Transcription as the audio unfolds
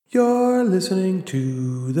are listening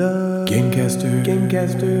to the Gamecasters.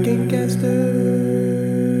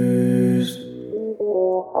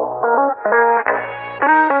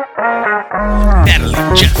 Natalie,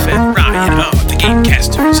 Jeff, and Ryan are the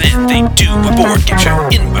Gamecasters, and they do a board game show,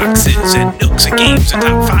 inboxes, and nooks and games, and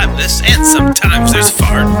top 5 lists, and sometimes there's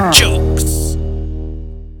fart jokes.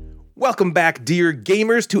 Welcome back, dear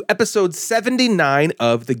gamers, to episode 79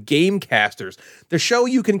 of the Gamecasters, the show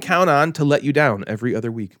you can count on to let you down every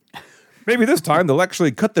other week. Maybe this time they'll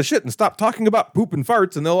actually cut the shit and stop talking about poop and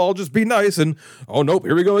farts, and they'll all just be nice, and oh nope,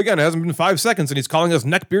 here we go again. It hasn't been 5 seconds, and he's calling us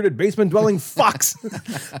neck-bearded, basement-dwelling fucks.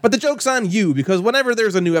 But the joke's on you, because whenever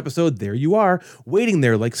there's a new episode, there you are, waiting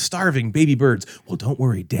there like starving baby birds. Well, don't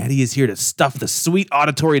worry, Daddy is here to stuff the sweet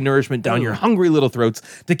auditory nourishment down your hungry little throats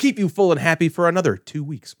to keep you full and happy for another 2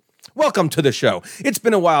 weeks. Welcome to the show. It's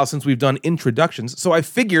been a while since we've done introductions, so I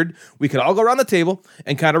figured we could all go around the table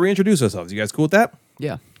and kind of reintroduce ourselves. You guys cool with that?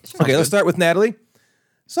 Yeah. Sure. Okay, let's start with Natalie.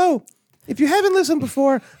 So, if you haven't listened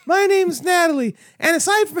before, my name's Natalie, and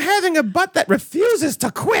aside from having a butt that refuses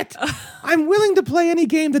to quit, I'm willing to play any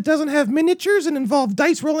game that doesn't have miniatures and involve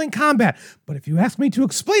dice rolling combat. But if you ask me to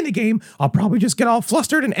explain a game, I'll probably just get all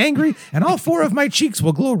flustered and angry, and all 4 of my cheeks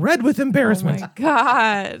will glow red with embarrassment. Oh my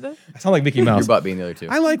God. I sound like Mickey Mouse. Your butt being the other two.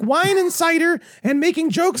 I like wine and cider and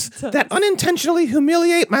making jokes that unintentionally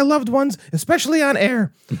humiliate my loved ones, especially on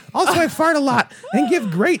air. Also, I fart a lot and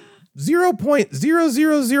give great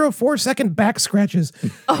 0.0004 second back scratches.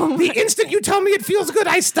 The instant you tell me it feels good,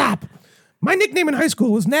 I stop. My nickname in high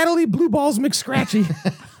school was Natalie Blue Balls McScratchy.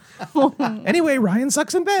 Anyway, Ryan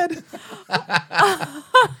sucks in bed.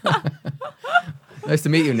 Nice to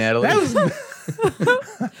meet you, Natalie.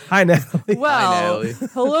 Hi, Natalie. Well, Hi, Natalie.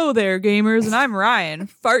 hello there, gamers, and I'm Ryan.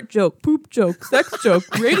 Fart joke, poop joke, sex joke,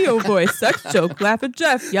 radio voice, sex joke, laugh at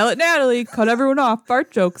Jeff, yell at Natalie, cut everyone off,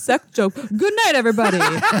 fart joke, sex joke. Good night, everybody.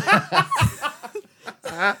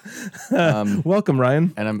 Welcome,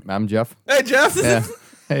 Ryan. And I'm Jeff. Hey, Jeff. Yeah.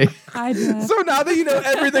 Hey. Hi, Jeff. So now that you know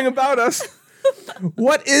everything about us,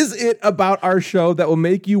 what is it about our show that will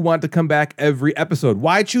make you want to come back every episode?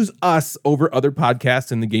 Why choose us over other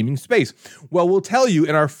podcasts in the gaming space? Well, we'll tell you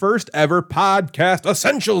in our first ever Podcast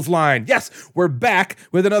Essentials line. Yes, we're back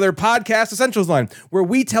with another Podcast Essentials line where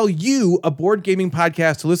we tell you a board gaming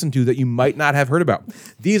podcast to listen to that you might not have heard about.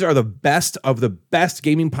 These are the best of the best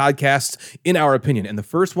gaming podcasts in our opinion. And the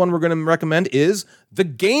first one we're going to recommend is the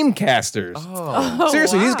Gamecasters.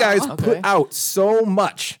 Seriously, these guys put out so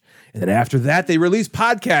much. And then after that, they release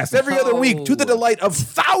podcasts every other week to the delight of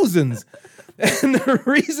thousands. And the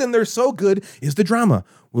reason they're so good is the drama.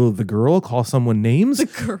 Will the girl call someone names?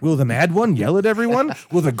 Will the mad one yell at everyone?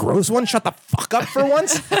 Will the gross one shut the fuck up for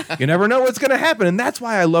once? You never know what's going to happen. And that's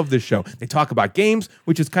why I love this show. They talk about games,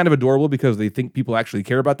 which is kind of adorable because they think people actually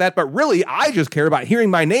care about that. But really, I just care about hearing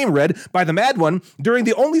my name read by the mad one during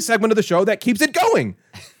the only segment of the show that keeps it going.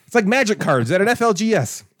 It's like magic cards at an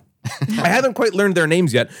FLGS. I haven't quite learned their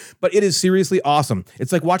names yet, but it is seriously awesome.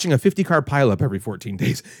 It's like watching a 50-car pileup every 14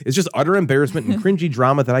 days. It's just utter embarrassment and cringy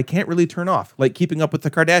drama that I can't really turn off, like Keeping Up with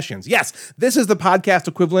the Kardashians. Yes, this is the podcast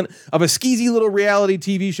equivalent of a skeezy little reality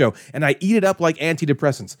TV show, and I eat it up like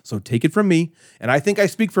antidepressants. So take it from me, and I think I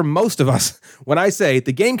speak for most of us when I say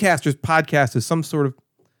the Gamecasters podcast is some sort of...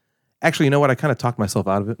 Actually, you know what? I kind of talked myself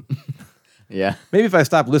out of it. Yeah. Maybe if I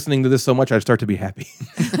stop listening to this so much, I'd start to be happy.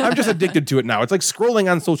 I'm just addicted to it now. It's like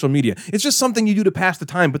scrolling on social media. It's just something you do to pass the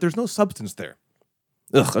time, but there's no substance there.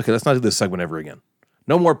 Ugh, okay, let's not do this segment ever again.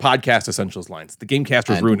 No more Podcast Essentials lines. The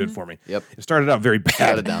Gamecasters ruined it for me. Yep. It started out very bad.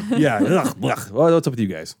 Shut it down. Yeah. Ugh. Well, what's up with you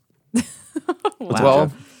guys?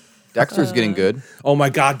 Well, Dexter's getting good. Oh my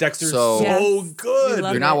God, Dexter's so Yes. good. We love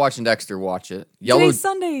If you're not watching Dexter, watch it. Today's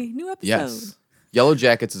Sunday, new episode. Yes. Yellow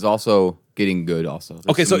Jackets is also getting good also.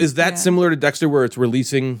 Okay, so is that similar to Dexter where it's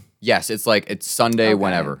releasing? Yes, it's like it's Sunday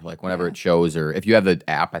whenever it shows, or if you have the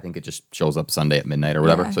app, I think it just shows up Sunday at midnight or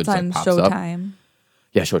whatever. Yeah, so it just like, pops up. Showtime.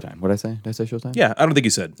 Yeah, Showtime. What did I say? Did I say Showtime? Yeah, I don't think you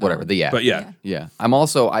said. Whatever, the app. But yeah. Yeah. I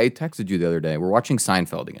texted you the other day. We're watching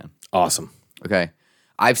Seinfeld again. Awesome. Okay.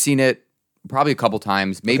 I've seen it probably a couple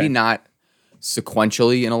times, maybe not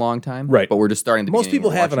sequentially in a long time. Right. But we're just starting to. Most people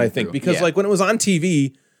haven't, I think, because like when it was on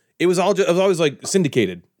TV, it was always like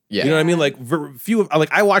syndicated. Yeah. You know what I mean? Like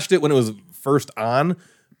I watched it when it was first on,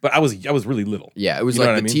 but I was really little. Yeah, it was You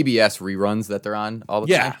know like what the I mean? TBS reruns that they're on all the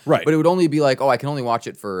Yeah, time. right. But it would only be like, I can only watch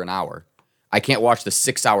it for an hour. I can't watch the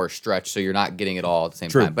 6-hour stretch, so you're not getting it all at the same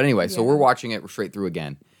True. time. But anyway, so we're watching it straight through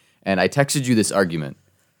again. And I texted you this argument.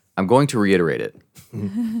 I'm going to reiterate it.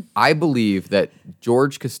 I believe that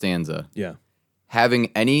George Costanza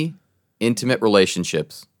having any intimate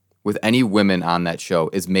relationships with any women on that show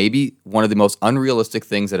is maybe one of the most unrealistic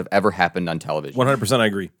things that have ever happened on television. 100% I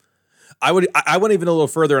agree. I went even a little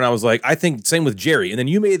further, and I was like, I think same with Jerry. And then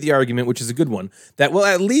you made the argument, which is a good one, that well,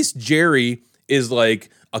 at least Jerry is like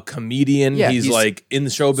a comedian. Yeah, he's like in the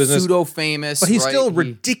show business, pseudo famous, but he's still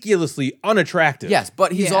ridiculously unattractive. Yes,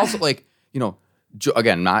 but he's also like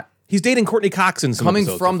again not. He's dating Courtney Cox in some coming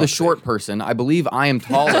episodes, from the short person. I believe I am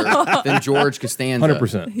taller than George Costanza.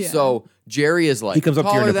 100%. Yeah. So Jerry is like He comes up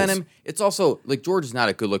to your taller than nipples. him. It's also like George is not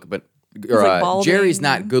a good looking, but like balding. Jerry's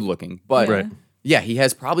not good looking. But Right. yeah, he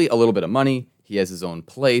has probably a little bit of money. He has his own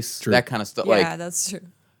place, that kind of stuff. Yeah, Like that's true.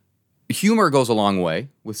 humor goes a long way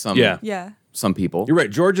with some Yeah. some people. You're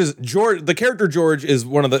right. The character George is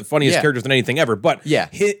one of the funniest Yeah. characters in anything ever. But Yeah.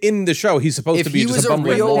 in the show, he's supposed If to be he just was a a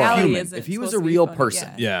bumbling real moron. Personality human, isn't if he was supposed a to be real funny, person,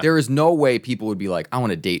 yeah. there is no way people would be like, I want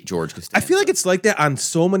to date George Costanza. I feel like it's like that on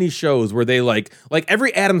so many shows where they like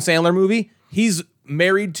every Adam Sandler movie, he's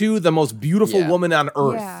married to the most beautiful Yeah. woman on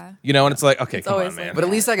earth. Yeah. You know, and it's like, okay, come on, always man. like But at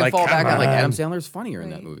least I can Like, fall back come on like on. Adam Sandler's funnier in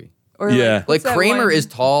that movie. Or Yeah. Like what's that Kramer one? is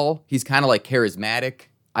tall. He's kind of like charismatic.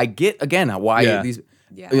 I get again why Yeah. these.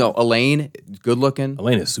 Yeah. Elaine, good looking.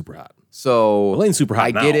 Elaine is super hot. So Elaine's super hot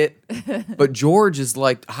I now. get it. But George is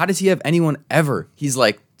like, how does he have anyone ever? He's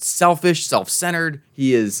like selfish, self-centered.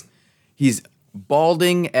 He's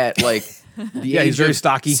balding at like the age he's very of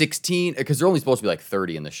stocky. 16 because they're only supposed to be like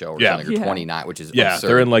 30 in the show or Yeah. something, or Yeah. 29, which is Yeah, absurd.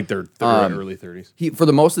 they're in like their early 30s. He for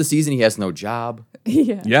the most of the season he has no job.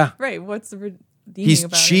 Yeah. Yeah. Right. What's the redeeming He's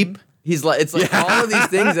about cheap. him? It's like all of these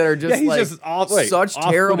things that are just he's like just off-putting. such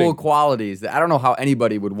terrible qualities that I don't know how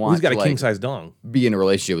anybody would want He's got to a like, king size dong. be in a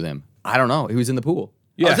relationship with him. I don't know. He was in the pool.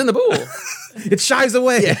 Yeah. I was in the pool. It shies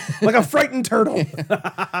away like a frightened turtle.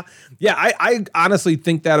 Yeah, I honestly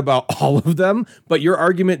think that about all of them, but your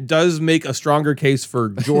argument does make a stronger case for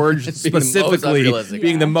George Being the most specifically unrealistic.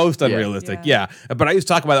 being the Yeah. most unrealistic. Yeah. Yeah. But I used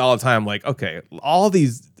to talk about it all the time. Like, okay, all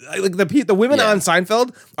these, like the women Yeah. on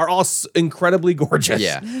Seinfeld are all incredibly gorgeous.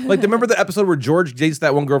 Yeah. Like, remember the episode where George dates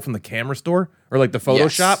that one girl from the camera store or like the photo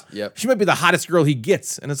Yes. shop? Yep. She might be the hottest girl he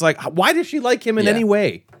gets. And it's like, why does she like him in Yeah. any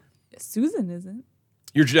way? Susan isn't.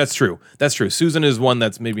 That's true. That's true. Susan is one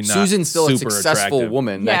that's maybe not Susan's still a super successful attractive.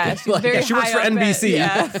 woman. Yeah, that she's very she works high for up NBC.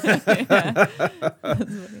 Yeah.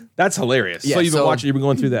 That's hilarious. Yeah, So you've been so- watching, you've been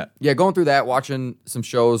going through that. Yeah, going through that, watching some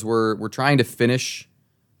shows. We're trying to finish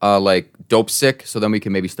like Dope Sick, so then we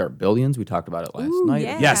can maybe start Billions. We talked about it last Ooh, night.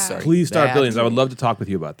 yeah. Yes, Sorry, please start that. Billions. I would love to talk with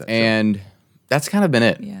you about that. And that's kind of been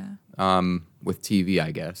it. Yeah. With TV,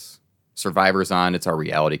 I guess. Survivor's on. It's our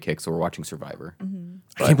reality kick, so we're watching Survivor.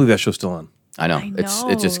 I can't believe that show's still on. I know. It just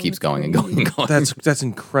know, keeps it's going and going and going. That's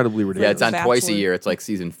incredibly yeah, ridiculous. it's on The twice a Bachelor. year. It's like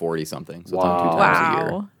season 40 something. So Wow. it's on 2 times a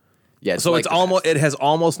year. Wow. Yeah, So like it's the almost best. it has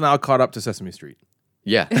almost now caught up to Sesame Street.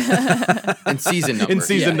 Yeah. In season number. In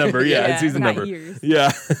season yeah. number, yeah, in Yeah, season not number. years.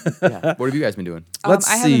 Yeah. Yeah. What have you guys been doing? Let's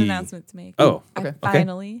I have an see. announcement to make. Oh, I okay.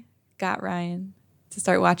 finally got Ryan to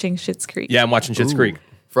start watching Schitt's Creek. Yeah, I'm watching Schitt's Ooh. Creek.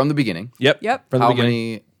 From the beginning. Yep. Yep. From the How beginning.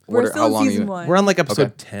 many? We're how still in long are season you? 1. We're on like episode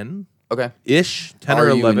Okay. 10 Okay. ish, 10 Are or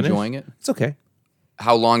you 11. enjoying it? It's okay.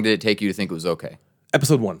 How long did it take you to think it was okay?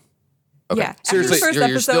 Episode 1. Okay. Yeah. After the Seriously, first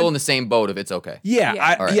You're still episode- in the same boat of it's okay. Yeah,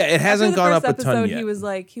 Yeah. All right. yeah, it hasn't After the gone up first a ton episode, yet.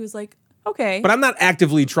 He was like, okay. But I'm not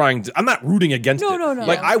actively trying to. I'm not rooting against No, it. no, no.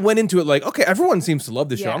 Like Yeah. I went into it like, okay, everyone seems to love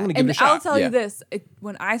this show. I'm going to give and it a shot. I'll tell Yeah. you this: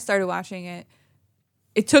 when I started watching it,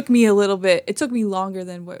 it took me a little bit. It took me longer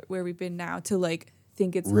than where we've been now to like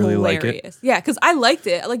think it's Really like hilarious. it? Yeah, because I liked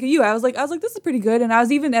it. Like you, I was like, this is pretty good. And I was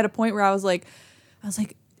even at a point where I was like, am I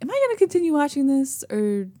going to continue watching this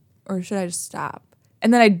or should I just stop?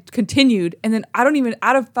 And then I continued, and then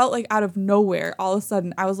felt like out of nowhere, all of a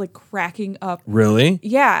sudden, I was like cracking up. Really?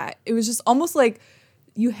 Yeah, it was just almost like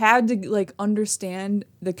you had to like understand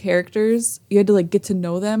the characters. You had to like get to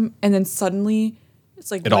know them, and then suddenly it's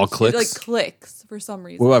like It all It like clicks? clicks for some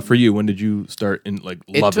reason. What about for you? When did you start in like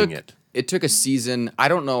loving it? It took a season. I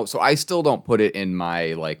don't know. So I still don't put it in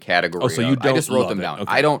my like category. Oh, so you of- I just don't wrote love them it. down.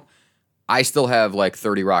 Okay. I still have like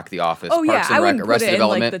 30 Rock, The Office, Oh yeah, Parks I and wouldn't Rec, put Arrested it in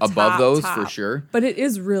like Development the above top, those top. for sure. But it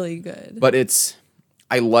is really good. But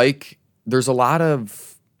there's a lot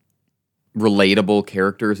of relatable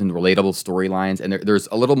characters and relatable storylines, and there's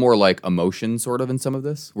a little more like emotion sort of in some of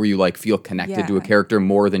this, where you like feel connected to a Yeah. character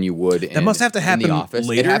more than you would. That must have to in happen The Office.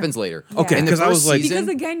 later? It happens later. Okay, In the 'cause I was first like- season-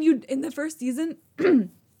 because again, in the first season,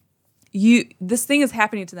 this thing is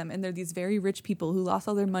happening to them, and they're these very rich people who lost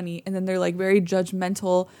all their money, and then they're like very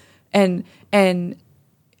judgmental, and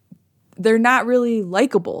they're not really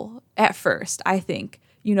likable at first, I think,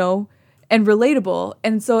 and relatable.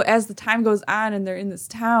 And so as the time goes on and they're in this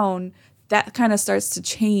town, that kind of starts to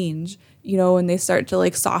change, and they start to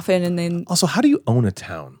like soften, and then Also, how do you own a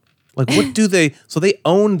town? Like, what do they? So they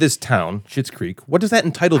own this town, Schitt's Creek. What does that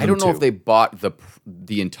entitle them to? I don't know if they bought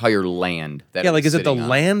the entire land. That Yeah, like, is it the sitting on.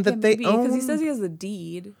 land that they own? Because he says he has the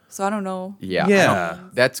deed, so I don't know. Yeah, Yeah.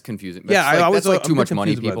 that's confusing. Yeah, That's like, always that's like I'm too much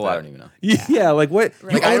money, confused about people. that. I don't even know. Yeah, like what? You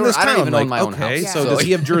Like, I own don't- this I don't town. even like, own my own okay, house. so So, does like-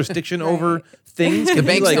 he have jurisdiction over things? The Can he,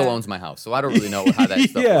 bank like, still owns my house, so I don't really know how that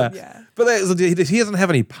stuff Yeah. works. Yeah. But so he doesn't have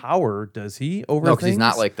any power, does he? Over No, because he's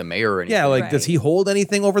not things? like the mayor or anything. Yeah, like does Right. he hold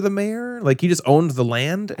anything over the mayor? Like he just owns the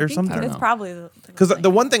land or I think something? It's probably Because the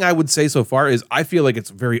one thing I would say so far is I feel like it's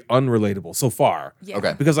very unrelatable so far. Yeah.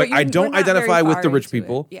 Okay. Because like But I we're don't not very identify with far the rich into it.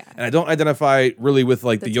 people, Yeah. and I don't identify really with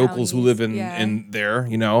like the The yokels who townies, live in yeah. there.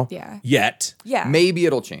 You know, Yeah. Yet, Yeah. Maybe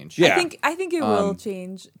it'll change. Yeah. I think it will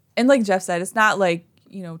change. And like Jeff said, it's not like,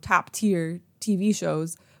 top tier TV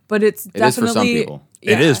shows, but it's It is for definitely some people.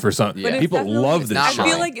 it is for some Yeah. But it's people. definitely- Love this not show. I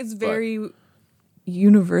feel mine, like it's but- very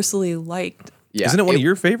universally liked. Yeah. Isn't it one of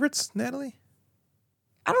your favorites, Natalie?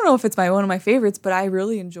 I don't know if it's one of my favorites, but I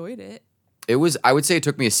really enjoyed it. It was. I would say it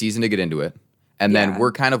took me a season to get into it, and then Yeah.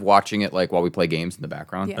 we're kind of watching it like while we play games in the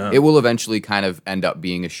background. Yeah. It will eventually kind of end up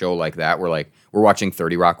being a show like that, where like we're watching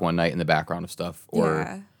 30 Rock one night in the background of stuff,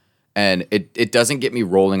 Yeah. and it doesn't get me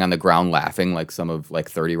rolling on the ground laughing like some of like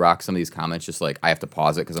 30 Rock. Some of these comments just like I have to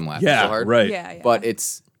pause it because I'm laughing so Yeah, hard. right. Yeah. But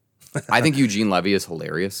it's. I think Eugene Levy is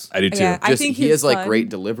hilarious. I do too. Yeah, I Just think he his has like son- great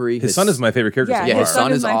delivery. His son is my favorite character. Yeah, so Yeah, far. his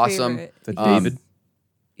son is my awesome. favorite. Is that David.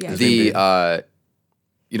 Yeah. The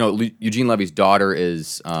Eugene Levy's daughter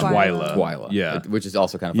is Twyla. Twyla, Yeah. which is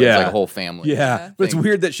also kind of funny. Yeah. It's like a whole family. Yeah, but it's thing.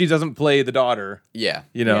 weird that she doesn't play the daughter. Yeah,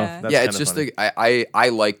 You know, Yeah. That's yeah. kinda It's just funny. I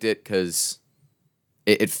liked it because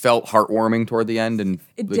it felt heartwarming toward the end, and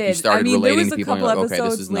It like, did. you started there relating was to a people. And couple you're like, okay,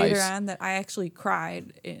 episodes this is later nice. on that I actually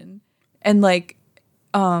cried in, and like,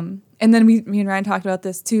 and then me and Ryan talked about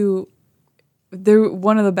this too.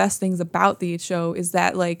 One of the best things about the show is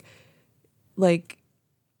that like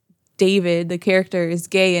David, the character, is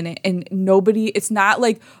gay in it, and it's not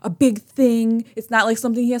like a big thing. It's not like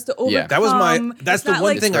something he has to overcome. Yeah. That was that's It's the not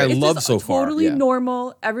one like- thing I it's love just so far. Totally Yeah.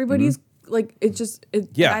 normal. Everybody's like,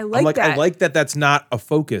 Yeah, I like that. I like that. That's not a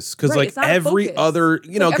focus because Right, like it's not a every focus. other, Like,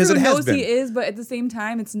 because it everyone has knows been. he is, but at the same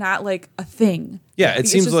time, it's not like a thing. Yeah, it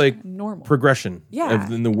It's seems just like normal. progression. Yeah,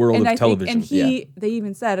 in the world and of I television. Think, and they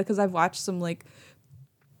even said, because I've watched some like,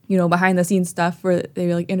 behind the scenes stuff where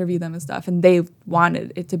they like interview them and stuff, and they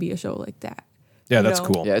wanted it to be a show like that. Yeah, you that's know?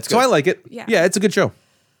 cool. Yeah, it's so good. I like it. Yeah. Yeah, it's a good show.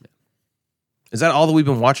 Is that all that we've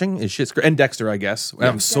been watching? Is Schitt's Creek and Dexter? I guess.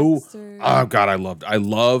 I'm so. Dexter. Oh God, I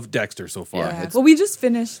love Dexter so far. Yeah. Well, we just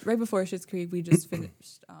finished right before Schitt's Creek. We just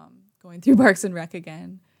finished going through Parks and Rec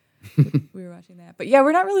again. We were watching that, but yeah,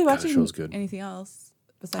 we're not really watching show's good. anything else.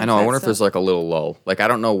 Besides I know. I that wonder if there's stuff. like a little lull. Like I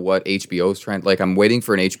don't know what HBO's trying. Like I'm waiting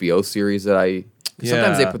for an HBO series that I.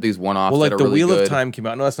 Sometimes they Yeah. put these one-offs. Well, like that are the really Wheel good. of Time came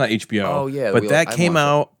out. No, that's not HBO. Oh, yeah, but Wheel- that I came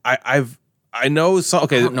watched out. I know. So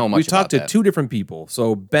okay, I don't know much we talked to about that. two different people.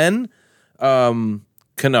 So Ben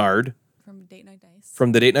Kennard from Date Night Dice.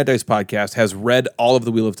 from the Date Night Dice podcast has read all of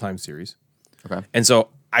the Wheel of Time series, Okay. and so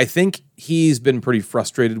I think he's been pretty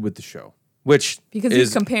frustrated with the show, which Because is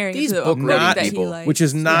he's comparing these it to a book movie not that he people, likes. which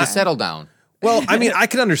is Need not to settle down. well. I mean, I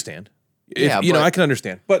can understand. Yeah, you know, but- I can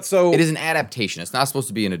understand. But so It is an adaptation. It's not supposed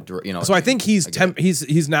to be in a. So I think he's I get it.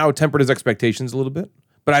 he's now tempered his expectations a little bit,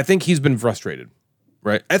 but I think he's been frustrated,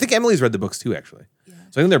 right? I think Emily's read the books too, actually.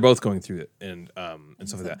 So I think they're both going through it and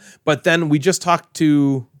stuff like that. But then we just talked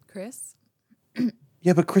to Chris.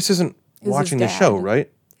 yeah, but Chris isn't his watching the show, dad.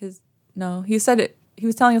 right? No, he said it. He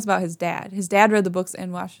was telling us about his dad. His dad read the books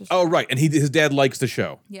and watched the show. Oh, right, and his dad likes the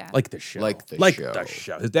show. Yeah. like the show, Like the the show.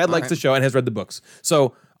 show. His dad likes right. the show and has read the books.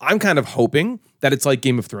 So I'm kind of hoping that it's like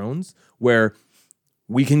Game of Thrones, where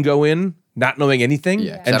we can go in not knowing anything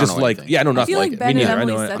Yeah, 'cause I and don't just know like anything. yeah, I know I nothing. feel like it. Ben Me and neither. I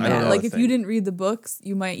Emily know- said I know that. Like, if nothing. you didn't read the books,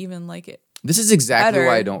 you might even like it. This is exactly better.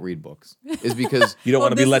 why I don't read books. Is because You don't Well,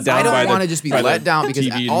 want to be this let is down I why- by don't the want to just be by the let down because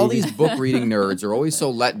TV all movie. these book reading nerds are always so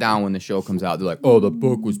let down when the show comes out. They're like, "Oh, the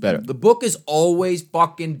book was better." The book is always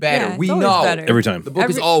fucking better. Yeah, we it's always know better. Every time. The book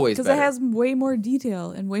is always because better. it has way more detail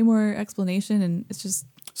and way more explanation, and it's just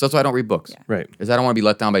So that's why I don't read books. Right. Because I don't want to be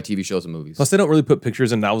let down by TV shows and movies. Plus, they don't really put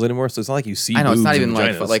pictures in novels anymore, so it's not like you see. I know it's not boobs even and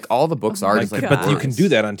like vaginas. but like all the books are just like but you can words. do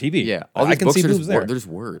that on TV. Yeah, all I these can books see are boobs just there. there's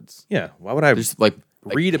words. Yeah, why would I There's like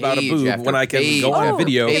read about a page boob after when I can page go on a after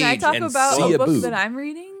video Can I talk and about see a a book boob? that I'm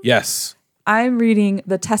reading? Yes. I'm reading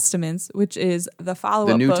The Testaments, which is the follow-up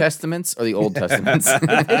The New book. Testaments or the Old Testaments?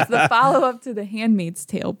 It's the follow-up to the Handmaid's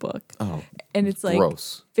Tale book. Oh, And it's like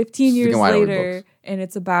gross. 15 years Speaking of why I don't read later, books. and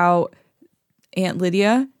it's about Aunt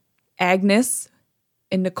Lydia, Agnes,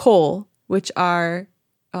 and Nicole, which are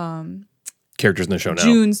Characters in the show now.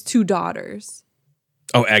 June's two daughters.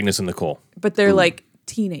 Oh, Agnes and Nicole. But they're like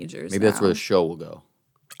teenagers. Maybe that's now. where the show will go.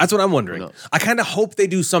 That's what I'm wondering. I kind of hope they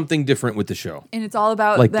do something different with the show. And it's all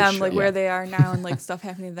about Like the them, show. like where they are now and like stuff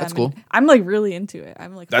happening to them. That's cool. And I'm like really into it.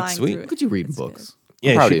 I'm like That's flying sweet. through it. Look at you reading It's books. good.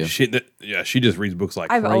 Yeah, proud of you. she just reads books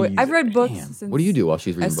like I've crazy. read books Damn. since What do you do while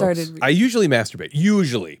she's reading I started books? reading. I usually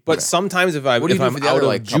masturbate, but sometimes if What do you do I'm for the out other of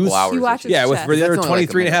like juice, couple hours? You watch it. yeah, with Chess. for the other That's only like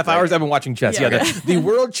a 23 and a half minute, hours, right? I've been watching chess. Yeah, Yeah, right. the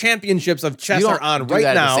world championships of chess You are don't on do right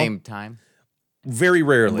that now. at the same time. Very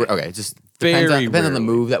rarely. Okay, it just Very depends on the rarely.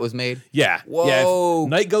 move that was made. Yeah. Whoa. Yeah. If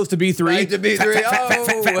knight goes to b3. Knight to B3.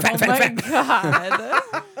 Oh my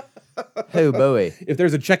god. Oh boy. If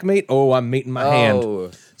there's a checkmate, I'm mating my hand. Oh.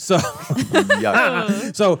 So,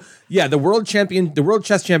 Yuck. the world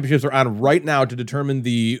chess championships are on right now to determine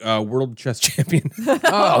the world chess champion.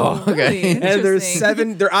 Oh, okay. Really And there's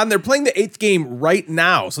interesting. 7. They're playing the 8th game right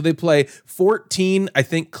now. So they play 14, I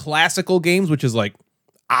think, classical games, which is like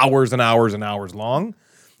hours and hours and hours long.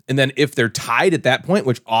 And then if they're tied at that point,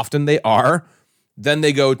 which often they are, then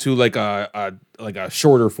they go to like a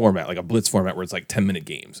shorter format, like a blitz format where it's like 10-minute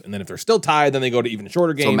games. And then if they're still tied, then they go to even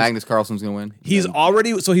shorter games. So Magnus Carlsen's gonna win. He's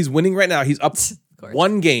winning right now. He's up course.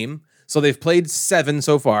 1 game. So they've played 7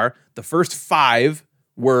 so far. The first 5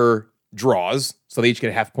 were draws. So they each get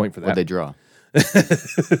a half point for that. What'd they draw?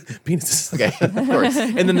 Penises. Okay, of course.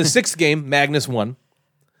 And then the 6th game, Magnus won.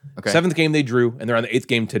 Okay. 7th game they drew, and they're on the 8th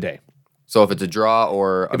game today. So if it's a draw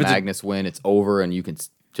or a it's a- Magnus win, it's over, and you can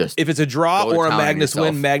just. If it's a draw Go to or a town on Magnus yourself.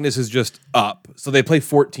 win, Magnus is just up. So they play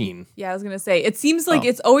 14. Yeah, I was gonna say it seems like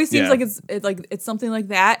it's always seems Yeah. like it's something like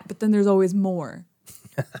that, but then there's always more.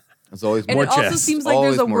 There's always And more it also chess. seems like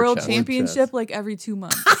Always there's a more world chess. championship like every 2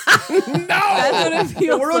 months. That's what it The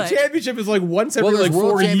feels World like. Championship is like once every Well, there's like 4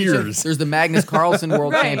 World Championship. years. There's the Magnus Carlsen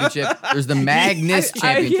World Right. Championship. There's the Magnus I-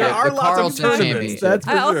 Championship. yeah. There are The lots of Carlsen tournaments. Championship. That's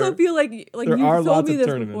for I also sure. feel like There you've are told lots me of this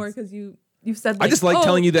tournaments. before because you've said like, I just like oh,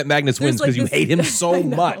 telling you that Magnus there's, wins because like, you this- hate him I so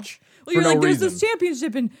know. much. Well, you're for like, no there's reason. this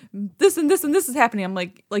championship and this and this and this is happening. I'm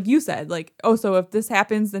like you said, like, oh, so if this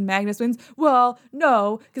happens, then Magnus wins. Well,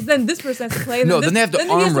 no, because then this person has to play. No, this, then they have to then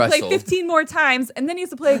he has arm to wrestle. play 15 more times, and then he has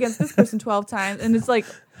to play against this person 12 times, and it's like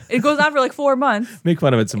it goes on for like 4 months. Make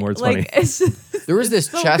fun of it some more. It's funny. Like it's just, There was this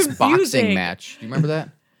so chess boxing confusing. match. Do you remember that?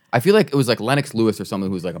 I feel like it was like Lennox Lewis or someone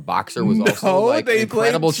who was like a boxer was also No, like they an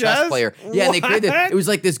incredible played chess chess? player. Yeah, and they created What? it was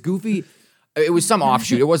like this goofy. It was some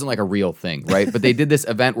offshoot. It wasn't like a real thing, right? But they did this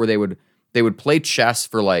event where they would play chess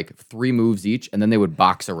for like 3 moves each, and then they would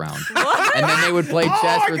box around. And then they would play chess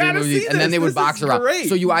I for 3 gotta moves see each, and then this. they would This box is around. great.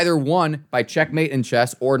 So you either won by checkmate in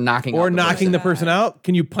chess or knocking Or out the knocking person. the person out.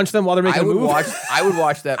 Can you punch them while they're making I a would move?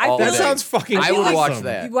 watch that I all feel day. That sounds fucking I would awesome. watch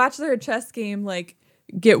that. you watch their chess game like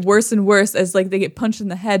get worse and worse as like they get punched in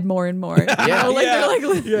the head more and more. Yeah. like Yeah.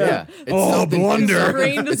 they're like Yeah. It's Oh, something- blunder.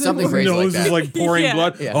 Brain It's doesn't something work. crazy like Nose that. is like pouring Yeah.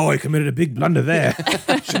 blood. Yeah. Oh, I committed a big blunder there.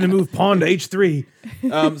 Shouldn't have moved pawn to h3.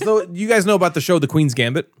 So you guys know about the show The Queen's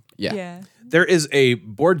Gambit? Yeah. Yeah. There is a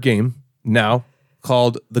board game now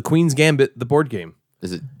called The Queen's Gambit, the board game.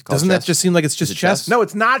 Is it called Doesn't chess? that just seem like it's just it chess? chess? No,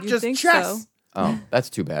 it's not You'd just think chess. so. Oh, that's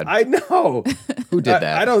too bad. I know. Who did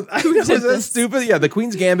that? I know. did Is that this? stupid? Yeah, The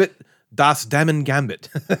Queen's Gambit, Das Damen Gambit.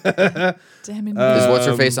 Damn it. Is what's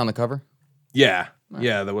her face on the cover? Yeah.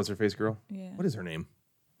 Yeah, the what's her face girl? Yeah. What is her name?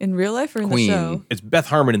 In real life or in Queen. the show? It's Beth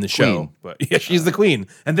Harmon in the show, Queen. but yeah, she's the queen,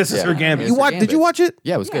 and this is Yeah. her gambit. It's You her watch? Did gambit. you watch it?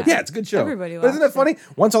 Yeah, it was good. Yeah, it's a good show. Everybody But isn't that watched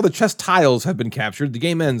funny? Once all the chess tiles have been captured, the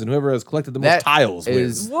game ends, and whoever has collected the most That tiles is-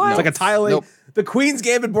 wins. What? It's like a tile. Nope. The Queen's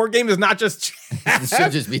Gambit board game is not just chess. It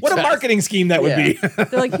should just be What a chess. marketing scheme that would Yeah. be.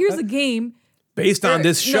 They're like, here's a game. Based on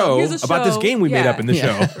this No, show, here's a about this show. game we made Yeah. up in the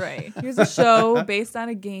Yeah. show. Right. Here's a show based on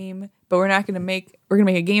a game, but we're going to make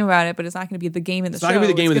a game about it, but it's not going to be the game in the It's show. not going to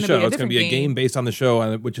be the game of the show. gonna It's going to different be a game based on the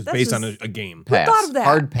show, which is That's based on just- a game. Pass. Who thought of that?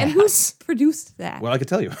 Hard And who pass. produced that? Well, I could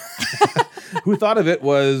tell you. Who thought of it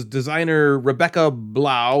was designer Rebecca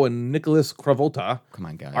Blau and Nicholas Kravolta. Come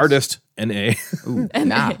on, guys. Artist, N.A. Ooh, And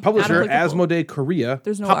nah. they- Publisher, Not applicable. Asmodee Korea.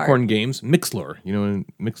 There's no Popcorn art. Games. Mixlr. You know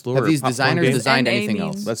Mixlr? Have or these Popcorn designers Games? designed NA anything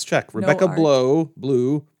means- else? Let's check. No Rebecca art.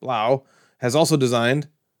 Blau has also designed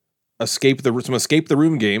Escape the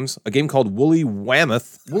Room games, a game called Woolly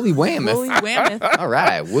Whammoth, Woolly Whammoth. Woolly Whammoth. All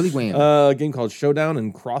right, Woolly Whammoth. a game called Showdown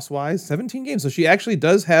and Crosswise, 17 games. So she actually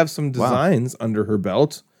does have some designs under her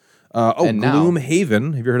belt. And now-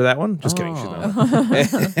 Gloomhaven. Have you heard of that one? Just kidding. She's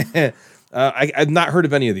not. I've not heard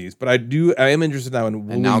of any of these, but I am interested now in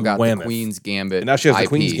Woolly And now got Whammoth. the Queen's Gambit. And now she has the IP.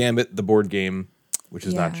 Queen's Gambit, the board game, which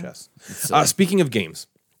is not Yeah. chess. silly. Speaking of games,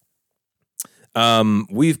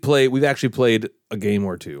 we've actually played a game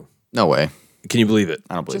or two. No way. Can you believe it?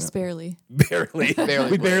 I don't believe Just it. barely. Barely.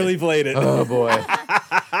 We barely played it. Oh boy.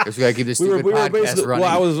 Guess we gotta keep this stupid podcast running.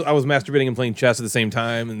 Well, I was masturbating and playing chess at the same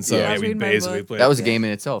time, and so Yeah. we basically played. That was a game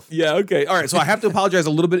in itself. Yeah, okay. All right, so I have to apologize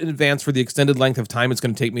a little bit in advance for the extended length of time it's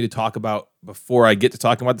going to take me to talk about before I get to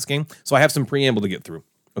talking about this game. So I have some preamble to get through,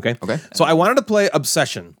 okay? Okay. So I wanted to play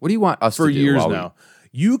Obsession What do you want us for to do years while we- now.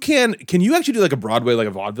 You can you actually do like a Broadway, like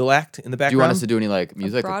a vaudeville act in the background? Do you want us to do any like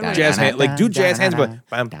music? Broadway? Like, Jazz hands, like do jazz hands, but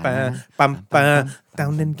bam, bam, bam, bam,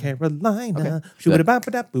 down in Carolina.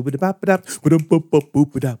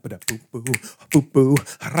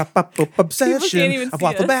 Obsession. even I see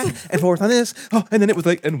waffle us. back and forth on this. Oh, and then it was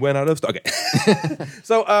like, and went out of stock. Okay.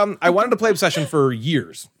 So I wanted to play Obsession for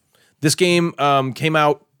years. This game came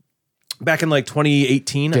out back in like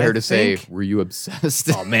 2018. Dare I to say, think. were you obsessed?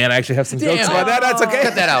 Oh man, I actually have some jokes Damn about that. That's okay.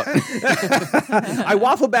 Cut that out. I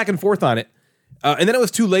waffled back and forth on it. And then it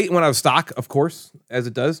was too late when I was stock, of course, as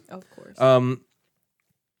it does. Of course.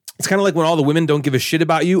 It's kind of like when all the women don't give a shit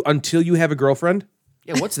about you until you have a girlfriend.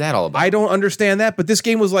 Yeah, what's that all about? I don't understand that, but this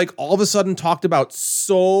game was like all of a sudden talked about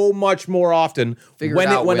so much more often Figure when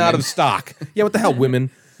it it out, went out women. of stock. Yeah, what the hell, women?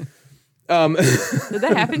 Did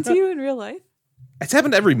that happen to you in real life? It's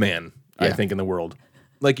happened to every man, I Yeah. think, in the world.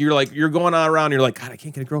 You're going on around, you're like, God, I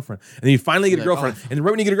can't get a girlfriend. And then you finally get a You're like, girlfriend. And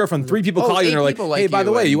right when you get a girlfriend, 3 people Oh, call you and 8 they're like, people hey, like by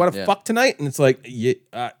the you, way, you and- want to yeah. fuck tonight? And it's like,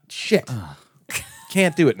 shit.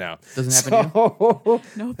 Can't do it now. Doesn't happen to you?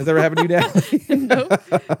 Nope. Has that ever happened to you, Natalie?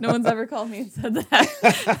 Nope. No one's ever called me and said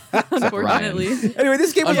that. Unfortunately. Anyway,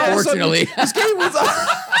 this game was all of a sudden- Unfortunately. this game was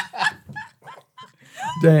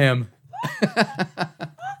Damn.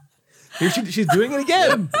 Here she's doing it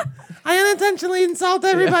again. I unintentionally insult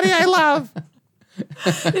everybody I love.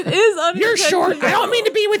 It is unintentional. You're short. I don't mean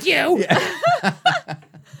to be with you.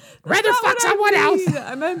 Rather fuck someone else.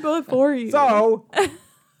 I meant both for you. So,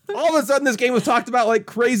 all of a sudden, this game was talked about like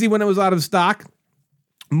crazy when it was out of stock.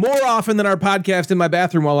 More often than our podcast in my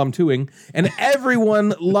bathroom while I'm tooing, and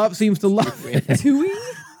everyone seems to love it. Tooing?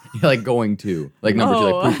 You're like going to. Like number 2,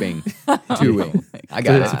 like pooping. Tooing. I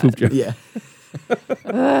got It's it. a poop joke. Yeah.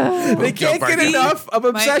 They can't get enough of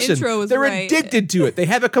Obsession. intro was They're right. addicted to it. They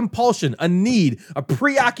have a compulsion, a need, a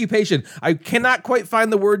preoccupation. I cannot quite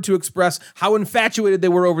find the word to express how infatuated they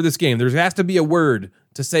were over this game. There has to be a word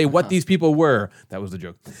to say what these people were. That was the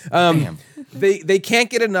joke. Damn. They can't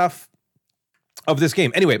get enough of this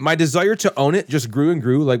game. Anyway, my desire to own it just grew and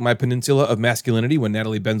grew like my peninsula of masculinity when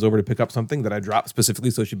Natalie bends over to pick up something that I dropped specifically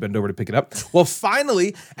so she'd bend over to pick it up. Well,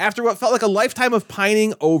 finally, after what felt like a lifetime of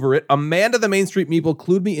pining over it, Amanda the Main Street Meeple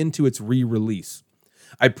clued me into its re-release.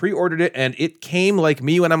 I pre-ordered it and it came like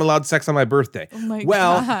me when I'm allowed sex on my birthday. Oh my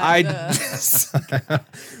well, God.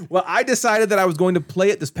 I decided that I was going to play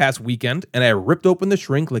it this past weekend and I ripped open the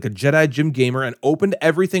shrink like a Jedi Gym gamer and opened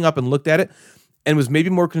everything up and looked at it and was maybe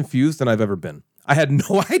more confused than I've ever been. I had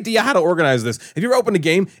no idea how to organize this. Have you ever opened a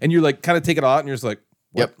game and you're like kind of take it out and you're just like,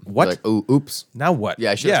 Yep. what? Like, ooh, oops. Now what?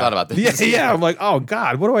 Yeah, I should have thought about this. Yeah. I'm like, oh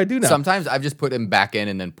God, what do I do now? Sometimes I've just put him back in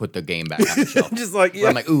and then put the game back on the shelf. Just like, Where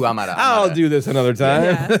I'm like, ooh, I'm out of. I'll do this another time.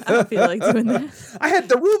 Yeah, I don't feel like doing that. I had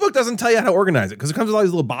the rule book doesn't tell you how to organize it because it comes with all these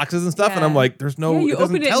little boxes and stuff, and I'm like, there's no. Yeah, you it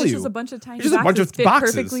doesn't open it tell and it's you. just a bunch of tiny It's just a bunch of fit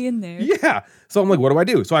boxes perfectly in there. Yeah. So I'm like, what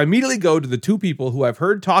do? So I immediately go to the 2 people who I've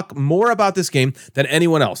heard talk more about this game than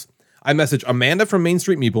anyone else. I message Amanda from Main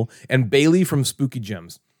Street Meeple and Bailey from Spooky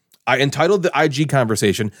Gems. I entitled the IG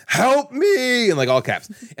conversation, "Help me," in like all caps.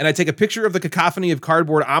 And I take a picture of the cacophony of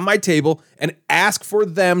cardboard on my table and ask for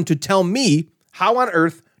them to tell me how on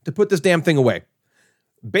earth to put this damn thing away.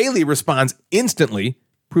 Bailey responds instantly,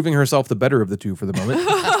 proving herself the better of the 2 for the moment.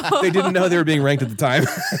 They didn't know they were being ranked at the time.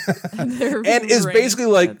 And is basically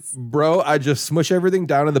like, bro, I just smush everything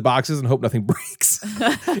down in the boxes and hope nothing breaks.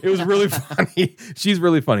 It was really funny. She's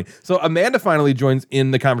really funny. So Amanda finally joins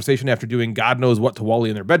in the conversation after doing God knows what to Wally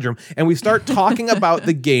in their bedroom. And we start talking about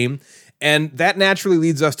the game. And that naturally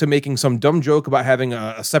leads us to making some dumb joke about having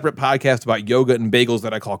a separate podcast about yoga and bagels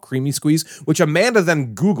that I call Creamy Squeeze, which Amanda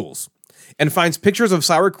then Googles and finds pictures of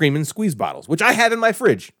sour cream in squeeze bottles, which I have in my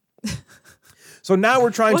fridge. So now we're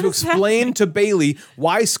trying to explain to Bailey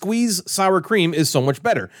why squeeze sour cream is so much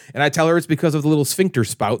better. And I tell her it's because of the little sphincter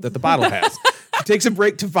spout that the bottle has. She takes a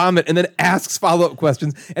break to vomit and then asks follow-up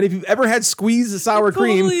questions. And if you've ever had squeeze sour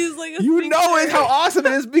cream, is like a you know sphincter. how awesome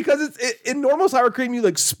it is because in normal sour cream, you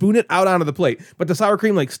like spoon it out onto the plate. But the sour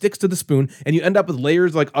cream like sticks to the spoon and you end up with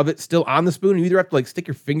layers like of it still on the spoon. You either have to like stick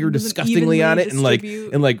your finger doesn't disgustingly on it evenly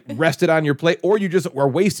and like rest it on your plate, or you just are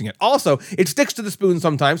wasting it. Also, it sticks to the spoon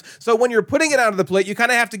sometimes. So when you're putting it onto the plate, you kind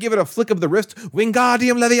of have to give it a flick of the wrist,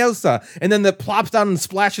 Wingardium Leviosa, and then it plops down and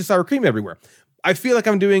splashes sour cream everywhere. I feel like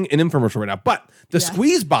I'm doing an infomercial right now, but the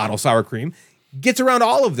squeeze bottle sour cream gets around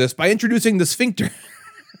all of this by introducing the sphincter.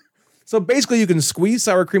 So basically, you can squeeze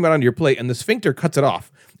sour cream out onto your plate, and the sphincter cuts it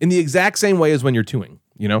off in the exact same way as when you're twoing,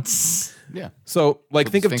 you know? Yeah. So, like,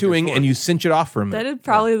 think of twoing and you cinch it off for a minute. That is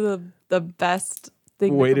probably the best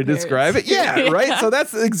thing way to describe it. Yeah, right? So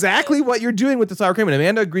that's exactly what you're doing with the sour cream. And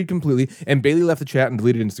Amanda agreed completely, and Bailey left the chat and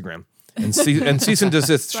deleted Instagram. And cease and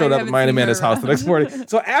desist showed up at mine and Amanda's house the next morning.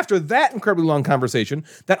 So after that incredibly long conversation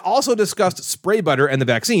that also discussed spray butter and the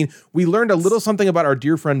vaccine, we learned a little something about our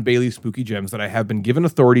dear friend Bailey's spooky gems that I have been given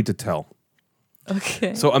authority to tell.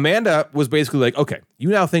 Okay. So Amanda was basically like, okay, you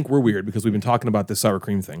now think we're weird because we've been talking about this sour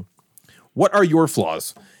cream thing. What are your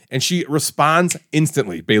flaws? And she responds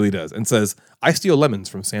instantly, Bailey does, and says, I steal lemons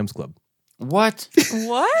from Sam's Club. What?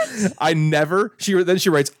 What? I never, she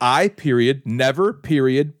writes, I period, never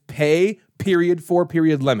period, pay period, for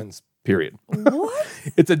period, lemons, period. What?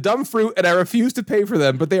 It's a dumb fruit and I refuse to pay for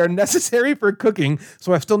them, but they are necessary for cooking,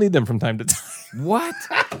 so I still need them from time to time. What?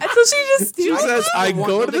 And so she just She says, I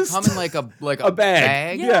go to They the come in like a bag.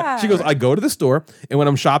 bag? Yeah. She goes, I go to the store, and when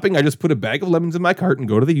I'm shopping, I just put a bag of lemons in my cart and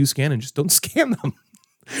go to the U-Scan and just don't scan them.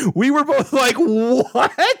 We were both like, what?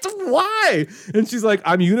 Why? And she's like,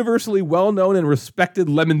 I'm universally well-known and respected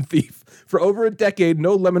lemon thief. For over a decade,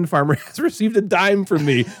 no lemon farmer has received a dime from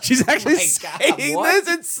me. She's actually saying what?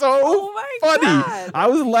 this. It's so funny. God. I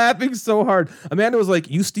was laughing so hard. Amanda was like,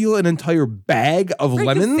 you steal an entire bag of Right,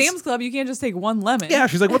 'cause lemons? Sam's Club, you can't just take one lemon. Yeah,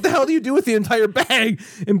 she's like, what the hell do you do with the entire bag?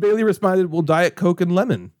 And Bailey responded, well, Diet Coke and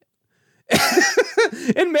lemon.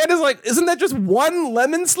 And Amanda's like, isn't that just one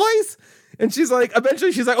lemon slice? And she's like,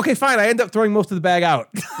 eventually she's like, okay, fine. I end up throwing most of the bag out.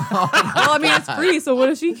 Well, I mean, it's free, so what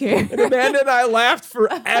does she care? And Amanda and I laughed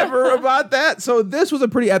forever about that. So this was a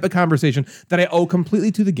pretty epic conversation that I owe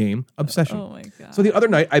completely to the game Obsession. Oh my God. So the other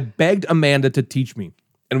night, I begged Amanda to teach me.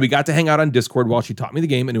 And we got to hang out on Discord while she taught me the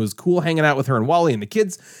game. And it was cool hanging out with her and Wally and the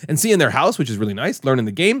kids and seeing their house, which is really nice, learning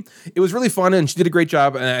the game. It was really fun and she did a great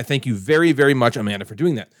job. And I thank you very, very much, Amanda, for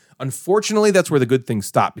doing that. Unfortunately, that's where the good things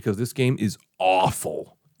stop because this game is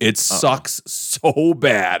awful. It sucks so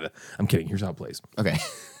bad. I'm kidding. Here's how it plays. Okay.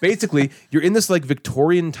 Basically, you're in this like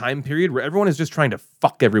Victorian time period where everyone is just trying to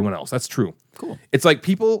fuck everyone else. That's true. Cool. It's like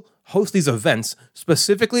people host these events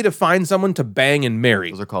specifically to find someone to bang and marry.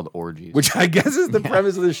 Those are called orgies. Which I guess is the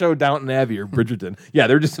premise of the show Downton Abbey or Bridgerton. Yeah,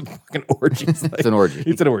 they're just fucking orgies. It's an orgy.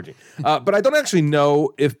 It's an orgy. But I don't actually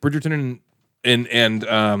know if Bridgerton and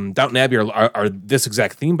Downton Abbey are this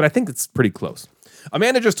exact theme, but I think it's pretty close.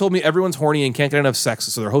 Amanda just told me everyone's horny and can't get enough sex,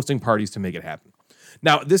 so they're hosting parties to make it happen.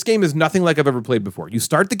 Now, this game is nothing like I've ever played before. You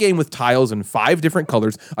start the game with tiles in 5 different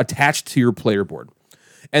colors attached to your player board.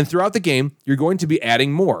 And throughout the game, you're going to be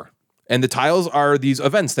adding more. And the tiles are these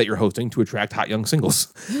events that you're hosting to attract hot young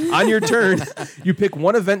singles. On your turn, you pick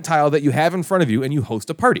one event tile that you have in front of you and you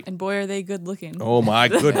host a party. And boy, are they good looking. Oh my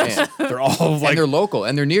goodness. They're all like... And they're local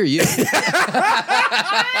and they're near you.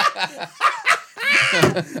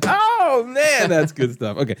 Oh, man, that's good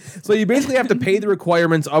stuff. Okay, so you basically have to pay the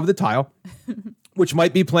requirements of the tile, which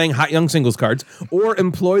might be playing hot young singles cards, or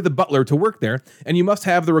employ the butler to work there, and you must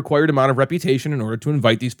have the required amount of reputation in order to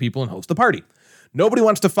invite these people and host the party. Nobody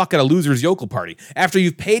wants to fuck at a loser's yokel party. After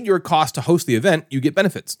you've paid your cost to host the event, you get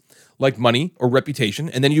benefits, like money or reputation,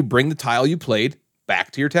 and then you bring the tile you played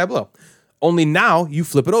back to your tableau. Only now you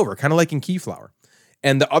flip it over, kind of like in Keyflower.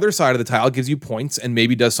 And the other side of the tile gives you points and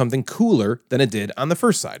maybe does something cooler than it did on the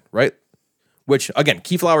first side, right? Which, again,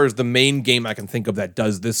 Keyflower is the main game I can think of that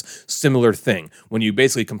does this similar thing. When you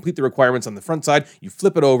basically complete the requirements on the front side, you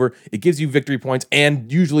flip it over, it gives you victory points,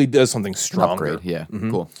 and usually does something stronger. Upgrade, yeah,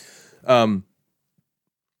 cool.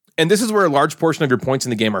 And this is where a large portion of your points in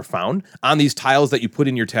the game are found, on these tiles that you put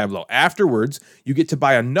in your tableau. Afterwards, you get to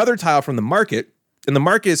buy another tile from the market, and the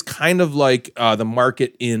market is kind of like the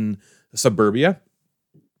market in Suburbia.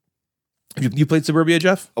 You played Suburbia,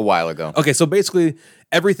 Jeff? A while ago. Okay, so basically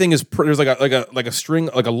everything is there's like a string,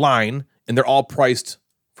 like a line, and they're all priced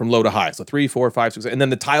from low to high. So 3, 4, 5, 6, and then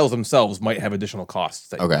the tiles themselves might have additional costs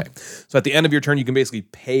that you pay. So at the end of your turn, you can basically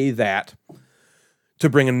pay that to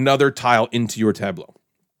bring another tile into your tableau.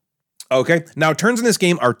 Okay, now turns in this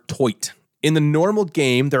game are toit. In the normal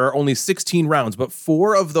game, there are only 16 rounds, but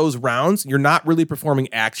 4 of those rounds, you're not really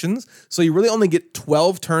performing actions. So you really only get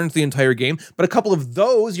 12 turns the entire game, but a couple of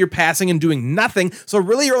those you're passing and doing nothing. So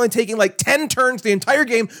really you're only taking like 10 turns the entire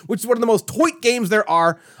game, which is one of the most toit games there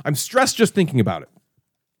are. I'm stressed just thinking about it.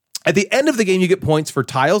 At the end of the game, you get points for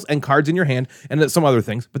tiles and cards in your hand and some other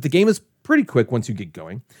things, but the game is pretty quick once you get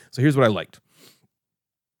going. So here's what I liked.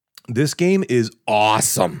 This game is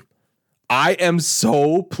awesome. I am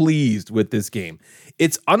so pleased with this game.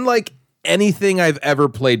 It's unlike anything I've ever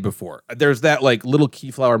played before. There's that like little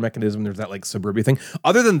keyflower mechanism. There's that like suburbia thing.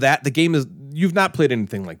 Other than that, the game is, you've not played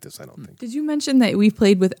anything like this, I don't think. Did you mention that we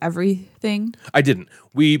played with everything? I didn't.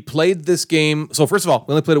 We played this game. So first of all,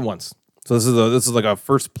 we only played it once. So this is like a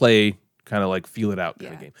first play kind of like feel it out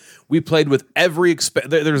kind of game. We played with every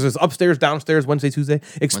there's this upstairs, downstairs, Wednesday, Tuesday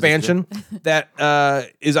expansion that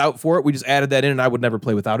is out for it. We just added that in, and I would never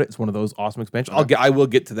play without it. It's one of those awesome expansions. I will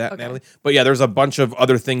get to that, Natalie. But yeah, there's a bunch of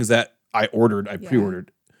other things that I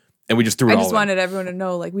pre-ordered, and we just threw it all in. I just wanted everyone to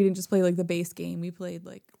know, like, we didn't just play like the base game. We played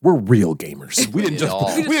like, we're real gamers. We didn't just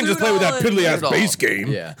play with that piddly ass base game.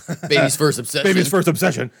 Yeah, baby's first obsession. Baby's first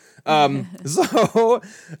obsession. So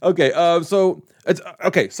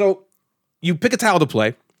you pick a tile to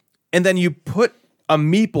play, and then you put a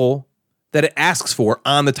meeple that it asks for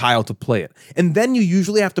on the tile to play it. And then you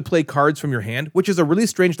usually have to play cards from your hand, which is a really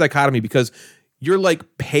strange dichotomy because you're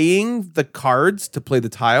like paying the cards to play the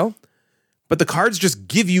tile, but the cards just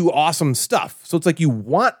give you awesome stuff. So it's like you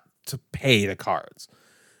want to pay the cards.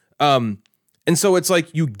 And so it's like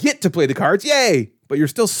you get to play the cards, yay, but you're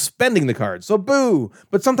still spending the cards, so boo.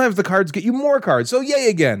 But sometimes the cards get you more cards, so yay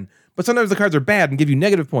again. But sometimes the cards are bad and give you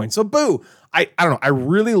negative points, so boo. I don't know. I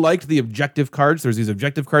really liked the objective cards. There's these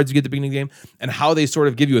objective cards you get at the beginning of the game and how they sort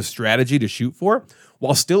of give you a strategy to shoot for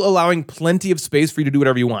while still allowing plenty of space for you to do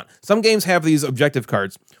whatever you want. Some games have these objective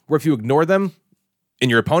cards where if you ignore them and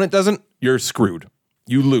your opponent doesn't, you're screwed.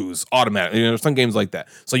 You lose automatically. Some games like that.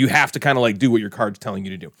 So you have to kind of like do what your card's telling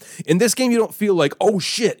you to do. In this game, you don't feel like, oh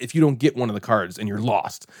shit, if you don't get one of the cards and you're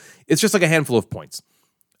lost. It's just like a handful of points.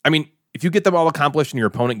 I mean, if you get them all accomplished and your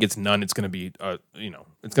opponent gets none, it's going to be,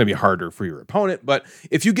 it's going to be harder for your opponent. But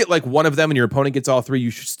if you get like one of them and your opponent gets all three,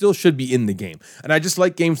 you still should be in the game. And I just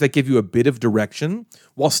like games that give you a bit of direction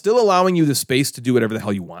while still allowing you the space to do whatever the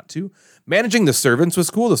hell you want to. Managing the servants was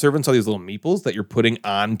cool. The servants are these little meeples that you're putting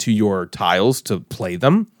onto your tiles to play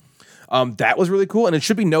them. That was really cool. And it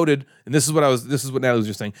should be noted, and this is what Natalie was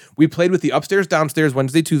just saying. We played with the upstairs, downstairs,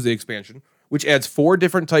 Wednesday, Tuesday expansion, which adds 4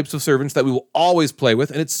 different types of servants that we will always play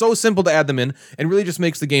with. And it's so simple to add them in and really just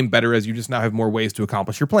makes the game better as you just now have more ways to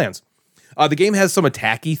accomplish your plans. The game has some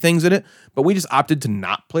attacky things in it, but we just opted to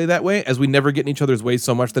not play that way as we never get in each other's way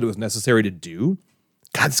so much that it was necessary to do.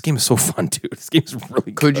 God, this game is so fun, dude. This game's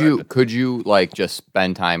really good. Could you like just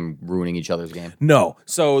spend time ruining each other's game? No.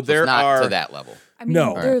 So there not are to that level. I mean,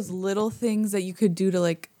 there's little things that you could do to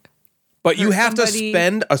like. But you have to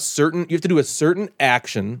spend you have to do a certain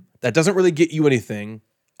action that doesn't really get you anything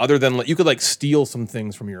other than you could like steal some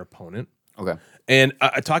things from your opponent. Okay. And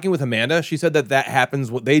talking with Amanda, she said that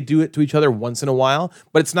happens. They do it to each other once in a while,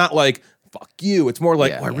 but it's not like, fuck you. It's more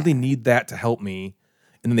like, I really need that to help me.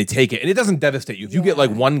 And then they take it. And it doesn't devastate you. If you get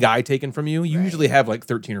like one guy taken from you, you usually have like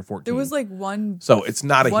 13 or 14. There was like one. So it's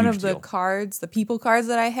not one huge of the deal. cards, the people cards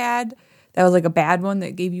that I had, that was like a bad one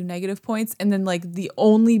that gave you negative points. And then like the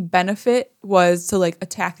only benefit was to like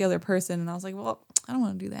attack the other person. And I was like, well, I don't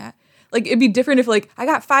want to do that. Like it'd be different if like I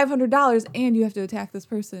got $500 and you have to attack this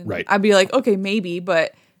person. Right. I'd be like, okay, maybe,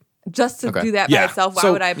 but just to do that by itself,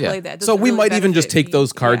 why would I play that? So we might even just take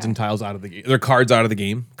those cards and tiles out of the game. They're cards out of the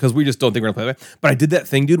game because we just don't think we're gonna play that. But I did that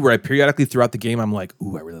thing, dude, where I periodically throughout the game, I'm like,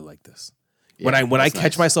 ooh, I really like this. Yeah, when I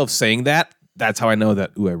catch myself saying that, that's how I know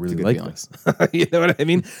that, ooh, I really like this. You know what I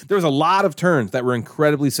mean? There was a lot of turns that were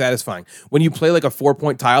incredibly satisfying. When you play like a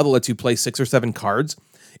 4-point tile that lets you play 6 or 7 cards,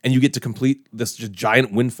 and you get to complete this just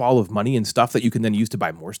giant windfall of money and stuff that you can then use to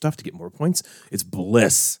buy more stuff to get more points, it's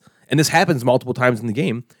bliss. And this happens multiple times in the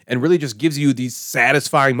game and really just gives you these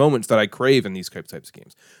satisfying moments that I crave in these types of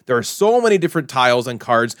games. There are so many different tiles and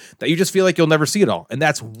cards that you just feel like you'll never see it all. And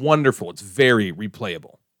that's wonderful. It's very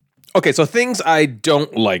replayable. Okay, so things I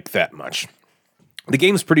don't like that much. The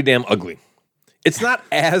game's pretty damn ugly. It's not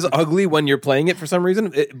as ugly when you're playing it for some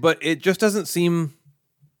reason, but it just doesn't seem...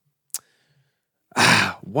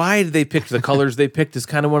 Why did they pick the colors they picked is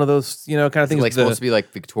kind of one of those, kind of things. Like supposed to be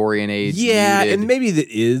like Victorian age. Yeah, muted. And maybe that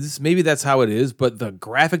is. Maybe that's how it is. But the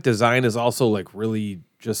graphic design is also like really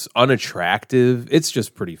just unattractive. It's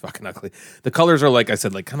just pretty fucking ugly. The colors are, like I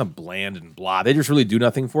said, like kind of bland and blah. They just really do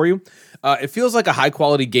nothing for you. It feels like a high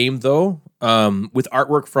quality game though, with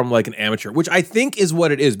artwork from like an amateur, which I think is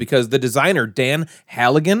what it is because the designer, Dan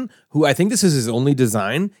Halligan, who I think this is his only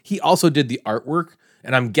design, he also did the artwork.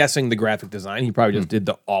 And I'm guessing the graphic design. He probably just did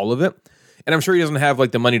all of it. And I'm sure he doesn't have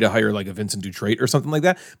like the money to hire like a Vincent Dutrait or something like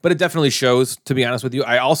that. But it definitely shows, to be honest with you.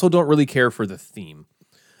 I also don't really care for the theme.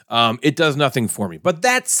 It does nothing for me. But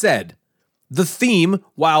that said, the theme,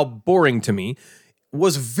 while boring to me,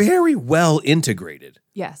 was very well integrated.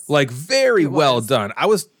 Yes. Like very well done. I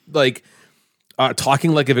was like,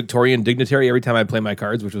 talking like a Victorian dignitary every time I play my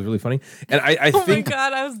cards, which was really funny. And I Oh think, my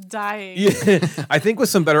God, I was dying. yeah, I think with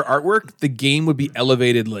some better artwork, the game would be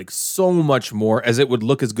elevated like so much more, as it would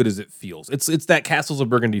look as good as it feels. It's that Castles of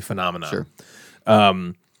Burgundy phenomenon. Sure.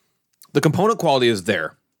 The component quality is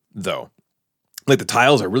there, though. Like the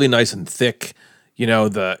tiles are really nice and thick. You know,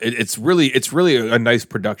 it's really a nice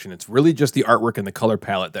production. It's really just the artwork and the color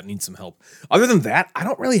palette that needs some help. Other than that, I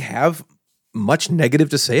don't really have much negative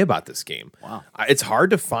to say about this game. Wow. It's hard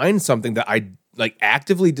to find something that I like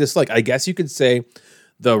actively dislike. I guess you could say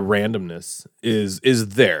the randomness is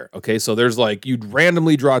there. Okay, so there's like you'd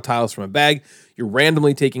randomly draw tiles from a bag. You're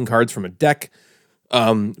randomly taking cards from a deck,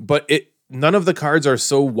 but none of the cards are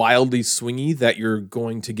so wildly swingy that you're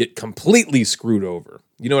going to get completely screwed over.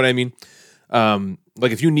 You know what I mean?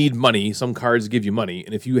 Like if you need money, some cards give you money.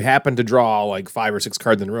 And if you happen to draw like 5 or 6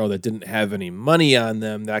 cards in a row that didn't have any money on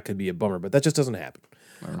them, that could be a bummer, but that just doesn't happen.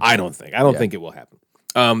 I don't think it will happen.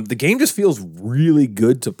 The game just feels really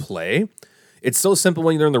good to play. It's so simple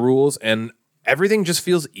when you learn the rules, and everything just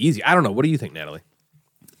feels easy. I don't know. What do you think, Natalie?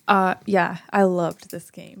 Yeah, I loved this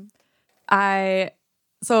game. Okay.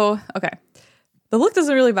 The look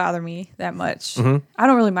doesn't really bother me that much. Mm-hmm. I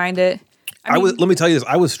don't really mind it. Let me tell you this.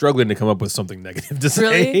 I was struggling to come up with something negative to say.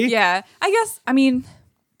 Really? Yeah. I guess,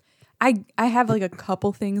 I have like a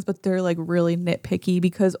couple things, but they're like really nitpicky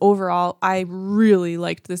because overall I really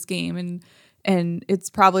liked this game and it's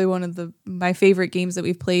probably one of my favorite games that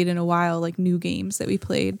we've played in a while, like new games that we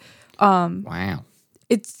played. Wow.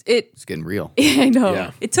 It's getting real. I know.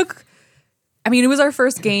 Yeah. It was our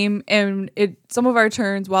first game, and some of our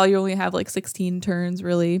turns, while you only have like 16 turns,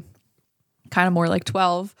 really kind of more like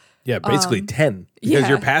 12. Yeah, basically 10 because yeah.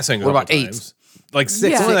 you're passing. What about times. Like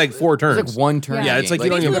 6, Yeah. only like 4 turns. It's like one turn. Yeah, it's like you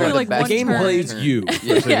don't even literally play. like The one game turn. plays you.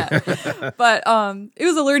 Yeah. But it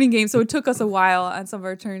was a learning game, so it took us a while on some of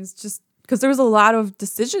our turns just because there was a lot of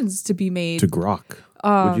decisions to be made. To grok,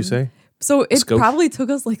 would you say? So it Skosh? probably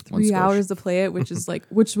took us like 3 Skosh. hours to play it, which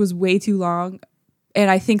was way too long. And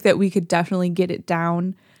I think that we could definitely get it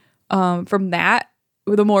down from that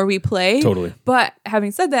the more we play. Totally. But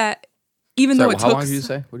having said that, even though it how took long did you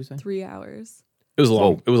say? What did you say? 3 hours. It was a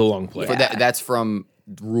long. It was a long play. For that's from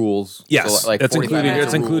rules. Yes, So like that's 45 including. minutes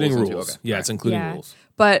It's of including into- rules. okay. Yeah, it's including Yeah. rules.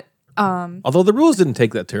 But Although the rules didn't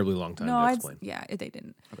take that terribly long time no, to explain. they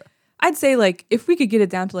didn't. I'd say like if we could get it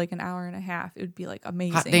down to like an hour and a half, it would be like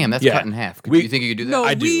amazing. Hot damn, that's Yeah. cut in half. Do We- you think you could do that? No,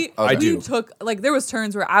 I do. we I do. took like there was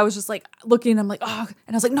turns where I was just like looking, I'm like, oh,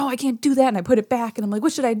 and I was like, no, I can't do that, and I put it back, and I'm like,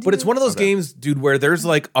 what should I do? But it's one of those games, dude, where there's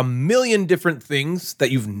like a million different things that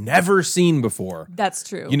you've never seen before. That's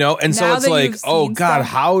true. You know, and so Now it's that like, you've oh seen God, stuff-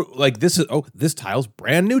 how like this tile's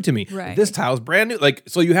brand new to me. Right. This tile's brand new. Like,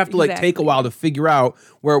 so you have to like take a Exactly. while to figure out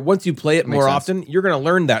where once you play it more sense. often, you're gonna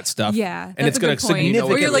learn that stuff. Yeah, and it's gonna that's a good point. significantly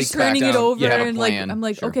Where you're like back turning it down. over, You have a and like plan. I'm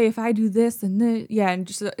like, Sure. okay, if I do this and then and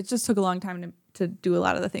it just took a long time to do a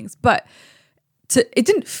lot of the things, but it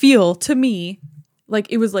didn't feel to me like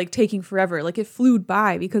it was like taking forever. Like it flew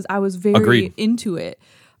by because I was very Agreed. into it.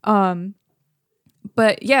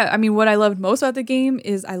 But yeah, I mean, what I loved most about the game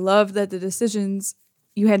is I loved that the decisions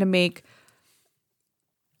you had to make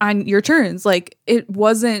on your turns, like it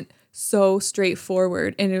wasn't so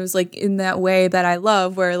straightforward, and it was like in that way that I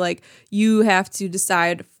love, where like you have to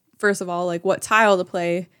decide first of all like what tile to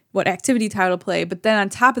play, what activity tile to play, but then on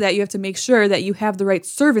top of that you have to make sure that you have the right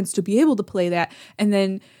servants to be able to play that, and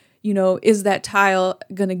then is that tile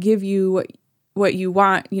gonna give you what you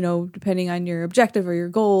want, depending on your objective or your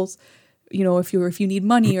goals. If you need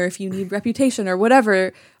money or if you need reputation or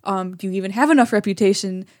whatever, do you even have enough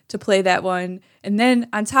reputation to play that one? And then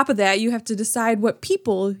on top of that, you have to decide what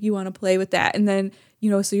people you want to play with that. And then,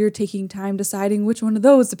 so you're taking time deciding which one of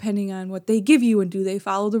those, depending on what they give you and do they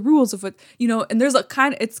follow the rules of what, and there's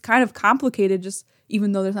it's kind of complicated, just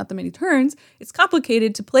even though there's not that many turns, it's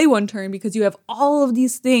complicated to play one turn because you have all of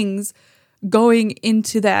these things going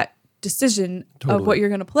into that decision of what you're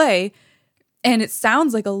going to play. And it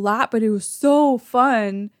sounds like a lot, but it was so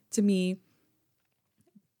fun to me,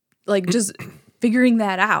 like just figuring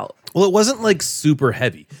that out. Well, it wasn't like super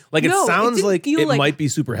heavy. Like No, it it sounds didn't like feel it like- might be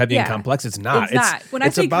super heavy and Yeah. complex. It's not. It's not. When I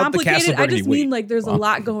say about the Castle complicated, I Burgundy just mean weight. like there's a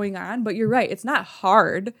lot going on. But you're right; it's not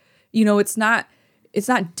hard. It's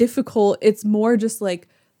not difficult. It's more just like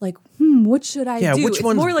what should I do? which It's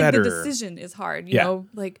one's more like better? the decision is hard. You Yeah. know,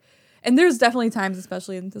 like. And there's definitely times,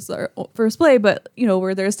 especially in this our first play, but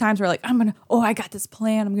where there's times where like I got this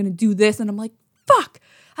plan, I'm gonna do this, and I'm like, fuck.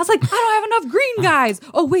 I was like, I don't have enough green guys.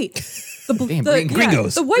 Oh wait,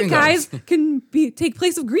 Gringos. The white Gringos. guys can take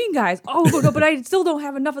place of green guys. Oh, but I still don't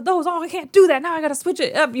have enough of those. Oh, I can't do that. Now I got to switch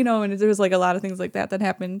it up, and there was like a lot of things like that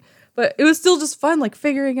happened. But it was still just fun, like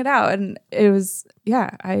figuring it out. And it was,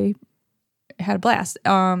 I had a blast.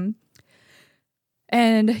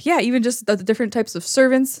 And yeah, even just the different types of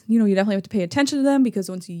servants, you definitely have to pay attention to them because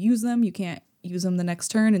once you use them, you can't use them the next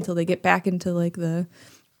turn until they get back into like the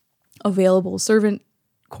available servant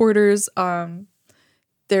quarters.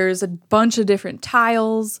 There's a bunch of different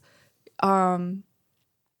tiles.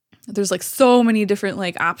 There's like so many different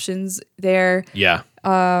like options there. Yeah,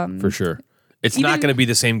 for sure. It's not going to be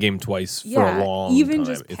the same game twice for a long even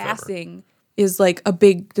time. Just passing is like a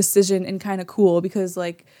big decision and kind of cool because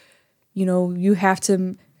like, you have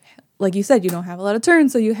to, like you said, you don't have a lot of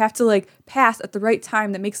turns, so you have to like pass at the right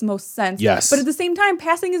time that makes the most sense. Yes. But at the same time,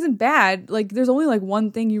 passing isn't bad. Like there's only like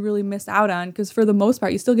one thing you really miss out on because for the most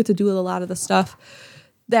part, you still get to do a lot of the stuff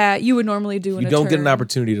that you would normally do in a turn. You don't get an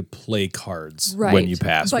opportunity to play cards when you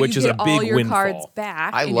pass, but which you is a get big all your windfall. cards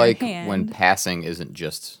back I in like your hand. when passing isn't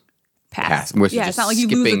just pass. which is Yeah, just it's not like you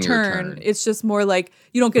lose a skipping your turn. It's just more like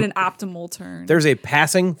you don't get an optimal turn. There's a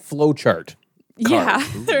passing flow chart. Yeah,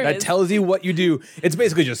 there that is. tells you what you do. It's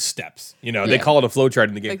basically just steps. They call it a flow chart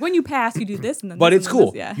in the game. Like when you pass, you do this and then But this it's and then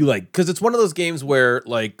cool. this, yeah. You because it's one of those games where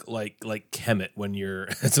like Kemet when you're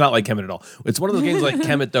it's not like Kemet at all. It's one of those games like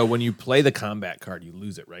Kemet though when you play the combat card you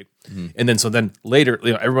lose it, right? And then later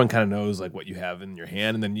everyone kind of knows like what you have in your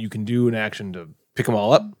hand and then you can do an action to pick them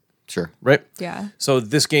all up. Sure. Right? Yeah. So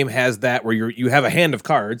this game has that where you have a hand of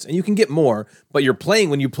cards and you can get more, but you're playing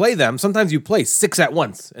when you play them, sometimes you play 6 at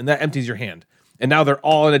once and that empties your hand. And now they're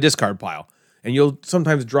all in a discard pile. And you'll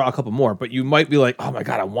sometimes draw a couple more, but you might be like, oh my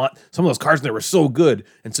God, I want some of those cards that were so good.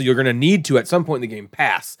 And so you're going to need to, at some point in the game,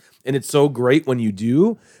 pass. And it's so great when you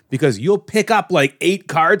do, because you'll pick up like 8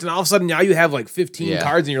 cards, and all of a sudden now you have like 15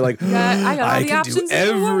 cards, and you're like, I got all I the can options do in the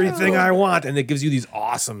everything world. I want. And it gives you these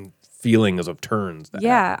awesome feelings of turns.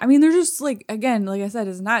 Yeah. I mean, they're just like, again, like I said,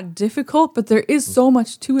 it's not difficult, but there is so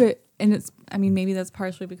much to it. And maybe that's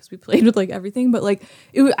partially because we played with like everything, but like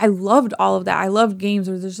I loved all of that. I loved games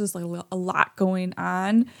where there's just like a lot going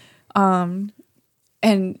on. And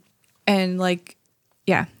like,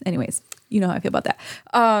 yeah, anyways, you know how I feel about that.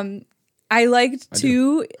 I liked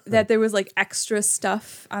too that there was like extra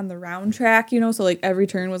stuff on the round track, so like every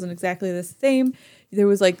turn wasn't exactly the same. There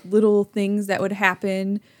was like little things that would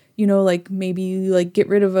happen, like maybe you like get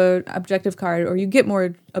rid of a objective card or you get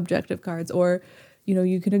more objective cards or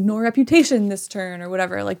you can ignore reputation this turn or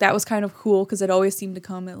whatever. Like that was kind of cool because it always seemed to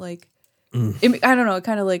come at like, I don't know, it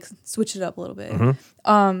kind of like switched it up a little bit.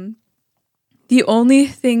 The only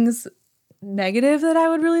things negative that I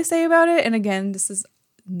would really say about it, and again, this is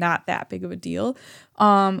not that big of a deal.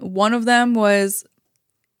 One of them was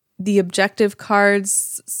the objective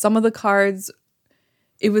cards. Some of the cards,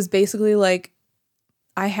 it was basically like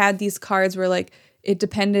I had these cards where like it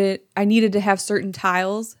depended, I needed to have certain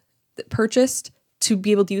tiles that purchased to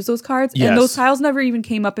be able to use those cards. Yes. And those tiles never even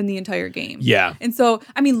came up in the entire game. Yeah. And so,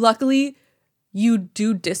 luckily you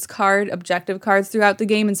do discard objective cards throughout the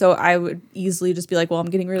game. And so I would easily just be like, well, I'm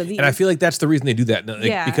getting rid of these. And I feel like that's the reason they do that.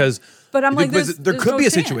 Because but I'm like, there could be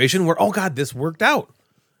a situation where, oh God, this worked out.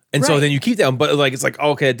 And so then you keep that, but like it's like,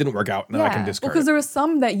 oh, okay, it didn't work out. Now I can discard because there was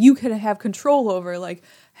some that you could have control over, like,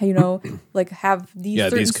 like have these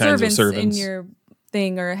certain these kinds of servants in your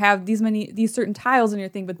thing or have these certain tiles in your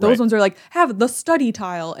thing, but those ones are like, have the study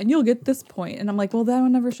tile and you'll get this point. And I'm like, well, that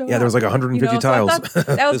one never showed up. Yeah, there was like 150 tiles. So I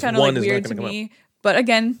thought that was kind of like is weird not to gonna come me. But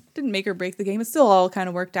again, didn't make or break the game. It still all kind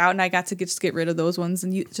of worked out, and I got to just get rid of those ones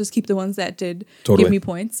and you just keep the ones that did give me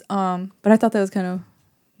points. But I thought that was kind of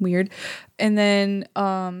weird. And then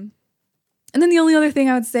the only other thing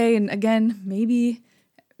I would say, and again, maybe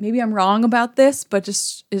I'm wrong about this, but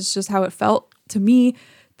it's just how it felt to me.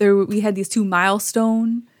 We had these 2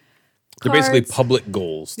 milestone They're cards. basically public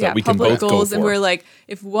goals that we can public both go goals, for. and we're like,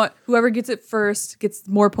 if whoever gets it first gets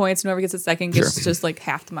more points, and whoever gets it second gets just like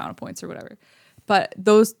half the amount of points or whatever. But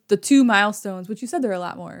the 2 milestones, which you said there are a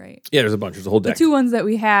lot more, right? Yeah, there's a bunch. There's a whole deck. The 2 ones that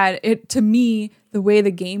we had, to me, the way the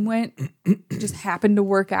game went just happened to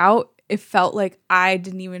work out. It felt like I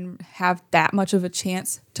didn't even have that much of a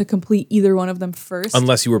chance to complete either one of them first.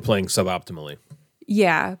 Unless you were playing suboptimally.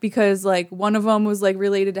 Yeah, because like one of them was like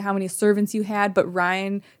related to how many servants you had, but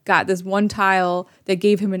Ryan got this one tile that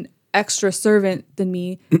gave him an extra servant than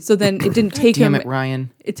me. So then it didn't take Damn him. it, Ryan.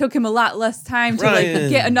 It took him a lot less time to like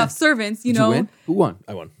get enough servants. Did you win? Who won?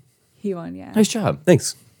 I won. He won, yeah. Nice job.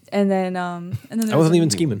 Thanks. And then there I wasn't even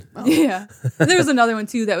scheming. Yeah. And there was another one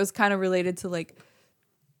too that was kind of related to like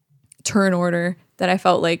turn order that I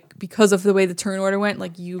felt like because of the way the turn order went,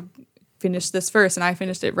 like you finished this first and I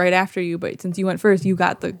finished it right after you, but since you went first, you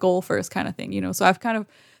got the goal first kind of thing, you know? So I've kind of,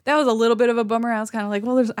 that was a little bit of a bummer. I was kind of like,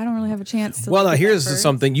 well, I don't really have a chance to. Well, like, now get that here's first.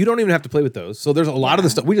 something. You don't even have to play with those. So there's a lot of the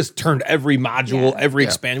stuff. We just turned every module, every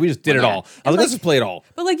expansion. We just did it all. I was like, let's just play it all.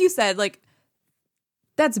 But like you said, like,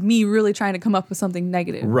 that's me really trying to come up with something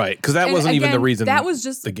negative. Right. Because that And wasn't even the again, reason that was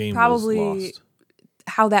just the game probably was lost.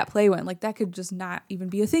 how that play went. Like, that could just not even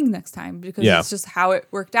be a thing next time because Yeah. it's just how it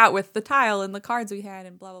worked out with the tile and the cards we had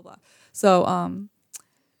and blah, blah, blah. So,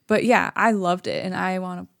 but yeah, I loved it and I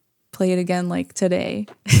want to play it again like today.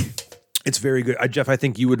 It's very good. Jeff, I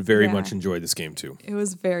think you would very Yeah. much enjoy this game too. It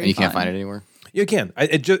was very And you can't fun. find it anywhere? You can. They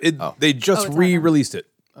just it's on there. re-released it.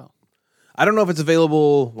 Oh. I don't know if it's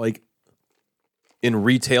available like in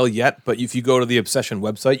retail yet, but if you go to the Obsession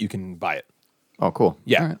website, you can buy it. Oh, cool.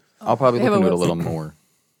 Yeah. All right. I'll probably They look have a into it a little website. more.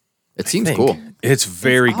 It seems Think. cool. It's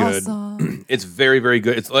very good. Awesome. It's very, very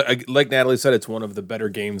good. It's like Natalie said, it's one of the better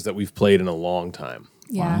games that we've played in a long time.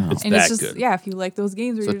 Yeah. It's and that it's just, good. yeah, if you like those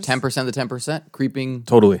games where So you're just, 10% to 10%, creeping.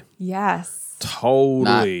 Totally. yes.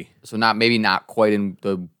 Totally. Maybe not quite in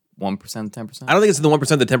the 1%, 10%. I don't think it's in the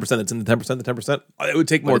 1% to 10%. It's in the 10% to 10%. It would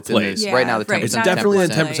take more it's in plays. this- right now, the 10% It's to definitely in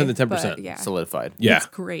 10%. 10% to 10%. But yeah. Solidified. Yeah. It's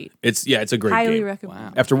great. It's a great Highly game. recommend.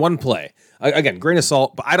 Wow. After one play, again, grain of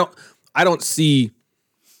salt, but I don't see.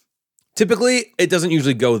 Typically, it doesn't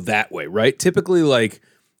usually go that way, right? Typically, like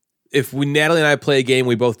if Natalie and I play a game,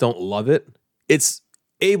 we both don't love it. It's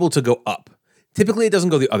able to go up. Typically, it doesn't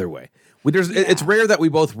go the other way. It's rare that we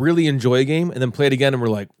both really enjoy a game and then play it again and we're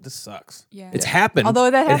like, this sucks. Yeah. It's happened.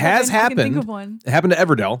 Although that it has happened, I can think happened. of one. It happened to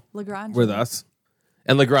Everdell Lagrange. with us,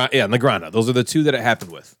 and Lagrana. Those are the two that it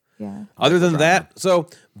happened with. Yeah. Other than that, so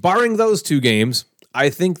barring those two games,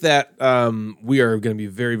 I think that we are going to be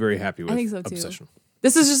very, very happy with I think so too. Obsession.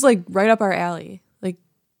 This is just like right up our alley. Like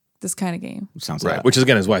this kind of game. Sounds Right, right. which is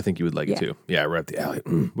again is why I think you would like it Yeah. too. Yeah, right up the alley.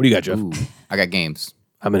 What do you got, Jeff? Ooh, I got games.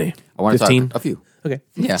 How many? I want to 15? talk a few. Okay,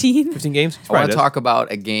 Yeah. 15? 15 games. I want to talk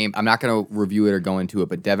about a game. I'm not going to review it or go into it,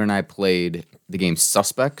 but Devin and I played the game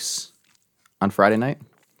Suspects on Friday night.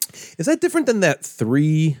 Is that different than that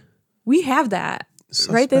 3? We have that.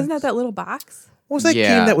 Right? Isn't that little box? What was that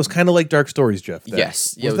Yeah. game that was kind of like Dark Stories, Jeff?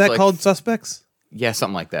 Yes. Yeah, it Was was that like- called Suspects? Yeah,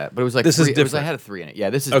 something like that. But it was like This is three, it was, I different. had a 3 in it. Yeah,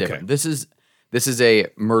 this is Okay. different. This is a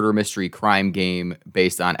murder mystery crime game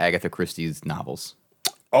based on Agatha Christie's novels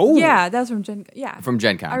Oh, Yeah, that's from Gen. Yeah. from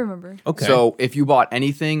Gen Con. I remember. Okay. So if you bought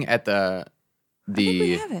anything at the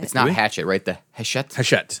we have it. it's not Do we? Hatchet, right? The Hachette.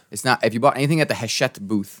 Hachette. It's not. If you bought anything at the Hachette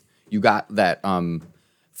booth, you got that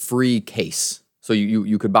free case. So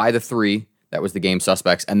you could buy the 3. That was the game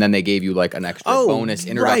Suspects, and then they gave you like an extra bonus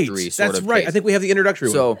introductory right. sort That's of right. case. I think we have the introductory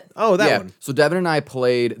So one. That yeah. one. So Devin and I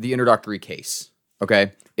played the introductory case.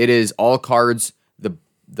 Okay, it is all cards.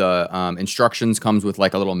 The instructions comes with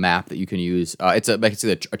like a little map that you can use. It's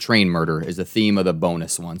basically a train murder is the theme of the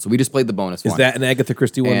bonus one. So we just played the bonus one. Is that an Agatha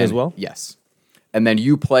Christie one And- as well? Yes. And then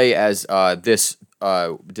you play as this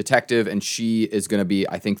detective, and she is going to be,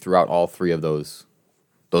 I think, throughout all 3 of those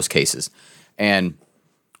cases. And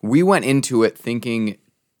we went into it thinking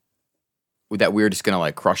that we were just going to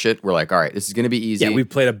like crush it. We're like, all right, this is going to be easy. Yeah, we've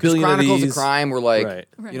played a 'Cause billion of Chronicles these. of Crime. We're like,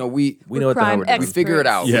 Right. you know, we know what the hell we're doing. we figure it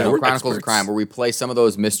out. Yeah, You know, we're Chronicles experts. of Crime, where we play some of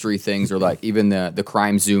those mystery things, or like even the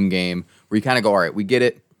crime Zoom game, where you kind of go, all right, we get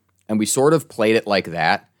it, and we sort of played it like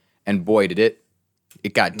that, and boy, did it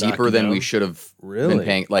got deeper you than we down? should have Really? been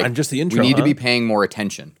paying. Like On just the intro, we need to huh? be paying more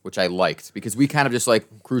attention, which I liked because we kind of just like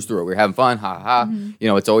cruise through it. We're having fun, ha ha. You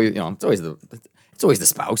know, it's always the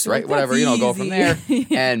spouse, right? Like, Whatever, that's go from there. easy.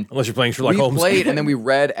 And Unless you're playing Sherlock we Holmes. played, and then we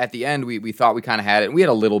read at the end. We thought we kind of had it. We had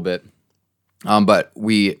a little bit, but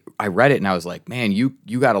I read it, and I was like, man, you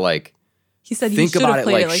got to like He said you think should about have it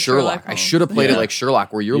played like Sherlock. I Holmes. should have played it Yeah. like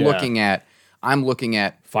Sherlock, where you're Yeah. looking at. I'm looking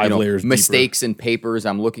at 5 layers deeper. mistakes in papers.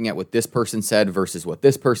 I'm looking at what this person said versus what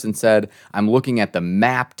this person said. I'm looking at the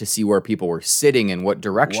map to see where people were sitting and what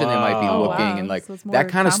direction they might be Wow. looking, Wow. and like So it's more that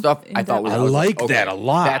kind of stuff. I thought was I I was like okay, that a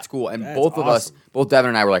lot. That's cool. And That's both of us, awesome. both Devin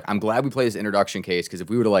and I, were like, I'm glad we played this introduction case because if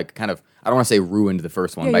we would have like kind of, I don't want to say ruined the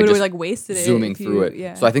first one Yeah, by you would've, just like, wasted it zooming if you- through it.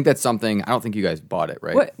 yeah. So I think that's something. I don't think you guys bought it,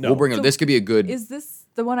 right? What- We'll bring it. So This could be a good. Is this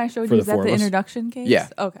the one I showed For you? the Is that four the of us? introduction case? Yeah.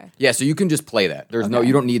 Okay. Yeah, so you can just play that. There's no, Okay.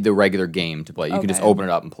 you don't need the regular game to play. You can just Okay. open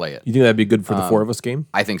it up and play it. You think that'd be good for the 4 of us game?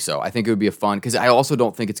 I think so. I think it would be a fun because I also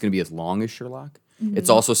don't think it's going to be as long as Sherlock. Mm-hmm. It's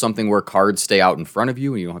also something where cards stay out in front of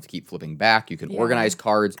you and you don't have to keep flipping back. You can Yeah. organize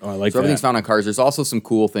cards. Oh, I like so everything's that. found on cards. There's also some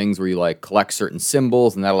cool things where you like collect certain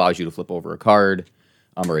symbols and that allows you to flip over a card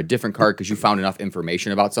or a different card because you found enough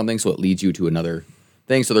information about something, so it leads you to another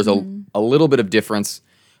thing. So there's a little bit of difference,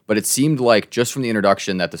 but it seemed like just from the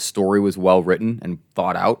introduction that the story was well written and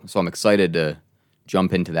thought out. So I'm excited to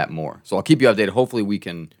jump into that more. So I'll keep you updated. Hopefully we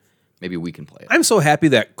can maybe we can play it. I'm so happy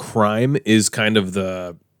that crime is kind of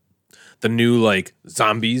the new like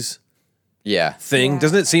zombies Yeah. thing. Yeah.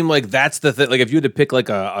 Doesn't it seem like that's the thing? Like if you had to pick like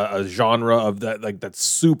a genre of that, like that's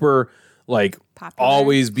super like Popular.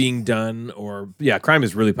 always being done, or crime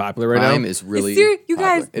is really popular right Crime now. is really You popular.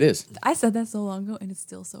 guys, It is. I said that so long ago, and it's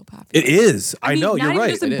still so popular. It is. I mean, know. not You're even right.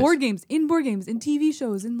 Just in It board games, in TV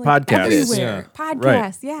shows, in like Podcasts. It is. everywhere. Yeah.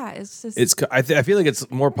 Podcasts, yeah. It's just. It's. I feel like it's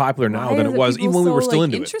more popular now why than are it the was people even when we so, were still like,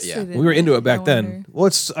 into it. interested Yeah. in We were into it, it back I then. wonder. Well,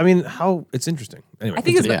 it's. I mean, how it's interesting. Anyway, I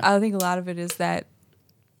think it's. continue. I think a lot of it is that.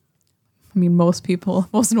 I mean, most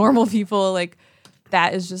normal people, like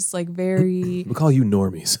that is just like very. we call you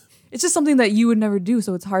normies. It's just something that you would never do,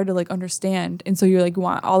 so it's hard to like understand, and so you're like you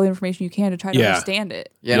want all the information you can to try to Yeah. understand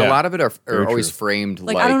it. Yeah, and Yeah. a lot of it are Very always true. framed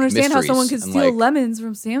Like I don't understand how someone could mysteries steal and, like, lemons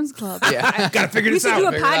from Sam's Club. Yeah. Gotta figure We this should out. do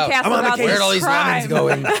a Figure it out. podcast I'm on the about case. Where are all this these lemons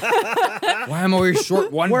crime. going? Why am I always short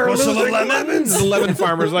one We're bushel losing of lemons? The lemon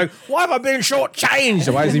farmer's like, why am I being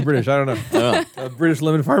shortchanged? Why is he British? I don't know. A British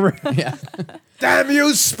lemon farmer. Yeah. Damn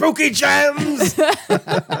you, spooky gems!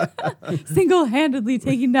 Single-handedly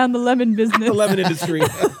taking down the lemon business. The lemon industry.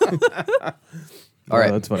 All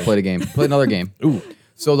right, that's funny. Play the game. Play another game. Ooh.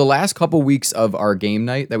 So the last couple weeks of our game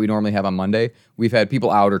night that we normally have on Monday, we've had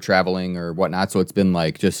people out or traveling or whatnot. So it's been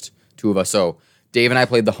like just two of us. So Dave and I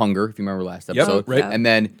played The Hunger, if you remember last episode. right. And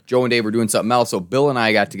then Joe and Dave were doing something else. So Bill and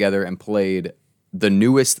I got together and played the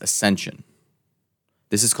newest Ascension.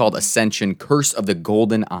 This is called Ascension: Curse of the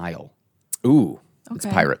Golden Isle. Ooh. It's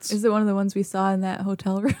pirates. Is it one of the ones we saw in that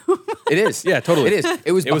hotel room? It is. Yeah, totally. It is.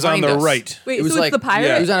 It was It was on behind the us. right. Wait, It was so like, it's the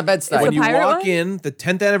pirate? It was on a bedside. It's When the you pirate walk one? in, the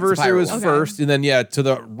 10th anniversary pirate was one. Okay. first, and then to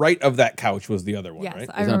the right of that couch was the other one, Yes, right? I It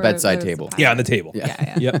was on a remember bedside it was the table. pirate. Yeah, on the table.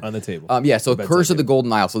 Yeah. Yep, on the table. So bedside Curse of the table.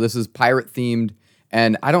 Golden Isle. So this is pirate themed,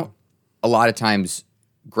 and I don't a lot of times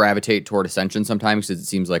gravitate toward Ascension sometimes because it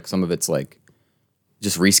seems like some of it's like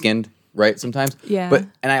just reskinned, right? Sometimes, Yeah.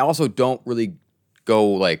 And I also don't really go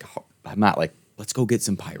like I'm not like let's go get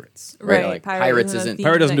some pirates, Right. Like Pirate pirates isn't a isn't. theme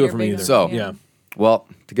Pirate doesn't that do it you're for me big either. on. So Yeah. Well,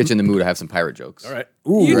 to get you in the mood, I have some pirate jokes. All right.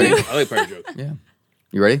 Ooh, You ready? do? I like pirate jokes. Yeah.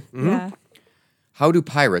 You ready? Yeah. How do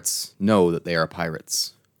pirates know that they are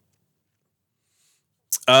pirates?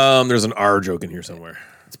 There's an R joke in here somewhere.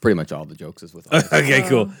 It's pretty much all the jokes is with us. Okay,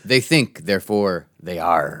 cool. They think, therefore they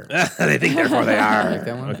are. They think therefore they are. Like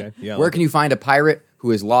that one? Okay. Yeah. Where can you find a pirate who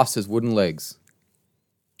has lost his wooden legs?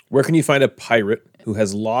 Where can you find a pirate who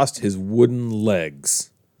has lost his wooden legs?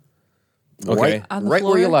 Okay. Right, On the right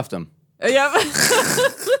where floor? you left them. Yep.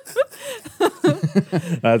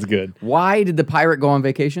 That's good. Why did the pirate go on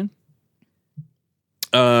vacation?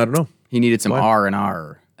 I don't know. He needed some Why?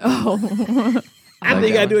 R&R. I think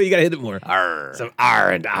you gotta do it. You gotta hit it more. R. Some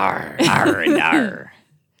R and R. R&R.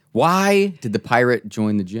 Why did the pirate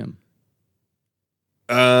join the gym?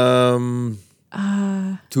 Um,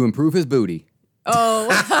 To improve his booty.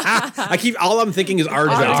 I keep all I'm thinking is R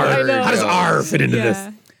jokes. I know. How does R fit into this?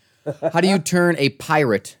 Yeah. How do you turn a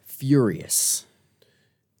pirate furious?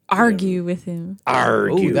 Argue with him.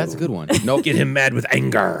 Argue. Oh, that's a good one. Nope. Get him mad with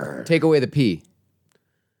anger. Take away the P.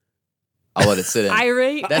 I'll let it sit in.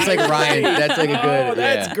 Irate. That's like Ryan. That's like a good. Oh,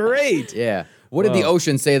 that's yeah. great. Yeah. What did the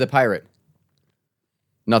ocean say to the pirate?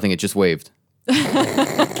 Nothing. It just waved.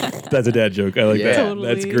 That's a dad joke. I like Yeah. that. Totally.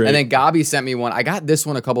 That's great. And then Gabi sent me one. I got this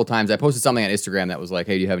one a couple times. I posted something on Instagram that was like,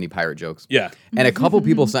 "Hey, do you have any pirate jokes?" yeah. And a couple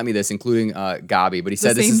people sent me this, including Gabi. But he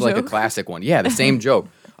said this same is like a joke? classic one. Yeah, the same joke.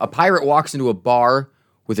 A pirate walks into a bar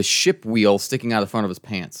with a ship wheel sticking out of the front of his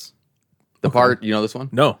pants. You know this one?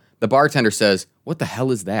 No. The bartender says, "What the hell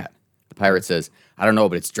is that?" The pirate says, "I don't know,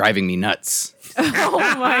 but it's driving me nuts." Oh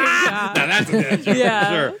my god. Now that's a dad joke. Yeah.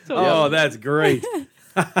 Sure. Totally. Oh, that's great.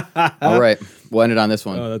 All right, we'll end it on this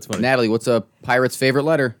one. Oh, that's funny. Natalie, what's a pirate's favorite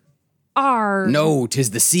letter? R. No,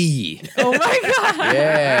 'tis the C. Oh my god.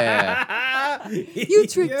 Yeah. You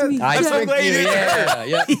tricked me. I I'm so tricked glad you you. did Yeah.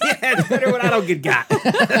 Yeah. Yeah, it's better when I don't get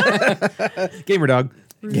got. Gamer dog.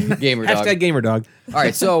 Gamer dog. Hashtag gamer dog. All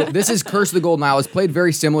right, so this is Curse of the Golden Isle. It's played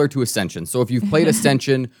very similar to Ascension. So if you've played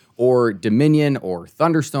Ascension or Dominion or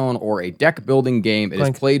Thunderstone or a deck building game, it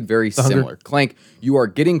Clank. is played very Hunger. similar. Clank, you are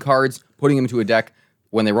getting cards, putting them into a deck.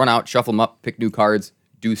 When they run out, shuffle them up, pick new cards,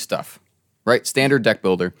 do stuff. Right? Standard deck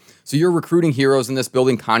builder. So you're recruiting heroes in this,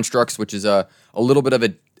 building constructs, which is a little bit of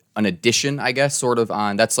an addition, I guess, sort of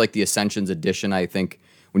on. That's like the Ascension's addition, I think.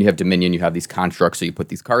 When you have Dominion, you have these constructs, so you put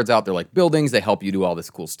these cards out. They're like buildings. They help you do all this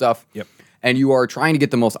cool stuff. Yep. And you are trying to get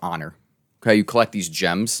the most honor. Okay, you collect these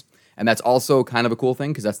gems. And that's also kind of a cool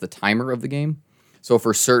thing because that's the timer of the game. So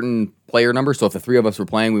for certain player numbers, so if the three of us were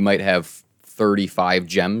playing, we might have 35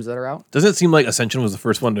 gems that are out. Doesn't it seem like Ascension was the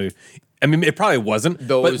first one to I mean, it probably wasn't. But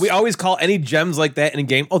Those- we always call any gems like that in a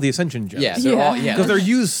game, the Ascension gems. Yeah, they're all Because they're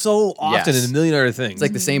used so often Yes. in a million other things. It's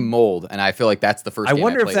like the same mold, and I feel like that's the first. I game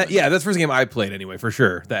wonder if played that. with. Yeah, that's the first game I played anyway, for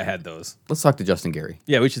sure. That had those. Let's talk to Justin Gary.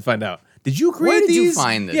 Yeah, we should find out. Did you create Where did you these?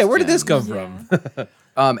 find this Yeah, where did this gem? come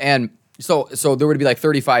from? And so there would be like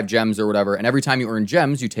 35 gems or whatever, and every time you earn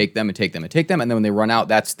gems, you take them and take them and take them, and then when they run out,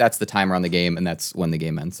 that's the timer on the game, and that's when the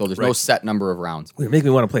game ends. So there's no Right. set number of rounds. You're making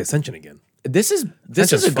me want to play Ascension again. This is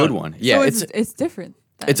just a good fun. one. Yeah, So it's it's different.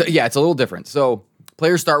 Then. it's a little different. So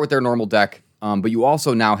players start with their normal deck, but you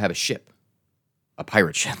also now have a ship, a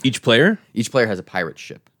pirate ship. Each player? Each player has a pirate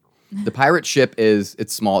ship. The pirate ship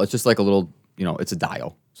it's small. It's just like a little, it's a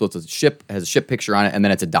dial. So it's a ship, it has a ship picture on it, and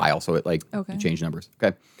then it's a dial. So it you change numbers.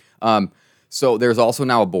 Okay. So there's also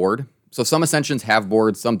now a board. So some Ascensions have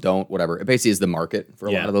boards, some don't, whatever. It basically is the market for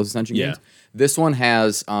a lot of those Ascension games. This one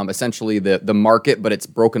has essentially the market, but it's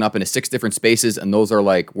broken up into 6 different spaces, and those are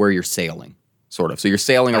like where you're sailing, sort of. So you're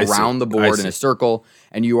sailing around the board in a circle,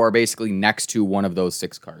 and you are basically next to one of those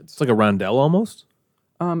 6 cards. It's like a rondelle almost.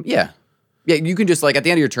 Yeah. Yeah, you can just, like, at the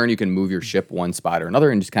end of your turn, you can move your ship one spot or another,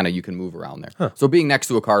 and just kind of you can move around there. So being next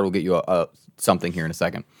to a card will get you a something here in a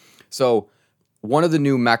second. So one of the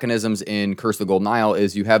new mechanisms in Curse of the Golden Isle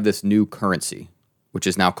is you have this new currency, which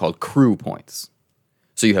is now called crew points.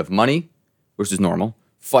 So you have money, which is normal,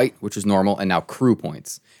 fight, which is normal, and now crew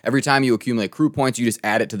points. Every time you accumulate crew points, you just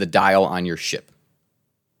add it to the dial on your ship.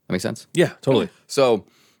 That make sense? Yeah, totally. So,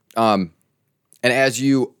 and as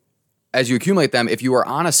you accumulate them, if you are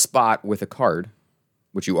on a spot with a card,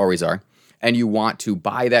 which you always are, and you want to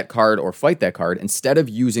buy that card or fight that card, instead of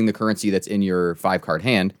using the currency that's in your 5-card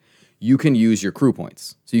hand, you can use your crew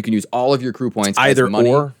points. So you can use all of your crew points Either as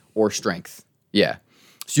money or? strength. Yeah.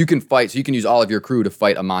 So you can fight. So you can use all of your crew to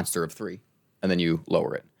fight a monster of 3, and then you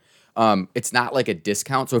lower it. It's not like a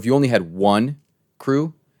discount. So if you only had 1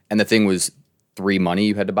 crew and the thing was 3 money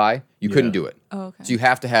you had to buy, you couldn't do it. Oh, okay. So you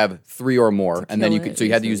have to have 3 or more, and then you kill could. it, So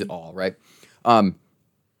you had to use it all, right?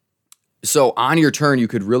 So on your turn, you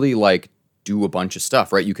could really do a bunch of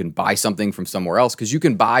stuff, right? You can buy something from somewhere else because you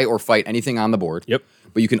can buy or fight anything on the board. Yep.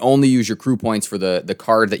 But you can only use your crew points for the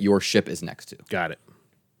card that your ship is next to. Got it.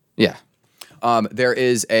 Yeah.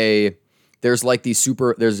 There's a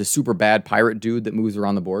super bad pirate dude that moves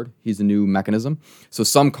around the board. He's a new mechanism. So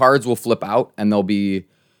some cards will flip out and they'll be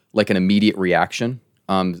like an immediate reaction.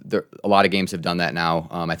 A lot of games have done that now.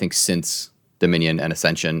 I think since Dominion and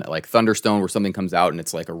Ascension, like Thunderstone, where something comes out and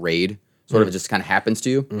it's like a raid. Sort of it just kind of happens to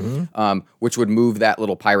you, which would move that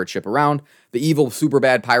little pirate ship around. The evil, super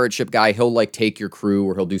bad pirate ship guy, he'll take your crew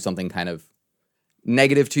or he'll do something kind of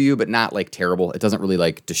negative to you, but not terrible. It doesn't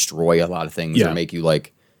really destroy a lot of things or make you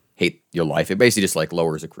hate your life. It basically just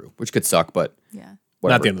lowers a crew, which could suck, but Yeah.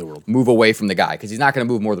 whatever. Not the end of the world. Move away from the guy because he's not going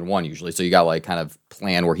to move more than one usually. So you got kind of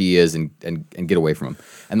plan where he is and get away from him.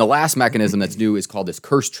 And the last mechanism that's new is called this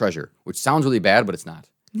cursed treasure, which sounds really bad, but it's not.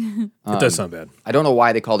 It does sound bad. I don't know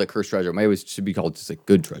why they called it cursed treasure. Maybe it should be called just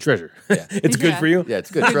good treasure. Treasure. Yeah. It's good Yeah. for you? Yeah, it's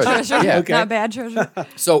good treasure. Treasure. Yeah. Not bad treasure.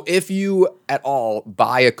 So if you at all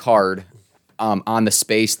buy a card on the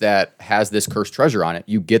space that has this cursed treasure on it,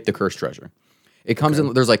 you get the cursed treasure. It comes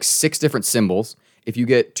in, there's 6 different symbols. If you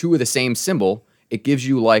get 2 of the same symbol, it gives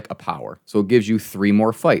you a power. So it gives you 3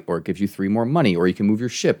 more fight, or it gives you 3 more money, or you can move your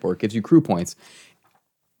ship, or it gives you crew points.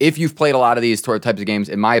 If you've played a lot of these types of games,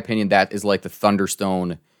 in my opinion, that is like the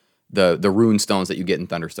Thunderstone, the rune stones that you get in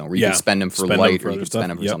Thunderstone, where you can spend them for light or you can spend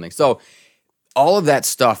them for something. So all of that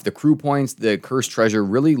stuff, the crew points, the cursed treasure,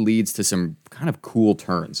 really leads to some kind of cool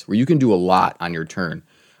turns where you can do a lot on your turn.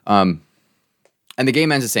 And the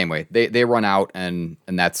game ends the same way. They run out and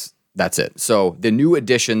that's it. So the new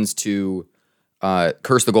additions to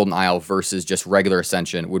Curse the Golden Isle versus just regular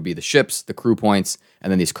Ascension would be the ships, the crew points, and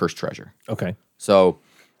then these cursed treasure. Okay. So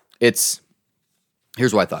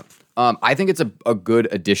here's what I thought. I think it's a good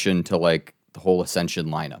addition to the whole Ascension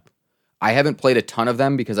lineup. I haven't played a ton of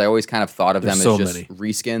them because I always kind of thought of them as just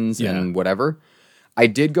reskins and whatever. I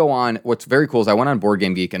did go on, what's very cool is I went on Board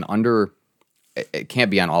Game Geek and it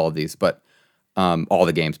can't be on all of these, but all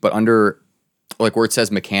the games, but under where it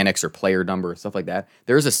says mechanics or player number, stuff like that,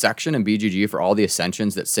 there's a section in BGG for all the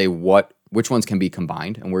Ascensions that say which ones can be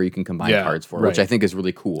combined and where you can combine cards for, which I think is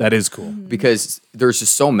really cool. That is cool. Because there's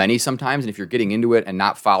just so many sometimes, and if you're getting into it and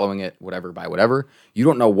not following it by whatever, you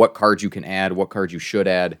don't know what cards you can add, what cards you should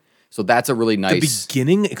add. So that's a really nice... The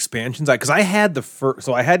beginning expansions, because I had the first...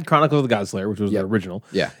 So I had Chronicles of the Godslayer, which was the original.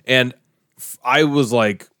 Yeah. And I was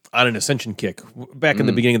on an Ascension kick back in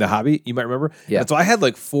the beginning of the hobby, you might remember. Yeah. And so I had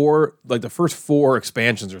the first 4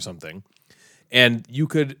 expansions or something. And you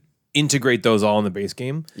could integrate those all in the base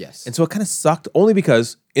game. Yes. And so it kind of sucked only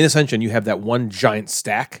because in Ascension you have that one giant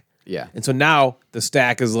stack Yeah. And so now the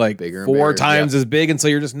stack is like Bigger and 4 bigger, times yeah. as big, and so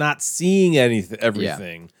you're just not seeing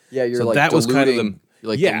everything. Yeah, you're so like that diluting, was kind of the you're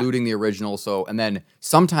like diluting the original. So, and then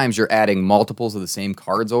sometimes you're adding multiples of the same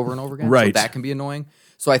cards over and over again. Right. So that can be annoying.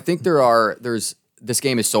 So I think there's this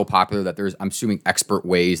game is so popular that I'm assuming expert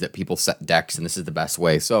ways that people set decks, and this is the best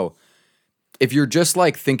way. So if you're just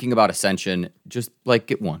like thinking about Ascension, just like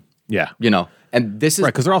get one. Yeah. You know, and this is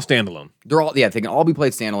Right, because they're all standalone. they can all be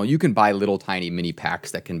played standalone. You can buy little tiny mini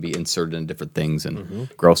packs that can be inserted in different things and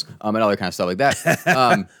gross, and other kind of stuff like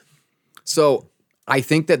that. So I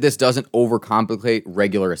think that this doesn't overcomplicate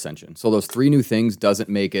regular Ascension. So those 3 new things doesn't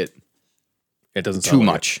make it It doesn't too sound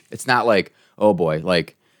like much. It's not like, oh boy,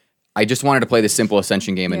 like I just wanted to play this simple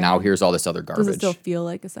Ascension game, and Yeah. now here's all this other garbage. Does it still feel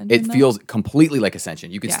like Ascension? It though? feels completely like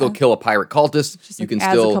Ascension. You can Yeah. still kill a pirate cultist. Just, You like, can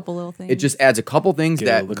adds still a couple little things. It just adds a couple things Kill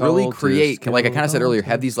that the really cultist, create, like I kill kind of the said earlier,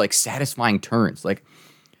 have these like satisfying turns. Like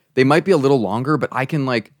they might be a little longer, but I can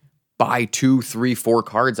like buy 2, 3, 4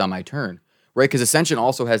 cards on my turn. Right? Because Ascension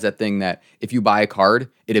also has that thing that if you buy a card,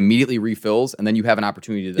 it immediately refills, and then you have an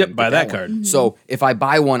opportunity to then Yep, buy get that one. card. Mm-hmm. So if I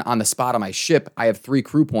buy one on the spot on my ship, I have 3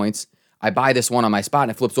 crew points. I buy this one on my spot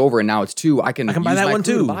and it flips over, and now it's 2. I can buy use that my one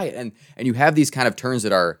crew to too. buy it, and you have these kind of turns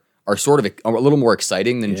that are sort of a little more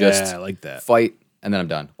exciting than just I like that. fight and then I'm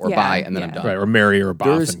done, or Yeah, buy and then I'm yeah. done. Right, or marry or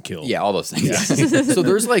boff There's and kill. yeah, all those things. So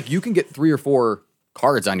there's like you can get 3 or 4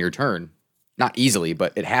 cards on your turn, not easily,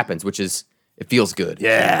 but it happens, which is it feels good.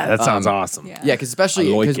 Yeah, that sounds awesome. yeah. Yeah, because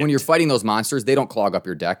especially I like because when it. you're fighting those monsters, they don't clog up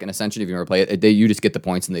your deck. And essentially, if you ever play it, you just get the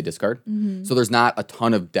points and they discard. So there's not a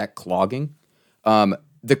ton of deck clogging.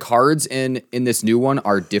 The cards in this new one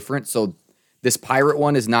are different. So this pirate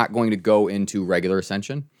one is not going to go into regular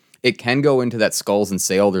Ascension. It can go into that Skulls and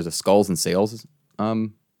Sail. There's a Skulls and Sails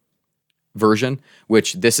version,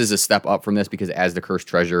 which this is a step up from this because it adds the Cursed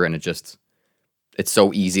Treasure, and it's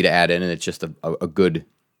so easy to add in, and it's just a good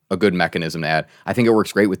mechanism to add. I think it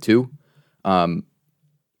works great with 2.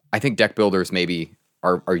 I think deck builders maybe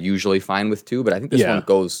are usually fine with 2, but I think this Yeah. one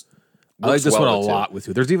goes. I like works this well one a with 2. lot with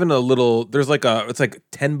you. There's even a little. There's like it's like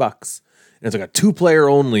 $10, and it's like a 2-player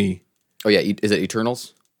only. Oh yeah, is it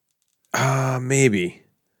Eternals? Maybe.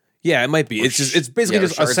 Yeah, it might be. It's basically Yeah, or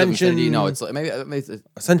just Shards of Ascension. Infinity. No, it's like maybe it's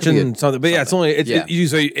Ascension something, but yeah, it's only Yeah.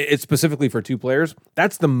 it's specifically for 2 players.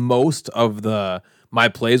 That's the most of my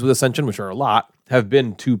plays with Ascension, which are a lot, have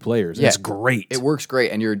been 2 players. Yeah. It's great. It works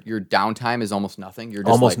great, and your downtime is almost nothing. You're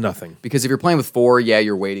just Almost like- nothing. Because if you're playing with 4, yeah,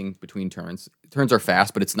 you're waiting between turns. Turns are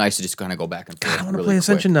fast, but it's nice to just kind of go back and forth. I want to really play quick.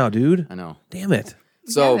 Ascension now, dude. I know. Damn it.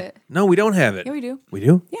 We So, have it. No, we don't have it. Yeah, we do. We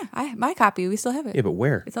do? Yeah, my copy. We still have it. Yeah, but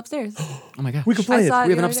where? It's upstairs. oh my gosh, We could play I it. saw it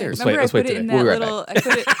We the have it other day. upstairs. Remember, Let's I wait put it in We'll that be right little. I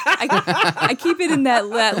put it. I keep it in that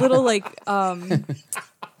little like.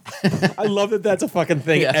 I love that that's a fucking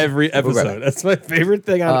thing Yeah. every episode. That's my favorite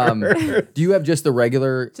thing on earth. do you have just the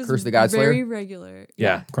regular Just Curse of the Godslayer? Very regular.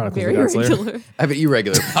 Yeah, Chronicles very of the Godslayer. regular. I have an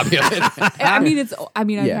irregular copy of it. I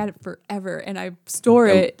mean, I've Yeah. had it forever, and I store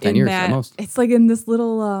it 10 in years that. at most. It's like in this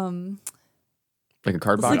little Like a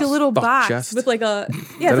card It's box. like a little Buck box chest? with like a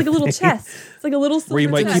it's like a little chest. It's like a little Where you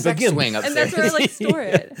silver might chest. keep a gimp. swing and upstairs. that's where I like store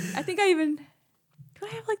it. I think I even do I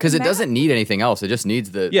have like Because the it map? doesn't need anything else. It just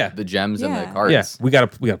needs the gems and Yeah. the cards. Yeah, we gotta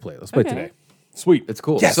play it. Let's play it Okay. today. Sweet. It's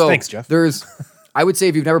cool. Yes, so thanks, Jeff. I would say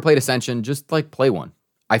if you've never played Ascension, just like play one.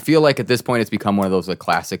 I feel like at this point it's become one of those like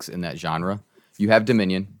classics in that genre. You have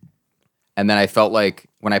Dominion, and then I felt like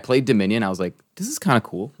when I played Dominion, I was like, this is kind of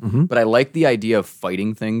cool. Mm-hmm. But I like the idea of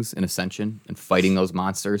fighting things in Ascension and fighting those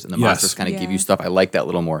monsters, and the Yes. monsters kind of give Yeah. you stuff. I like that a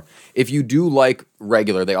little more. If you do like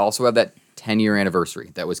regular, they also have that 10-year anniversary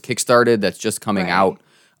that was kickstarted. That's just coming Right. out.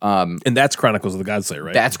 And that's Chronicles of the Godslayer,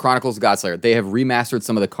 right? That's Chronicles of Godslayer. They have remastered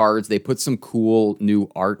some of the cards. They put some cool new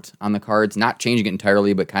art on the cards, not changing it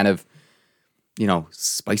entirely, but kind of,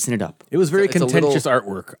 spicing it up. It was very It's a contentious little-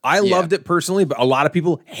 artwork. I loved it personally, but a lot of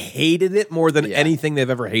people hated it more than anything they've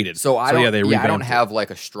ever hated. So I don't revamped it. have like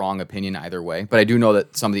a strong opinion either way, but I do know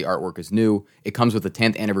that some of the artwork is new. It comes with the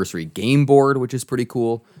 10th anniversary game board, which is pretty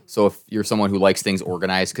cool. So if you're someone who likes things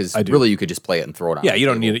organized, because do. really you could just play it and throw it on. Yeah, the you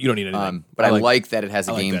don't table. need it. You don't need anything. But I like that it has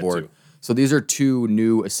a like game that board. too. So these are 2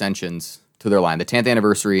 new Ascensions to their line: the 10th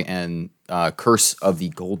anniversary and Curse of the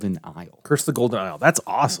Golden Isle. Curse of the Golden Isle. That's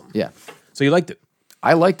awesome. Yeah. So you liked it.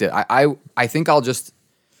 I liked it. I think I'll just.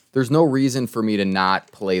 There's no reason for me to not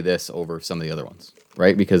play this over some of the other ones,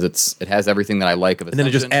 right? Because it has everything that I like of And then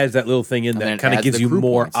it just Ascension, adds that little thing in and then that it kind of adds gives the you crew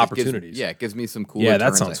more points. It gives- opportunities. it gives me some cooler. Yeah, that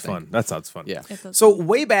turns, sounds I think. fun. That sounds fun. Yeah. It does. So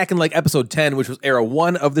way back in like episode 10, which was era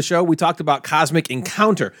 1 of the show, we talked about Cosmic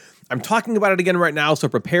Encounter. I'm talking about it again right now, so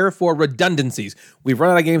prepare for redundancies. We've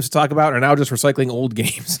run out of games to talk about and are now just recycling old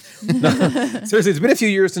games. Seriously, it's been a few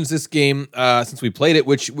years since this game, since we played it,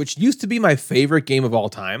 which used to be my favorite game of all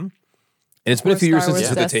time. And it's been a few years since it's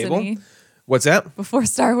hit the table. What's that? Before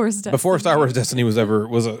Star Wars Destiny. Before Star Wars Destiny was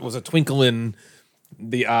a twinkle in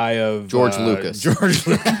the eye of George Lucas. George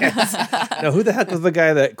Lucas. Now, who the heck was the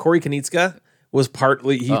guy that Corey Konitska was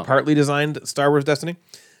partly designed Star Wars Destiny?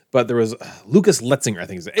 But there was Lucas Letzinger, I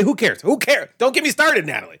think. Hey, who cares? Who cares? Don't get me started,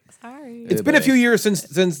 Natalie. Sorry. It's been a few years since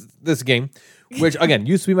this game, which, again,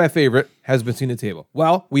 used to be my favorite, has been seen at the table.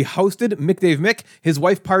 Well, we hosted Mick, his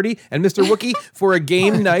wife Party, and Mr. Wookie for a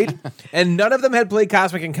game night, and none of them had played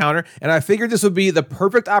Cosmic Encounter, and I figured this would be the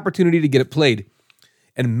perfect opportunity to get it played.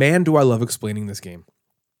 And man, do I love explaining this game.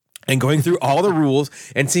 And going through all the rules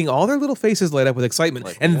and seeing all their little faces light up with excitement.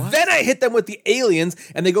 Like, and then I hit them with the aliens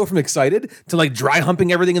and they go from excited to like dry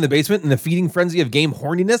humping everything in the basement and the feeding frenzy of game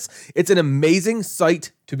horniness. It's an amazing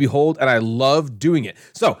sight to behold and I love doing it.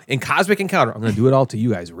 So in Cosmic Encounter, I'm going to do it all to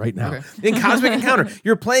you guys right now. Okay. In Cosmic Encounter,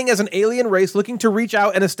 you're playing as an alien race looking to reach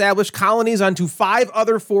out and establish colonies onto 5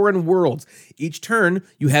 other foreign worlds. Each turn,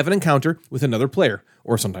 you have an encounter with another player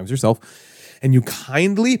or sometimes yourself. And you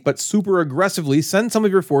kindly but super aggressively send some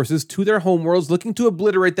of your forces to their homeworlds looking to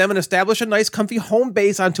obliterate them and establish a nice comfy home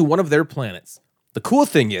base onto one of their planets. The cool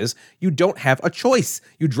thing is, you don't have a choice.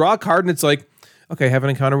 You draw a card and it's like, okay, I have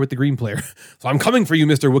an encounter with the green player. So I'm coming for you,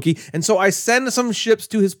 Mr. Wookie. And so I send some ships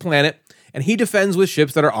to his planet and he defends with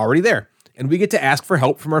ships that are already there. And we get to ask for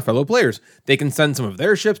help from our fellow players. They can send some of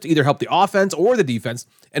their ships to either help the offense or the defense.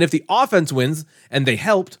 And if the offense wins and they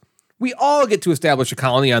helped, we all get to establish a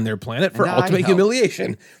colony on their planet for ultimate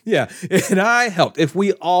humiliation. Yeah, and I helped. If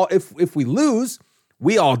we lose,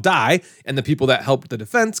 we all die, and the people that helped the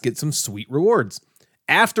defense get some sweet rewards.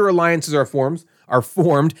 After alliances are formed,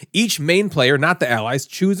 each main player, not the allies,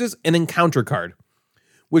 chooses an encounter card,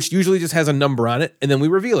 which usually just has a number on it, and then we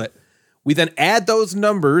reveal it. We then add those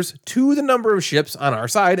numbers to the number of ships on our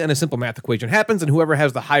side, and a simple math equation happens, and whoever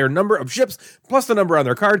has the higher number of ships plus the number on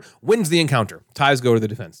their card wins the encounter. Ties go to the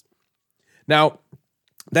defense. Now,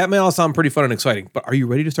 that may all sound pretty fun and exciting, but are you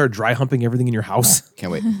ready to start dry humping everything in your house?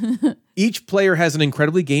 Can't wait. Each player has an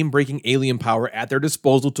incredibly game-breaking alien power at their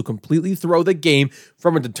disposal to completely throw the game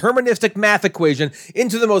from a deterministic math equation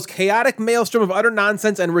into the most chaotic maelstrom of utter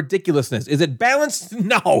nonsense and ridiculousness. Is it balanced?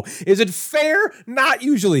 No. Is it fair? Not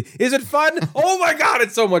usually. Is it fun? Oh my God,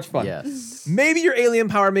 it's so much fun. Yes. Maybe your alien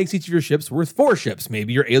power makes each of your ships worth 4 ships.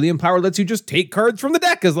 Maybe your alien power lets you just take cards from the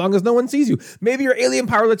deck as long as no one sees you. Maybe your alien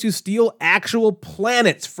power lets you steal actual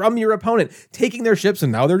planets from your opponent, taking their ships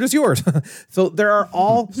and now they're just yours. So there are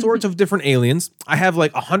all sorts of different aliens. I have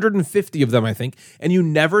like 150 of them, I think, and you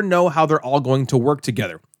never know how they're all going to work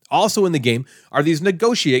together. Also in the game are these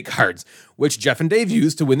negotiate cards, which Jeff and Dave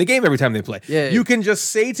use to win the game every time they play. Yeah. You can just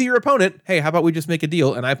say to your opponent, hey, how about we just make a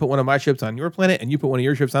deal and I put one of my ships on your planet and you put one of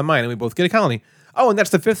your ships on mine and we both get a colony. Oh, and that's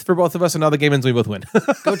the 5th for both of us and now the game ends and we both win.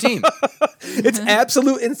 Go team. It's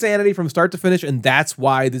absolute insanity from start to finish, and that's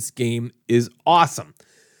why this game is awesome.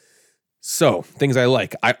 So, things I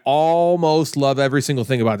like. I almost love every single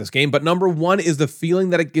thing about this game, but number 1 is the feeling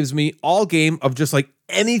that it gives me all game of just like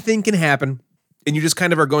anything can happen, and you just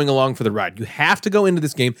kind of are going along for the ride. You have to go into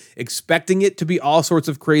this game expecting it to be all sorts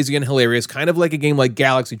of crazy and hilarious, kind of like a game like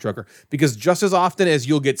Galaxy Trucker, because just as often as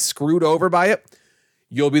you'll get screwed over by it,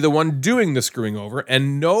 you'll be the one doing the screwing over,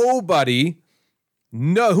 and who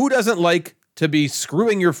doesn't like to be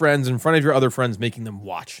screwing your friends in front of your other friends, making them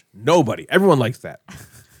watch? Nobody. Everyone likes that.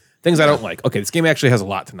 Things I don't like. Okay, this game actually has a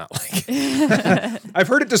lot to not like. I've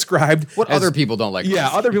heard it described what as, other people don't like. Yeah,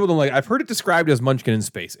 other people don't like. I've heard it described as Munchkin in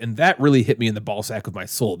space, and that really hit me in the ball sack of my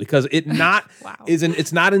soul because it's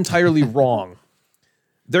not entirely wrong.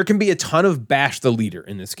 There can be a ton of bash the leader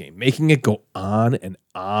in this game, making it go on and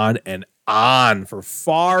on and on for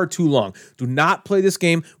far too long. Do not play this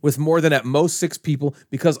game with more than at most 6 people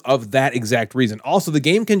because of that exact reason. Also, the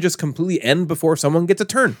game can just completely end before someone gets a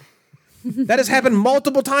turn. That has happened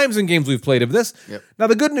multiple times in games we've played of this. Yep. Now,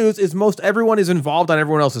 the good news is most everyone is involved on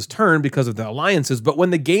everyone else's turn because of the alliances, but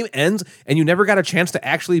when the game ends and you never got a chance to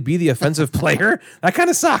actually be the offensive player, that kind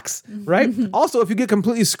of sucks, right? Also, if you get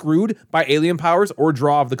completely screwed by alien powers or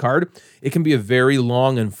draw of the card, it can be a very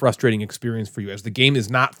long and frustrating experience for you as the game is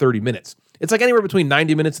not 30 minutes. It's like anywhere between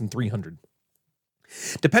 90 minutes and 300.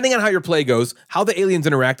 Depending on how your play goes, how the aliens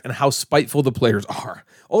interact, and how spiteful the players are.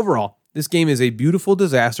 Overall, this game is a beautiful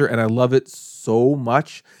disaster, and I love it so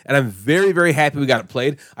much. And I'm very, very happy we got it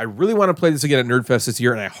played. I really want to play this again at NerdFest this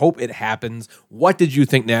year, and I hope it happens. What did you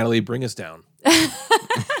think, Natalie? Bring us down.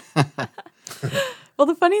 Well,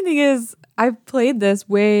 the funny thing is, I played this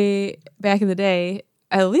way back in the day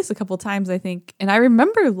at least a couple times, I think, and I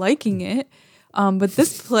remember liking it. But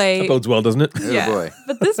this play That bodes well, doesn't it? Oh, boy.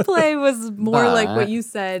 But this play was more like what you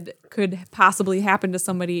said could possibly happen to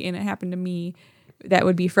somebody, and it happened to me. That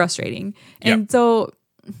would be frustrating, and so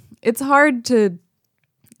it's hard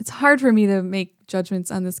for me to make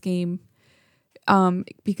judgments on this game,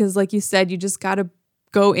 because, like you said, you just got to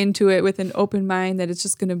go into it with an open mind that it's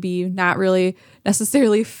just going to be not really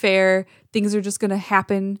necessarily fair. Things are just going to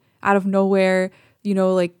happen out of nowhere. You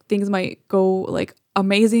know, like things might go like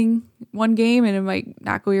amazing one game and it might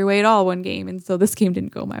not go your way at all one game. And so this game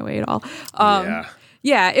didn't go my way at all.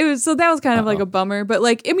 Yeah, it was, so that was kind of like a bummer, but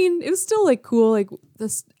like, I mean, it was still like cool. Like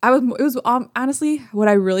this, it was honestly what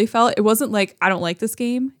I really felt. It wasn't like, I don't like this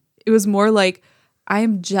game. It was more like, I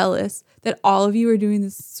am jealous that all of you are doing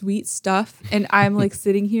this sweet stuff. And I'm like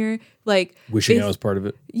sitting here, like Wishing I was part of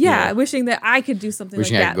it. Yeah, wishing that I could do something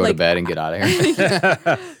Wishing like I that. could go to bed and get out of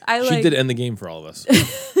here. She did end the game for all of us.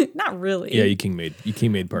 Not really. Yeah, you king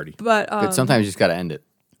made party. But sometimes you just got to end it.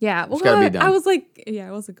 yeah, well, It's gotta be done. I was like, yeah,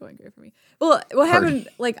 it wasn't going great for me. Well, what happened?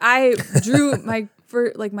 Like, I drew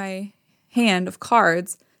my hand of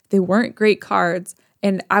cards. They weren't great cards,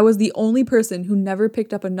 and I was the only person who never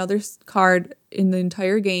picked up another card in the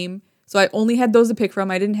entire game. So I only had those to pick from.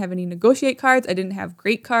 I didn't have any negotiate cards. I didn't have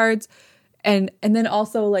great cards. And then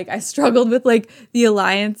also, like, I struggled with, like, the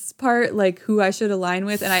alliance part, like, who I should align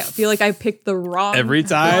with. And I feel like I picked the wrong Every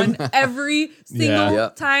time? one every single Yeah.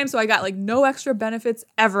 time. So I got, like, no extra benefits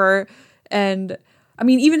ever. And, I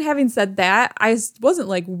mean, even having said that, I wasn't,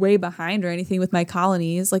 like, way behind or anything with my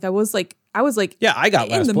colonies. Like, I was, like, Yeah, I got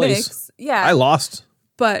in last the place. mix. Yeah. I lost.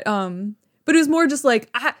 But it was more just like,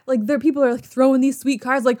 there people are like throwing these sweet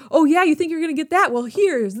cards, like, oh yeah, you think you're gonna get that? Well,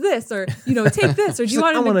 here's this, or take this, or do you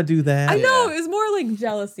want I want to do that. I know, it was more like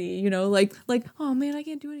jealousy, like oh man, I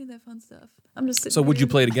can't do any of that fun stuff. I'm just sitting. So would you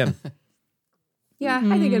play it again? Yeah,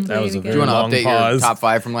 I think I'd play was it a Do again. you want Long to update pause. your top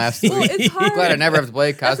 5 from last week? Well, it's hard. Glad I never have to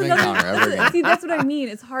play That's Cosmic another- Encounter ever again. See, that's what I mean.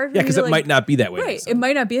 It's hard for Yeah, me because to it might not be that way. Right. It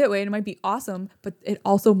might not be that way, and it might be awesome, but it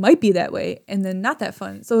also might be that way, and then not that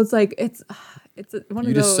fun. So it's like it's one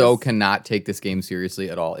You of those. just so cannot take this game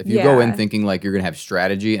seriously at all. If you go in Yeah. thinking like you're going to have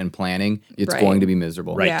strategy and planning, it's Right. going to be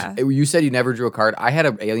miserable. Right. Yeah. You said you never drew a card. I had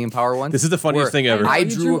an alien power once. This is the funniest where thing ever. I You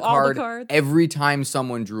drew drew a all the card cards? every time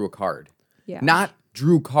someone drew a card. Yeah. Not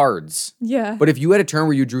drew cards. Yeah. But if you had a turn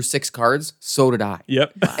where you drew 6 cards, so did I.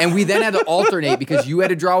 Yep. And we then had to alternate because you had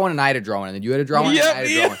to draw one and I had to draw one, and then you had to draw one and I had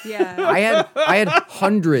to draw one. Yeah. I had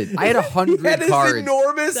 100. I had 100 He had his cards.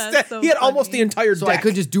 enormous. That's so he had almost funny. the entire So deck. I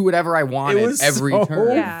could just do whatever I It wanted was every so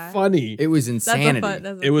turn. Yeah. funny. It was That's insanity. a fun.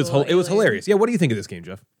 That's a It was cool it was alien. hilarious. Yeah, what do you think of this game,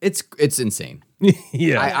 Jeff? It's insane.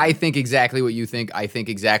 Yeah. I think exactly what you think. I think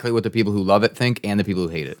exactly what the people who love it think and the people who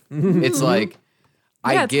hate it. It's like,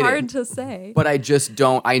 I Yeah, it's get hard it, to say. but I just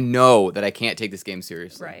don't. I know that I can't take this game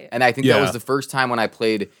seriously. Right. And I think Yeah. that was the first time when I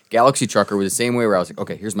played Galaxy Trucker was the same way where I was like,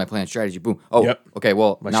 okay, here's my plan, strategy, boom. Oh, Yep. okay,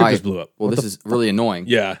 well, My now ship I just blew up. Well, What this is really annoying.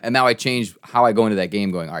 Yeah. And now I changed how I go into that game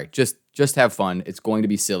going, all right, just have fun. It's going to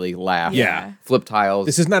be silly, laugh. Yeah. Flip tiles.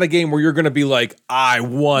 This is not a game where you're going to be like, I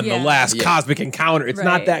won the Yeah. last Yeah. cosmic encounter. It's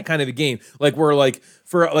not Right. that kind of a game. Like we're like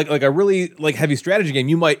for like a really like heavy strategy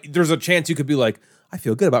game, there's a chance you could be like, I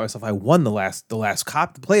feel good about myself. I won the last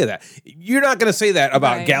play of that. You're not going to say that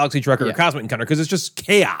about Right. Galaxy Trucker or Yeah. Cosmic Encounter because it's just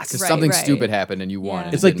chaos. Because Right, something right. stupid happened and you won. Yeah.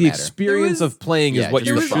 and It's it like the didn't matter. experience There was- of playing Yeah, is what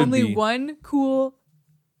there you There was should only be. one cool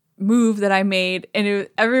move that I made, and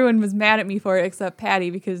everyone was mad at me for it except Patty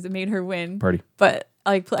because it made her win. Party. But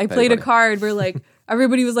like I played a party. card where like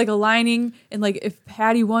everybody was like aligning, and like if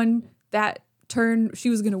Patty won that turn, she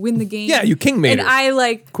was gonna win the game. Yeah, you king made And her. I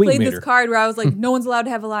like Queen played made this her. card where I was like, no one's allowed to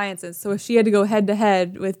have alliances. So if she had to go head to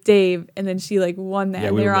head with Dave, and then she like won that, Yeah,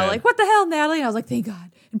 and we they were were all mad. like, "What the hell, Natalie?" And I was like, "Thank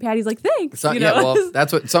God." And Patty's like, "Thanks." So, you yeah, know? well,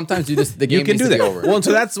 that's what sometimes the game You can needs do to that. be over. Well, and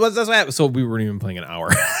so that's what happened. So we weren't even playing an hour.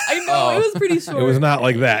 I know it was pretty short. It was not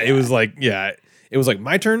like that. It was like, yeah, it was like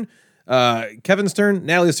my turn, Kevin's turn,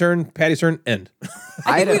 Natalie's turn, Patty's turn, end.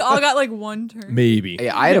 I think had we a- all got like one turn. Maybe.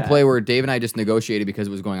 Yeah, I had a play where Dave and I just negotiated because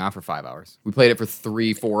it was going on for 5 hours. We played it for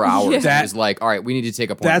 3-4 hours. Yeah. It was like, all right, we need to take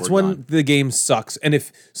a point. That's we're when done. the game sucks. And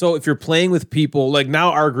if you're playing with people, like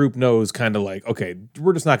now our group knows kind of like, okay,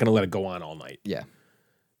 we're just not going to let it go on all night. Yeah.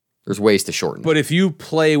 There's ways to shorten. But if you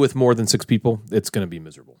play with more than 6 people, it's going to be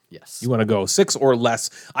miserable. yes. You want to go 6 or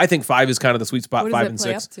less. I think 5 is kind of the sweet spot. What does 5 it and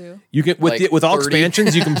play 6. up to? You can Like with all 30?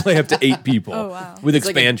 expansions, you can play up to 8 people. Oh, wow. With It's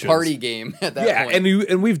like a expansions. party game at that Yeah, point.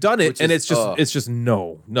 and we've done it, Which and is, it's just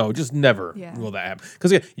no, just never Yeah. will that happen.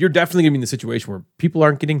 Because you're definitely gonna be in the situation where people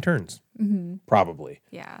aren't getting turns. Probably.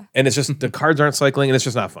 Yeah. And it's just the cards aren't cycling, and it's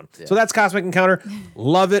just not fun. So that's Cosmic Encounter.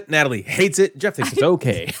 Love it. Natalie hates it. Jeff thinks it's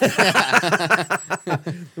okay,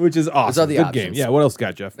 which is awesome. the Good options. game. Yeah. What else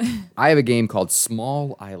got, Jeff? I have a game called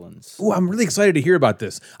Small Islands. Ooh, I'm really excited to hear about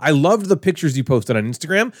this. I loved the pictures you posted on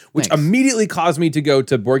Instagram, which Thanks. immediately caused me to go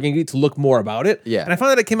to Board Game Geek to look more about it. Yeah. And I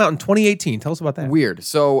found that it came out in 2018. Tell us about that. Weird.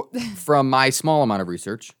 So, from my small amount of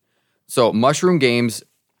research, so Mushroom Games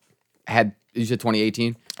had, you said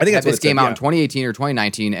 2018? I think that's had what this it said, came out yeah. in 2018 or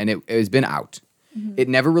 2019, and it has been out. It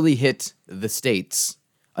never really hit the States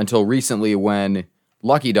until recently when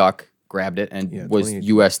Lucky Duck grabbed it and was 2018.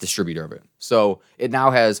 U.S. distributor of it. So it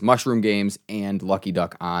now has Mushroom Games and Lucky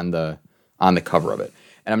Duck on the cover of it.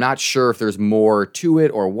 And I'm not sure if there's more to it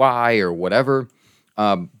or why or whatever.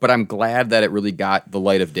 But I'm glad that it really got the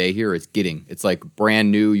light of day here. It's like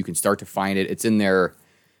brand new. You can start to find it. It's in their,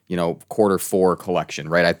 Q4 collection,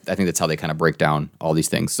 right? I think that's how they kind of break down all these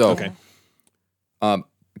things. So, Okay. it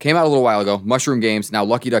came out a little while ago. Mushroom Games. Now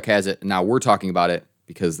Lucky Duck has it. And now we're talking about it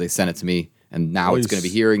because they sent it to me. And now it's Nice. going to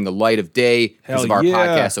be hearing the light of day because Hell of our yeah.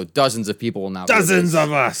 podcast. So dozens of people will now. hear Dozens this.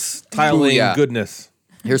 of us tiling yeah. goodness.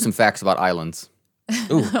 Here's some facts about islands.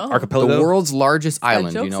 Ooh, archipelago. The world's largest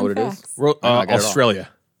island. Do you jokes know what and it is? facts. I got it all. Australia.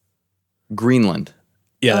 Greenland.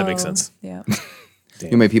 Yeah, that makes sense. Yeah. You know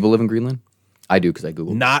how many people live in Greenland? I do because I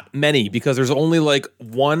Googled. Not many, because there's only like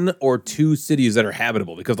 1 or 2 cities that are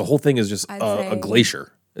habitable, because the whole thing is just I'd a say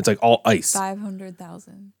glacier. It's like all ice.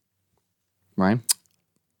 500,000. Ryan?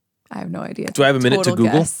 I have no idea. Do I have a minute to Total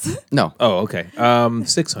Google? guess. No. Oh, okay.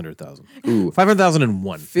 600,000. Ooh.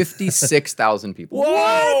 500,001. 56,000 people.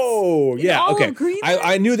 Whoa! Yeah, all of okay. Greenland?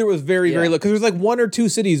 I knew there was very, very Yeah. low, because there's like 1 or 2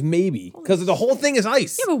 cities maybe, because the whole thing is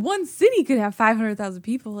ice. Yeah, but one city could have 500,000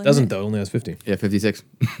 people. In Doesn't it. though, only has 50. Yeah, 56.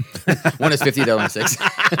 One is 50, the other one is 6.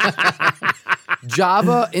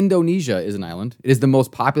 Java, Indonesia is an island. It is the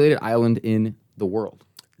most populated island in the world.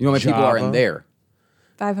 You know how many people are in Java? there?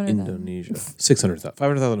 500,000. Indonesia. 600,000.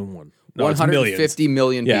 500,001. No, it's 150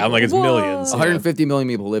 million people. Yeah, I'm like, it's Whoa. millions. 150 million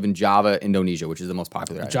people live in Java, Indonesia, which is the most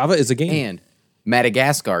popular island. Java is a game. And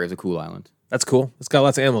Madagascar is a cool island. That's cool. It's got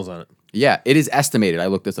lots of animals on it. Yeah, it is estimated. I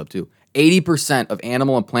looked this up too. 80% of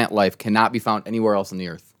animal and plant life cannot be found anywhere else on the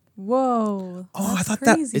earth. Whoa. Oh, I that's thought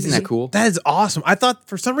that- crazy. Isn't that cool? That is awesome. I thought,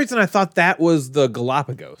 for some reason, that was the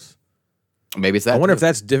Galapagos. Maybe it's that. I wonder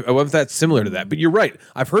too. I wonder if that's similar to that. But you're right.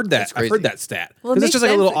 I've heard that. That's crazy. I've heard that stat. Well, it Because makes it's just like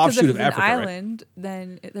a sense, little 'cause offshoot if of it's Africa, an right? island,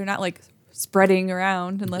 then they're not like spreading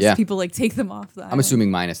around unless Yeah. people like take them off the island. I'm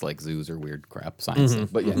assuming minus like zoos or weird crap science,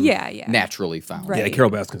 but yeah, Yeah. naturally found. Right. Yeah,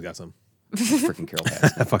 Carol Baskin's got some. Freaking Carol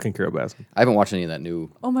Baskin. Fucking Carol Baskin. I haven't watched any of that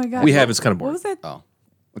new. Oh my god. We have. It's kind of What boring. was that? Oh,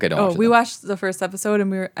 okay. Don't Oh, watch it we then. watched the first episode and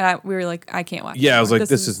we were like, I can't watch. Yeah, it I was anymore. like,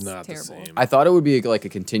 this is not the terrible. same. I thought it would be like a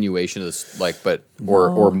continuation of this, like, but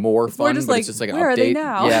or more fun. just but like, it's just like an where update. are they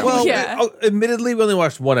now? Yeah. Well, Yeah. admittedly, we only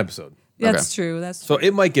watched 1 episode. That's true. That's So true.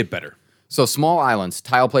 it might get better. So Small Islands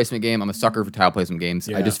tile placement game. I'm a sucker for tile placement games.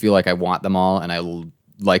 Yeah. I just feel like I want them all and I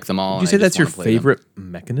like them all. Would you and say I that's just your wanna play them. favorite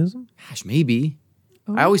mechanism? Gosh, maybe.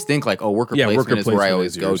 I always think like, worker Yeah, placement worker is where I placement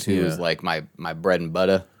always is go yours, to yeah. is like my bread and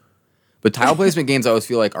butter. But tile placement games I always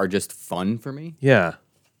feel like are just fun for me. Yeah.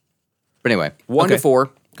 But anyway, 1 Okay. to 4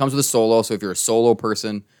 comes with a solo. So if you're a solo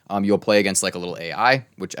person, you'll play against like a little AI,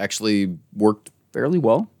 which actually worked fairly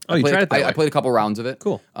well. Oh, you tried it that I way. played a couple rounds of it.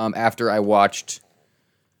 Cool. After I watched,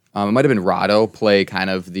 it might have been Rado play kind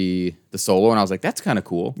of the solo, and I was like, that's kind of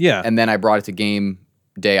cool. Yeah. And then I brought it to game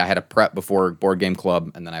day. I had a prep before Board Game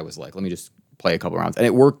Club, and then I was like, let me just play a couple rounds, and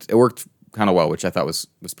it worked. It worked kind of well, which I thought was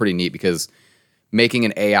pretty neat because making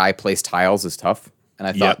an AI place tiles is tough, and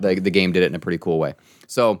I thought the game did it in a pretty cool way.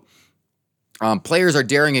 So. Players are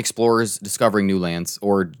daring explorers discovering new lands,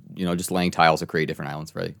 or just laying tiles to create different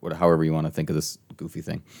islands. Right, however you want to think of this goofy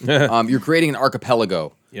thing. You're creating an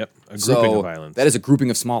archipelago. Yep. A grouping So of islands. that is a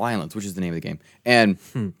grouping of small islands, which is the name of the game. And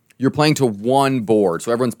you're playing to one board,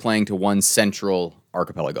 so everyone's playing to one central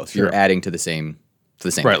archipelago. So you're adding to the same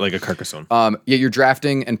right, like a Carcassonne. yeah, you're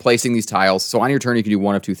drafting and placing these tiles. So on your turn, you can do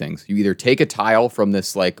one of two things. You either take a tile from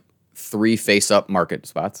this like 3 face-up market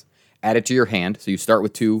spots, add it to your hand. So you start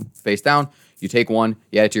with 2 face down. You take one,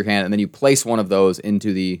 you add it to your hand, and then you place one of those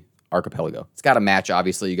into the archipelago. It's got to match,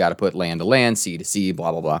 obviously. You got to put land to land, sea to sea,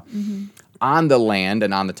 blah, blah, blah. On the land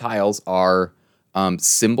and on the tiles are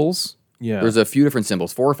symbols. Yeah. There's a few different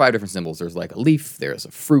symbols, 4 or 5 different symbols. There's like a leaf, there's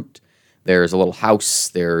a fruit, there's a little house,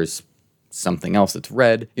 there's something else that's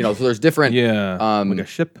red. So there's different... yeah. Like a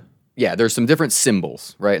ship. Yeah, there's some different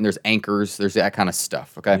symbols, right? And there's anchors, there's that kind of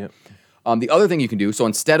stuff, okay? Yep. The other thing you can do, so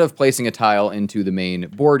instead of placing a tile into the main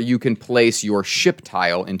board, you can place your ship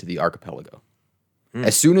tile into the archipelago.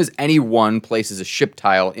 As soon as anyone places a ship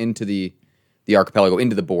tile into the archipelago,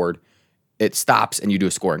 into the board, it stops and you do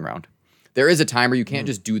a scoring round. There is a timer. You can't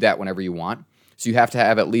just do that whenever you want. So you have to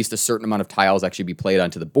have at least a certain amount of tiles actually be played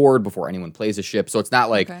onto the board before anyone plays a ship. So it's not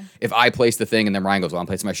like if I place the thing and then Ryan goes, well, I'm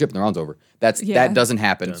placing my ship and the round's over. That doesn't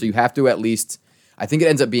happen. So you have to at least, I think it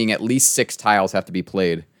ends up being at least 6 tiles have to be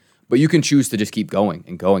played. But you can choose to just keep going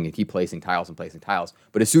and going and keep placing tiles and placing tiles.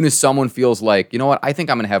 But as soon as someone feels like, you know what, I think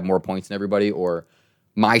I'm going to have more points than everybody, or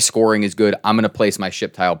my scoring is good, I'm going to place my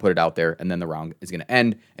ship tile, put it out there, and then the round is going to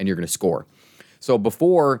end and you're going to score. So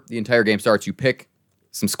before the entire game starts, you pick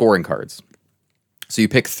some scoring cards. So you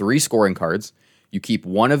pick 3 scoring cards. You keep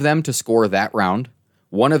one of them to score that round,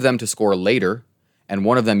 one of them to score later, and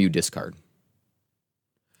one of them you discard.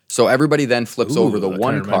 So everybody then flips over the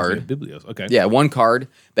one card. Biblios. Okay. Yeah, one card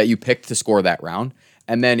that you picked to score that round,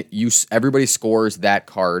 and then everybody scores that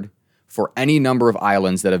card for any number of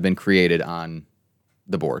islands that have been created on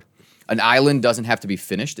the board. An island doesn't have to be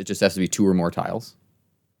finished; it just has to be 2 or more tiles.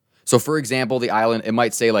 So, for example, the island, it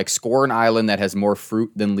might say like score an island that has more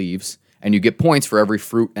fruit than leaves, and you get points for every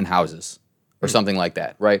fruit and houses, or something like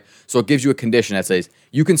that, right? So it gives you a condition that says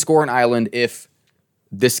you can score an island if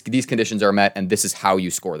these conditions are met, and this is how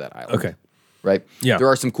you score that island. Okay. Right? Yeah. There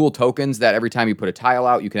are some cool tokens that every time you put a tile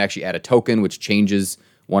out, you can actually add a token which changes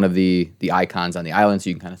one of the icons on the island, so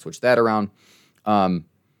you can kind of switch that around.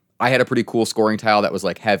 I had a pretty cool scoring tile that was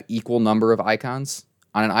like have equal number of icons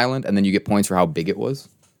on an island, and then you get points for how big it was,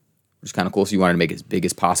 which is kind of cool. So you wanted to make it as big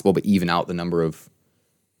as possible, but even out the number of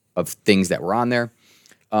things that were on there.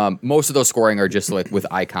 Most of those scoring are just like with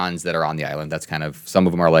icons that are on the island. That's kind of, some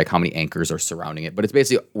of them are like how many anchors are surrounding it, but it's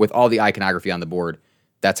basically with all the iconography on the board,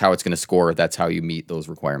 that's how it's going to score. That's how you meet those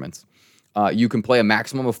requirements. You can play a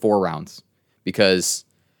maximum of 4 rounds, because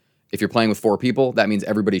if you're playing with 4 people, that means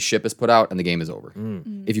everybody's ship is put out and the game is over.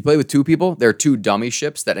 If you play with 2 people, there are 2 dummy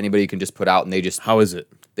ships that anybody can just put out, and they just... How is it?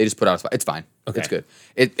 They just put out... It's fine. Okay. It's good.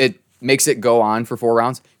 It makes it go on for 4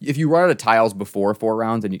 rounds. If you run out of tiles before 4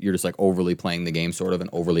 rounds and you're just like overly playing the game sort of and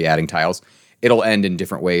overly adding tiles, it'll end in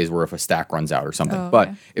different ways, where if a stack runs out or something. Oh,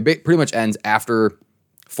 okay. But it pretty much ends after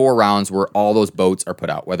 4 rounds where all those boats are put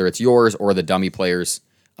out, whether it's yours or the dummy players.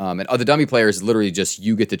 And the dummy players is literally just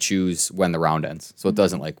you get to choose when the round ends. So it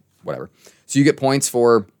doesn't like whatever. So you get points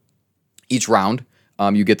for each round.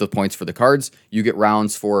 You get the points for the cards. You get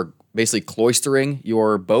rounds for basically cloistering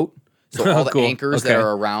your boat. So all the Cool. anchors that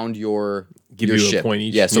are around your Give you a ship. point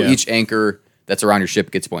each. Yeah, so Yeah. each anchor that's around your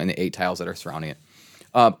ship gets a point, and the 8 tiles that are surrounding it.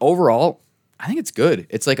 Overall, I think it's good.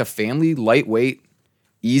 It's like a family, lightweight,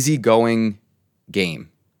 easygoing game.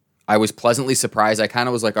 I was pleasantly surprised. I kind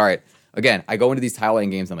of was like, all right, again, I go into these tile laying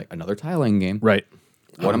games, I'm like, another tile laying game. Right.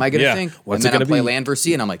 What am I going to think? What's and it then I gonna play be? land versus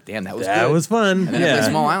sea, and I'm like, damn, that was That good. was fun. And then I play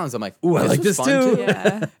small islands. I'm like, Ooh, I this like was this fun too.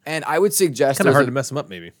 Yeah. And I would suggest Kind of hard there's to mess them up,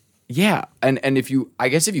 maybe. Yeah, and if you, I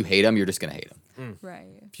guess if you hate them, you're just going to hate them. Right.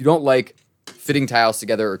 If you don't like fitting tiles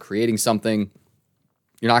together or creating something,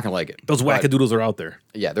 you're not going to like it. Those But, wackadoodles are out there.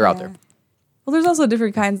 yeah, they're out there. Well, there's also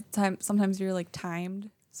different kinds of time. Sometimes you're like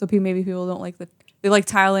timed. So maybe people don't like they like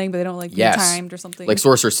tiling, but they don't like being Yes. timed or something. Like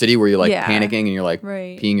Sorcerer City, where you're like Yeah. panicking and you're like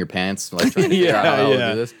Right. peeing your pants, like trying to figure out how to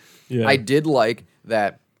do this. Yeah. I did like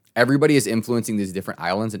that everybody is influencing these different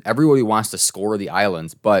islands, and everybody wants to score the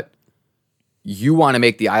islands, but you want to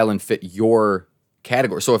make the island fit your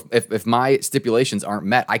category. So if my stipulations aren't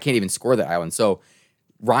met, I can't even score that island. So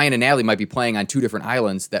Ryan and Natalie might be playing on 2 different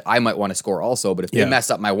islands that I might want to score also, but if Yeah. they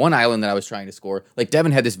mess up my one island that I was trying to score, like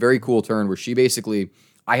Devin had this very cool turn where she basically,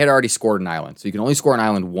 I had already scored an island. So you can only score an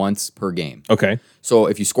island once per game. Okay. So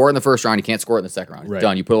if you score it in the first round, you can't score it in the second round. It's Right.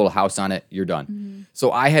 done. You put a little house on it, you're done.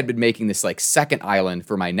 So I had been making this like second island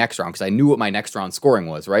for my next round because I knew what my next round scoring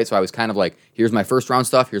was, right? So I was kind of like, here's my first round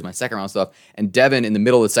stuff, here's my second round stuff. And Devin, in the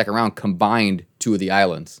middle of the second round, combined 2 of the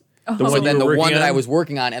islands. The So one then you the were one working that I on? was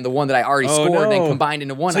working on and the one that I already Oh, scored and no. then combined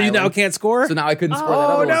into one So you island. now can't score? So now I couldn't score that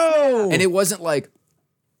Oh, other one. no. And it wasn't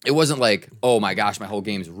like, oh my gosh, my whole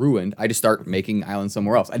game's ruined. I just start making islands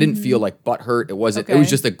somewhere else. I didn't feel like butthurt. It wasn't. It Okay. was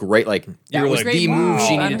just a great that were was like, the move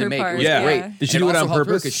she wow. needed to On her make. It part, was yeah. great. Did she do it on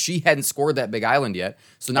purpose? Because she hadn't scored that big island yet.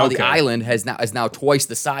 So now the Okay. island is now twice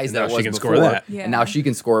the size that now it she was can before. score that. Yeah. And now she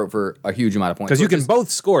can score it for a huge amount of points. Because So you it can just- both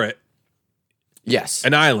score it. yes.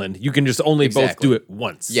 An island. You can just only both Exactly. do it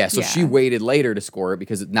once. Yeah, so Yeah. she waited later to score it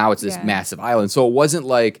because now it's this Yeah. massive island. So it wasn't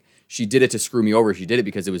like she did it to screw me over. She did it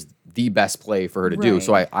because it was the best play for her to do. Right.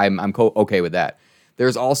 So I'm okay with that.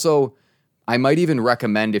 There's also, I might even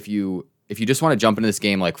recommend if you just want to jump into this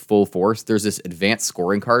game like full force, there's this advanced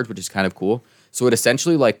scoring card, which is kind of cool. So it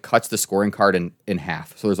essentially like cuts the scoring card in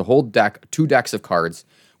half. So there's a whole deck, 2 decks of cards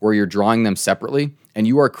where you're drawing them separately, and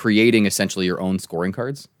you are creating essentially your own scoring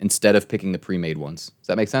cards instead of picking the pre-made ones. Does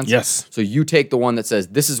that make sense? Yes. So you take the one that says,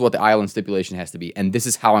 this is what the island stipulation has to be, and this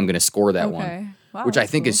is how I'm going to score that one. Wow, which I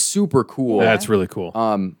that's think cool. is super cool. That's really cool.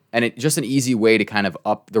 And it just an easy way to kind of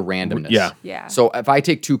up the randomness. Yeah. Yeah. So if I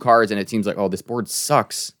take 2 cards and it seems like, oh, this board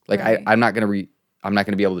sucks, like Right. I'm not gonna be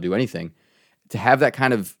able to do anything. To have that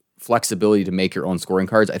kind of flexibility to make your own scoring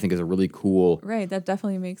cards, I think is a really cool. Right, that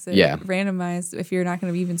definitely makes it Yeah. randomized if you're not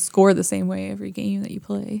going to even score the same way every game that you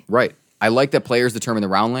play. Right. I like that players determine the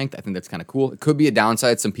round length. I think that's kind of cool. It could be a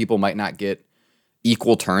downside. Some people might not get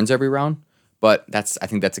equal turns every round, but I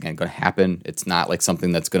think that's again going to happen. It's not like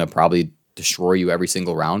something that's going to probably destroy you every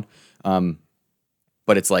single round.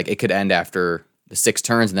 But it's like it could end after the 6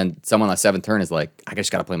 turns, and then someone on the 7th turn is like, I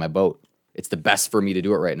just got to play my boat. It's the best for me to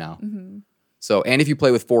do it right now. Mm-hmm. So, and if you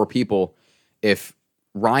play with 4 people, if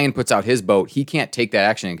Ryan puts out his boat, he can't take that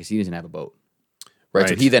action because he doesn't have a boat. Right.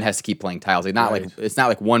 So Right. he then has to keep playing tiles. Like it's not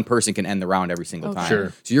like one person can end the round every single time.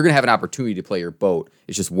 Sure. So you're gonna have an opportunity to play your boat.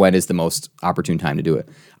 It's just when is the most opportune time to do it.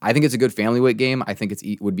 I think it's a good family weight game. I think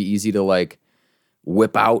would be easy to like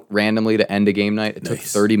whip out randomly to end a game night. It took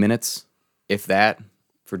 30 minutes, if that,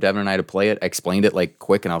 for Devin and I to play it. I explained it like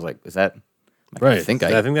quick, and I was like, "Is that?" Right. I think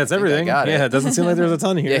that's everything. got it. Yeah, it doesn't seem like there's a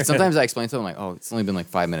ton here. Yeah. Sometimes I explain something like, "Oh, it's only been like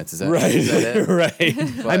 5 minutes." Is that Right. Is that it?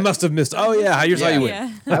 Right. I must have missed. Oh yeah, here's how you win.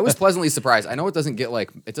 Yeah. I was pleasantly surprised. I know it doesn't get like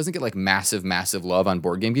massive love on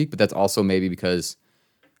Board Game Geek, but that's also maybe because,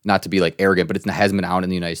 not to be like arrogant, but it hasn't been out in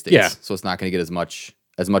the United States, Yeah. so it's not going to get as much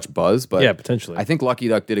buzz. But Yeah, potentially. I think Lucky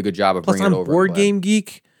Duck did a good job of Plus bringing on it over. Board I'm glad. Game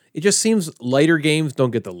Geek, it just seems lighter games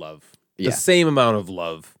don't get the love. Yeah. The same amount of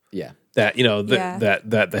love Yeah. that Yeah.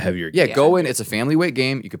 that the heavier Yeah, games. go in. It's a family weight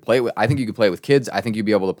game. You could play it with. I think you could play it with kids. I think you'd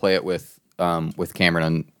be able to play it with Cameron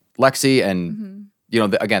and Lexi, and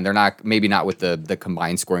again, they're not with the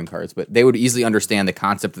combined scoring cards, but they would easily understand the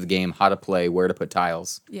concept of the game, how to play, where to put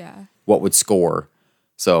tiles, Yeah. what would score.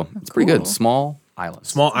 So it's pretty good. Cool. Small islands.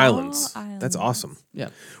 Small islands. islands. That's awesome. Yeah.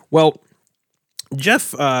 Well,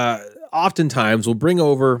 Jeff oftentimes will bring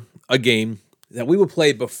over a game that we will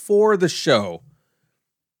play before the show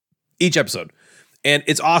each episode. And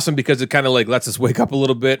it's awesome because it kind of like lets us wake up a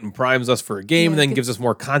little bit and primes us for a game, Yeah, and then good. gives us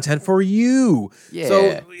more content for you. Yeah.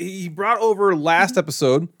 So he brought over last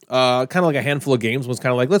episode, kind of like a handful of games, was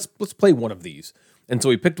kind of like, let's play one of these. And so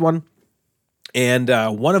we picked one. And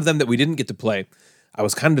one of them that we didn't get to play, I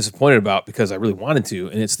was kind of disappointed about because I really wanted to.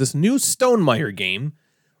 And it's this new Stonemeyer game,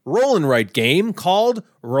 roll and write game called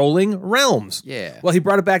Rolling Realms. Yeah. Well, he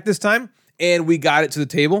brought it back this time, and we got it to the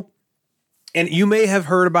table. And you may have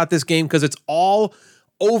heard about this game because it's all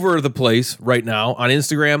over the place right now on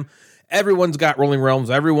Instagram. Everyone's got Rolling Realms.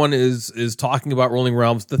 Everyone is talking about Rolling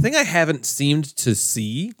Realms. The thing I haven't seemed to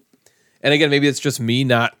see, and again, maybe it's just me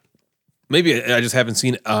not, maybe I just haven't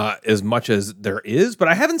seen as much as there is, but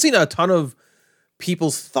I haven't seen a ton of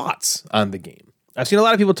people's thoughts on the game. I've seen a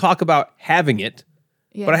lot of people talk about having it,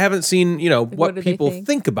 Yeah. but I haven't seen, what what do they people think?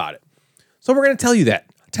 think about it. So we're going to tell you that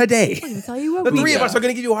today. I'm gonna tell you what The we three of do. us are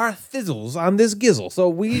going to give you our fizzles on this gizzle. So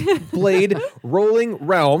we played Rolling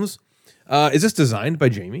Realms. Is this designed by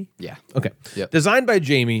Jamie? Yeah. Okay. Yep. Designed by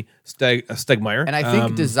Jamie Stegmeyer. And I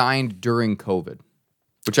think designed during COVID,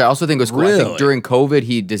 which I also think was cool. I Really? think during COVID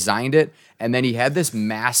he designed it, and then he had this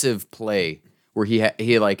massive play where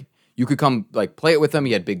he like you could come like play it with him.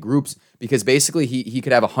 He had big groups because basically he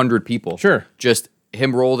could have 100 people. Sure. Just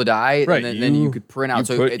him roll the die, Right, and then you could print out. you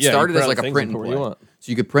So put- it yeah, you started print as out like a things print and and put where you play. want. So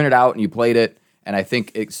you could print it out and you played it, and I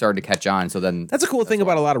think it started to catch on. So then That's a cool thing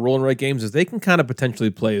about a lot of roll and write games is they can kind of potentially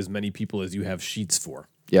play as many people as you have sheets for.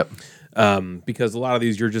 Yep. Because a lot of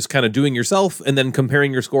these you're just kind of doing yourself and then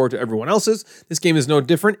comparing your score to everyone else's. This game is no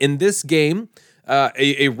different. In this game,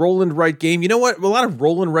 a roll and write game, you know what? A lot of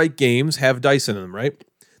roll and write games have dice in them, right?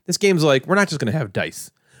 This game's like, we're not just going to have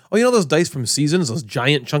dice. Oh, you know those dice from Seasons, those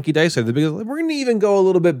giant chunky dice? Are the biggest? We're going to even go a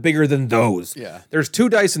little bit bigger than those. Yeah. There's 2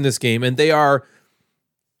 dice in this game, and they are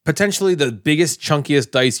potentially the biggest,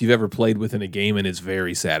 chunkiest dice you've ever played with in a game, and it's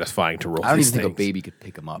very satisfying to roll. I don't these even think a things. baby could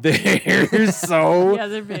pick them up. They're so Yeah,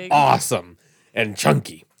 they're big. awesome and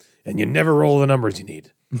chunky, and you never roll the numbers you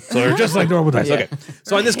need. So they're just like normal dice. Okay.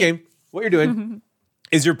 So in this game, what you're doing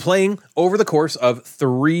is you're playing over the course of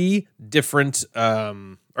 3 different,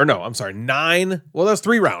 9. Well, that's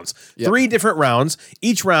 3 rounds. 3 different rounds.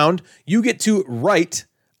 Each round, you get to write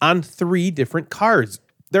on 3 different cards.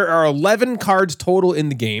 There are 11 cards total in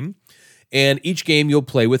the game, and each game you'll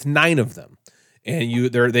play with 9 of them. And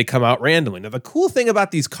they come out randomly. Now, the cool thing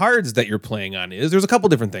about these cards that you're playing on is there's a couple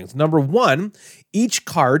different things. Number 1, each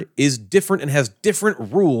card is different and has different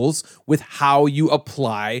rules with how you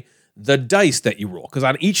apply the dice that you roll. Because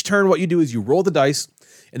on each turn, what you do is you roll the dice,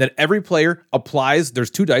 and then every player applies, there's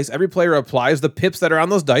 2 dice, every player applies the pips that are on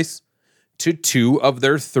those dice to 2 of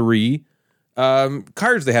their 3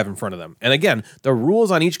 cards they have in front of them. And again, the rules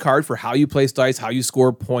on each card for how you place dice, how you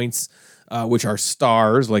score points, which are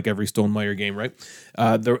stars, like every Stonemaier game, right?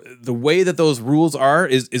 The way that those rules are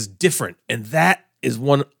is different, and that is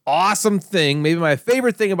one awesome thing, maybe my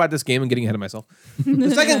favorite thing about this game. I'm getting ahead of myself.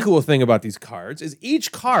 The second cool thing about these cards is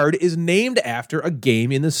each card is named after a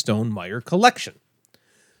game in the Stonemaier collection.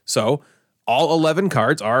 So all 11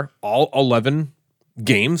 cards are all 11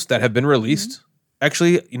 games that have been released.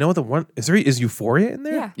 Actually, you know what, is Euphoria in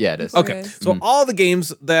there? Yeah, it is. Okay, so all the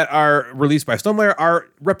games that are released by Stonemaier are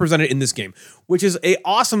represented in this game, which is a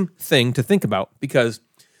awesome thing to think about because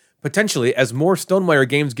potentially, as more Stonemaier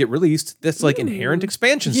games get released, this like inherent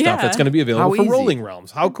expansion stuff that's going to be available for Rolling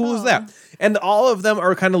Realms. How cool is that? And all of them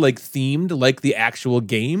are kind of like themed like the actual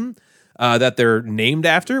game that they're named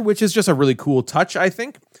after, which is just a really cool touch, I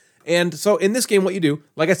think. And so in this game, what you do,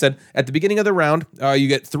 like I said, at the beginning of the round, you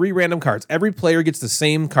get 3 random cards. Every player gets the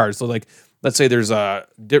same card. So like, let's say there's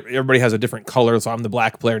everybody has a different color. So I'm the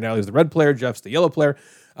black player. Now there's the red player. Jeff's the yellow player.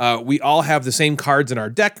 We all have the same cards in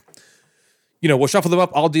our deck. You know, we'll shuffle them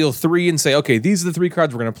up. I'll deal 3 and say, okay, these are the 3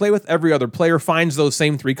 cards we're going to play with. Every other player finds those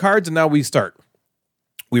same 3 cards, and now we start.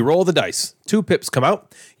 We roll the dice. 2 pips come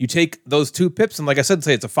out. You take those 2 pips, and like I said,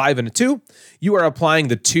 say it's a 5 and a 2. You are applying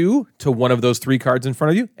the 2 to one of those 3 cards in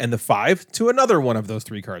front of you, and the 5 to another one of those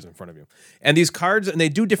 3 cards in front of you. And these cards, and they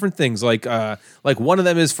do different things. Like one of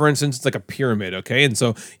them is, for instance, it's like a pyramid, okay? And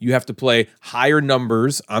so you have to play higher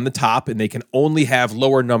numbers on the top, and they can only have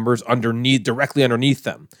lower numbers directly underneath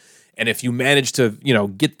them. And if you manage to,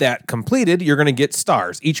 get that completed, you're going to get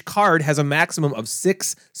stars. Each card has a maximum of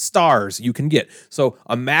 6 stars you can get. So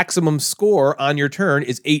a maximum score on your turn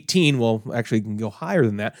is 18. Well, actually, you can go higher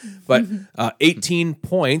than that. But 18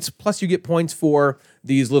 points, plus you get points for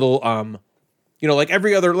these little, like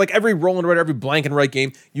every roll and write, every blank and write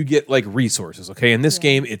game, you get like resources, okay? In this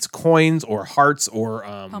game, it's coins or hearts or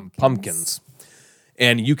pumpkins.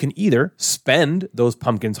 And you can either spend those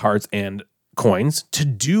pumpkins, hearts, and coins to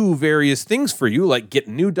do various things for you, like get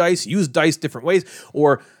new dice, use dice different ways,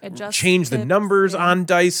 or change the numbers on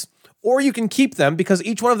dice, or you can keep them because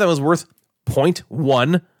each one of them is worth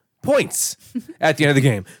 0.1 points at the end of the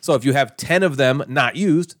game. So if you have 10 of them not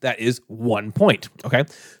used, that is 1 point. Okay.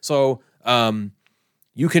 So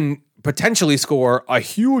you can potentially score a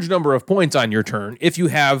huge number of points on your turn if you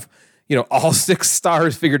have, all 6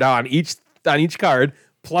 stars figured out on each card,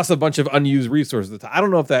 plus a bunch of unused resources. I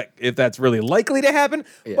don't know if that's really likely to happen,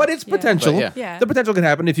 but it's potential. But The potential can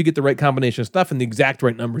happen if you get the right combination of stuff and the exact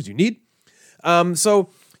right numbers you need. So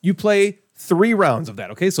you play 3 rounds of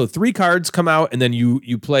that, okay? So 3 cards come out, and then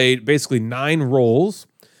you play basically 9 rolls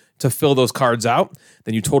to fill those cards out.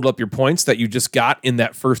 Then you total up your points that you just got in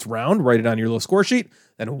that first round, write it on your little score sheet,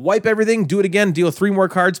 then wipe everything, do it again, deal 3 more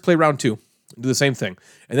cards, play round 2. Do the same thing.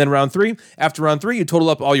 And then round 3, after round 3, you total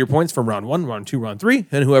up all your points from round 1, round 2, round 3,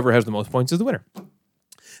 and whoever has the most points is the winner.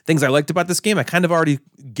 Things I liked about this game, I kind of already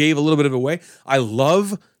gave a little bit of away. I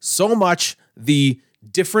love so much the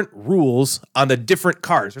different rules on the different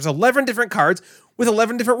cards. There's 11 different cards with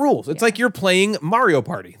 11 different rules. It's like you're playing Mario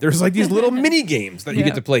Party. There's like these little mini games that you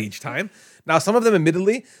get to play each time. Now, some of them,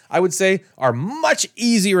 admittedly, I would say are much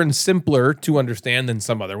easier and simpler to understand than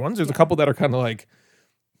some other ones. There's a couple that are kind of like,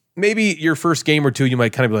 maybe your first game or two, you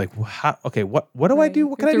might kind of be like, what do I do?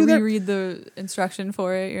 What can I do there? Reread the instruction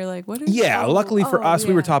for it. You're like, what is luckily for us,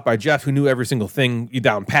 we were taught by Jeff, who knew every single thing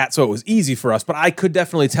down pat, so it was easy for us. But I could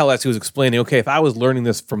definitely tell as he was explaining, okay, if I was learning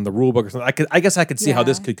this from the rule book or something, I guess I could see how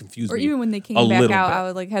this could confuse me. Or even when they came back out,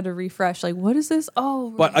 I would had to refresh, like, what is this? Oh,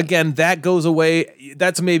 right. But again, that goes away.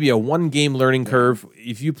 That's maybe a 1 game learning curve.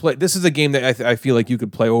 If you play, this is a game that I feel like you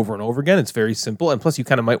could play over and over again. It's very simple, and plus you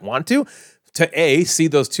kind of might want to A, see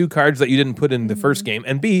those 2 cards that you didn't put in the first game,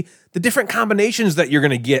 and B, the different combinations that you're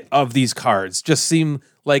going to get of these cards just seem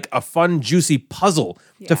like a fun, juicy puzzle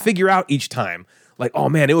to figure out each time. Like, oh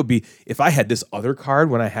man, it would be, if I had this other card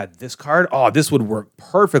when I had this card, this would work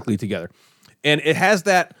perfectly together. And it has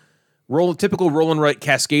that typical roll and write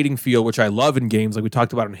cascading feel, which I love in games like we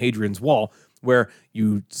talked about on Hadrian's Wall, where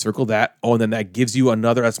you circle that, and then that gives you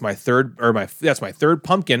another, that's my third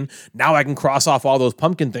pumpkin. Now I can cross off all those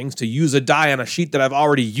pumpkin things to use a die on a sheet that I've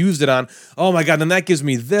already used it on. Oh my God, then that gives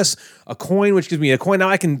me a coin, which gives me a coin. Now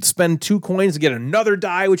I can spend 2 coins to get another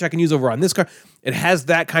die, which I can use over on this card. It has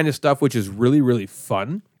that kind of stuff, which is really, really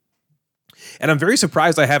fun. And I'm very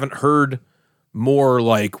surprised I haven't heard more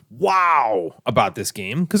like wow about this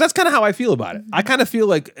game, because that's kind of how I feel about it. I kind of feel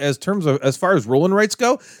like as far as roll and writes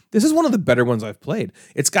go, this is one of the better ones I've played.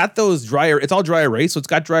 It's got those it's all dry erase, so it's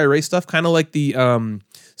got dry erase stuff, kind of like the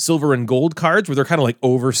silver and gold cards, where they're kind of like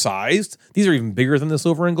oversized. These are even bigger than the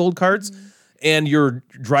silver and gold cards, and you're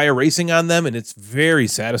dry erasing on them, and it's very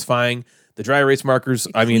satisfying. The dry erase markers,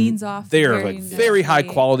 I mean, they're like very high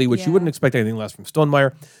quality, which you wouldn't expect anything less from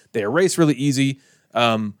Stonemaier. They erase really easy.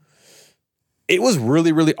 It was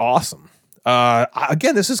really, really awesome.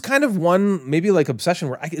 Again, this is kind of one, maybe like Obsession,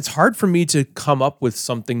 where it's hard for me to come up with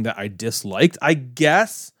something that I disliked. I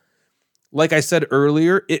guess, like I said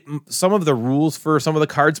earlier, some of the rules for some of the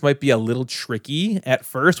cards might be a little tricky at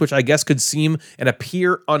first, which I guess could seem and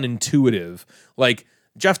appear unintuitive. Like,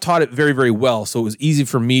 Jeff taught it very, very well, so it was easy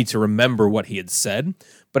for me to remember what he had said.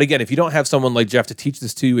 But again, if you don't have someone like Jeff to teach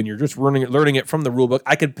this to you and you're just learning it from the rule book,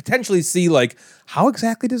 I could potentially see, like, how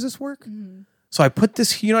exactly does this work? So I put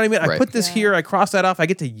this, you know what I mean? I put this here, I cross that off, I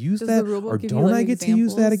get to use that, or don't I get to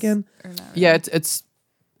use that again? Yeah, it's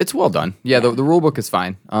well done. Yeah, the rule book is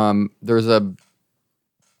fine. There's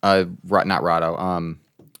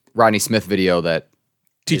Rodney Smith video that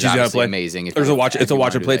teaches you how to play. Amazing. It's a watch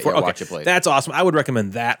and play for. Okay, watch it play. That's awesome. I would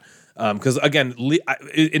recommend that because again,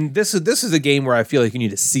 this is a game where I feel like you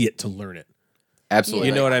need to see it to learn it. Absolutely.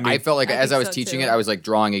 You know what I mean? I felt like as I was teaching it, I was like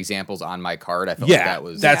drawing examples on my card. I felt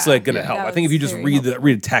like that's like going to help. I think if you just read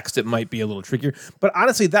a text, it might be a little trickier. But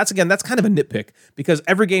honestly, that's kind of a nitpick because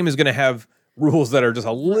every game is going to have rules that are just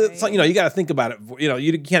a little, you got to think about it.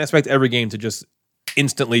 You can't expect every game to just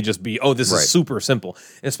instantly just be, this is super simple.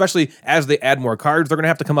 And especially as they add more cards, they're going to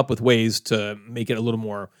have to come up with ways to make it a little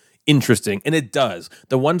more interesting, and it does.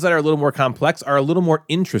 The ones that are a little more complex are a little more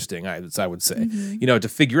interesting, I would say, to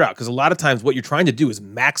figure out, because a lot of times what you're trying to do is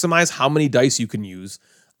maximize how many dice you can use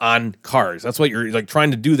on cards. That's what you're like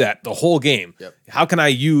trying to do that the whole game. Yep. How can I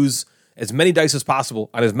use as many dice as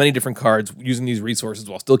possible on as many different cards using these resources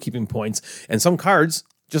while still keeping points? And some cards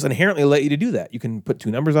just inherently let you to do that. You can put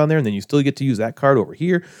 2 numbers on there, and then you still get to use that card over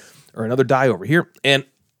here or another die over here. And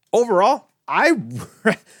overall, I'm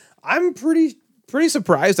pretty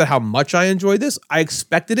surprised at how much I enjoyed this. I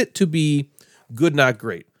expected it to be good, not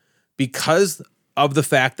great, because of the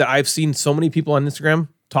fact that I've seen so many people on Instagram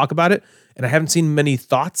talk about it, and I haven't seen many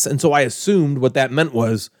thoughts, and so I assumed what that meant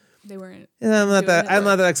was they weren't. I'm not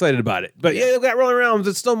that excited about it. But they've got Rolling Realms,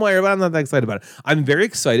 it's Stonemaier, but I'm not that excited about it. I'm very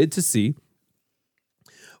excited to see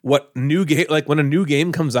what new game, like when a new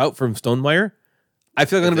game comes out from Stonemaier. I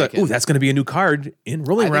feel like I'm gonna be like, that's gonna be a new card in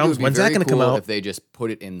Rolling Realms. When's that gonna come out? If they just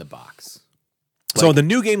put it in the box. So the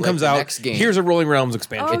new game comes out. Here's a Rolling Realms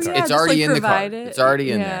expansion. It's already in the card. It's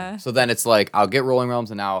already in there. So then it's like, I'll get Rolling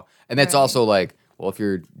Realms and it's also like, well, if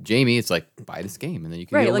you're Jamie, it's like, buy this game and then you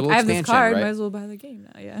can get a little expansion. I have this card, might as well buy the game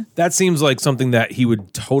now. Yeah. That seems like something that he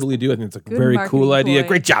would totally do. I think it's a very cool idea.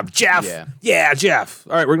 Great job, Jeff. Yeah, Jeff.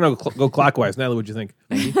 All right, we're gonna go clockwise. Natalie, what'd you think?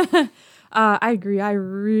 I agree. I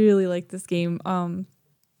really like this game.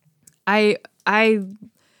 I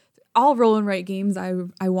all roll and write games I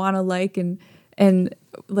want to like, and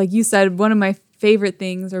like you said, one of my favorite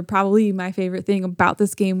things, or probably my favorite thing about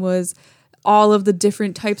this game, was all of the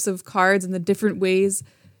different types of cards and the different ways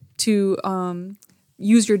to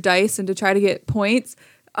use your dice and to try to get points.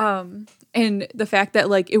 And the fact that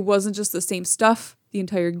like it wasn't just the same stuff the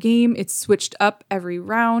entire game. It's switched up every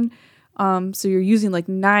round. So you're using like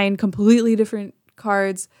 9 completely different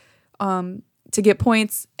cards to get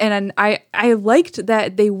points. And I liked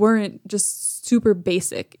that they weren't just super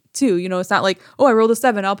basic too. It's not like, I rolled a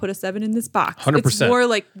 7, I'll put a 7 in this box. 100%. It's more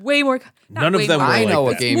like way more. None of them were I know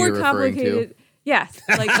like what game you're referring to. Yes,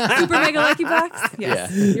 like Super Mega Lucky Box.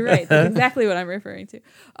 Yes, You're right. That's exactly what I'm referring to.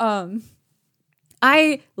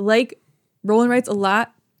 I like roll and writes a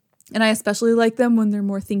lot, and I especially like them when they're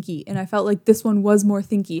more thinky. And I felt like this one was more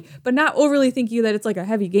thinky, but not overly thinky that it's like a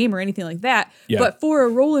heavy game or anything like that. Yeah. But for a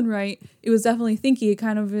roll and write, it was definitely thinky,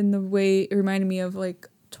 kind of in the way it reminded me of like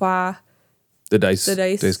Trois. The dice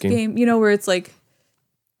game, where it's like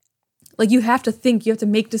you have to think, you have to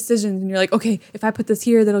make decisions, and you're like, okay, if I put this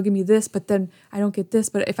here, that'll give me this, but then I don't get this.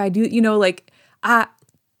 But if I do,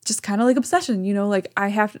 just kind of like Obsession, like I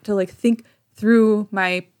have to like think through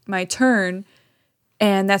my turn,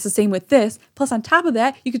 and that's the same with this. Plus, on top of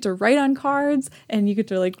that, you get to write on cards, and you get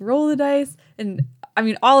to like roll the dice, and I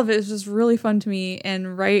mean, all of it is just really fun to me.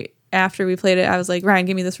 And right after we played it, I was like, Ryan,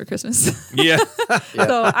 give me this for Christmas. Yeah.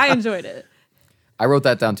 So I enjoyed it. I wrote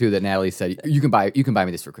that down too. That Natalie said you can buy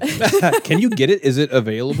me this for Christmas. Can you get it? Is it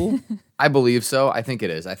available? I believe so. I think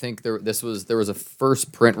it is. I think there was a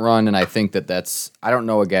first print run, and I think that's, I don't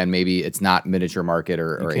know. Again, maybe it's not Miniature Market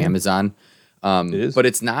or Amazon, It is? But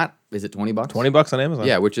it's not. Is it $20? $20 on Amazon.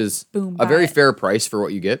 Yeah, which is Boom, a very buy it. fair price for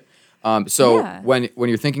what you get. So Yeah. when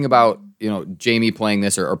you're thinking about Jamie playing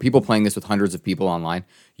this or people playing this with hundreds of people online,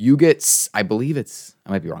 you get I believe I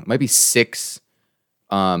might be wrong. It might be 6.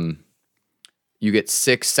 You get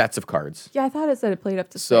 6 sets of cards. Yeah, I thought it said it played up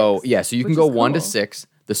to So 6. yeah, so you can which go is 1 to cool. 6.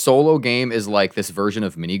 The solo game is like this version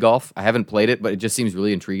of mini golf. I haven't played it, but it just seems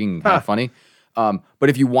really intriguing and kind of funny. But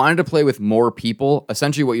if you wanted to play with more people,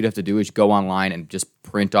 essentially what you'd have to do is go online and just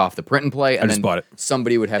print off the print and play, and just then bought it.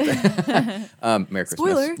 somebody would have to. Merry Christmas.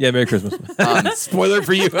 Spoiler. Yeah, Merry Christmas. Spoiler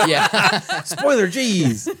for you. Yeah. Spoiler,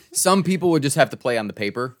 jeez. Some people would just have to play on the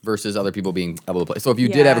paper versus other people being able to play. So if you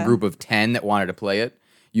did have a Yeah. group of 10 that wanted to play it,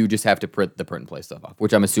 you just have to print and play stuff off,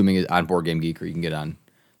 which I'm assuming is on Board Game Geek or you can get on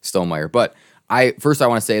Stonemeyer. But I want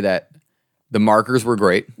to say that the markers were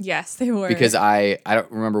great Yes, they were. because I don't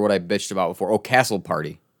remember what I bitched about before. Oh, Castle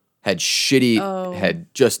Party had had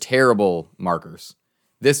just terrible markers.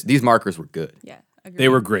 These markers were good. yeah, agreed. They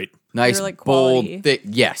were great. Nice, like, bold, quality. thick.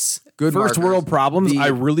 Yes, good First markers. world problems. The- I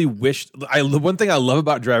really wish. One thing I love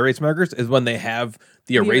about dry erase markers is when they have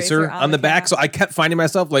the eraser eraser on on the the back. cap. So I kept finding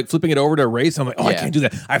myself like flipping it over to erase. I'm like, oh, I Yeah. can't do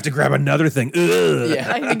that. I have to grab another thing. Ugh.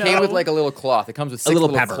 Yeah, I it came with know. like a little cloth. It comes with 6 little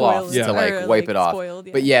little pepper. cloths Yeah. to like Or, wipe like, it off. spoiled,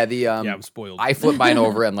 yeah. But yeah, I'm spoiled. I flipped mine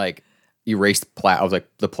over and like erased. I was like,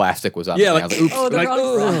 the plastic was on. Yeah, the thing. like, I was like, oops. Oh, the Like,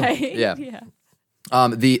 wrong ugh. side. Yeah.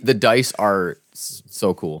 yeah. The dice are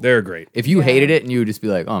so cool. They're great. If you Yeah. hated it and you would just be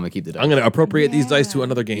like, oh, I'm gonna keep the dice. I'm gonna appropriate these dice to Yeah.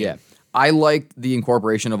 another game. Yeah. I liked the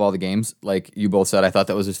incorporation of all the games. Like you both said, I thought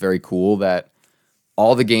that was just very cool that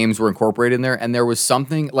all the games were incorporated in there. And there was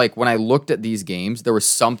something like when I looked at these games, there was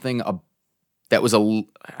something that was I don't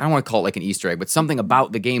want to call it like an Easter egg, but something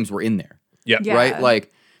about the games were in there. Yeah. Yeah. Right?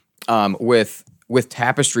 Like with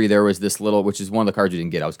Tapestry, there was this little, which is one of the cards you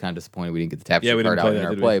didn't get. I was kind of disappointed we didn't get the Tapestry Yeah, we card didn't out play in that,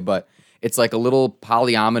 our did we? play, but it's like a little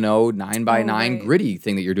polyomino 9x9 right. gritty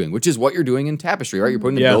thing that you're doing, which is what you're doing in Tapestry, right? You're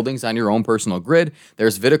putting the Yeah. buildings on your own personal grid.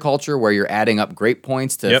 There's viticulture where you're adding up grape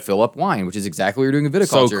points to Yep. fill up wine, which is exactly what you're doing in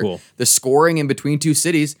viticulture. cool. The scoring in Between Two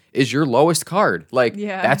Cities is your lowest card. Like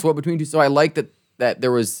Yeah. that's what Between Two. So I like that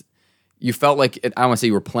there was. You felt like I don't want to say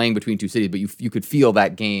you were playing Between Two Cities, but you could feel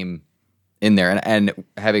that game in there. And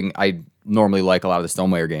having I normally like a lot of the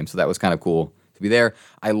Stonemeyer games, so that was kind of cool to be there.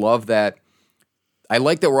 I love that. I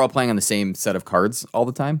like that we're all playing on the same set of cards all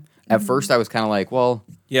the time. At first, I was kind of like, well,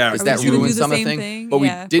 Yeah. does Are we that just gonna ruin do the some of the same thing? thing? But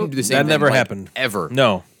Yeah. we didn't do the same That thing. never like, happened. ever.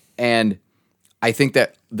 No. And I think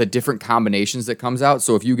that the different combinations that comes out.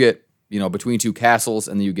 So if you get Between Two Castles,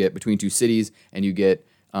 and then you get Between Two Cities, and you get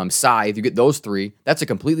Scythe, you get those 3. That's a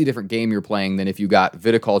completely different game you're playing than if you got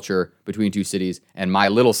Viticulture, Between Two Cities, and My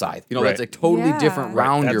Little Scythe. Right. That's a totally Yeah. different Right.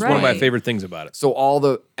 round That's you're one of my playing. favorite things about it.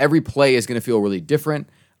 So every play is going to feel really different.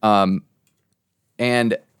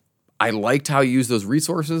 And I liked how you used those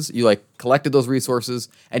resources. You like collected those resources,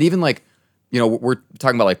 and even like, we're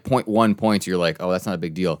talking about like 0.1 points. You're like, oh, that's not a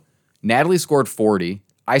big deal. Natalie scored 40.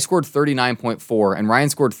 I scored 39.4, and Ryan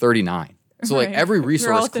scored 39. So like Right. every We're all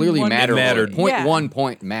resource within clearly one mattered. mattered. 0.1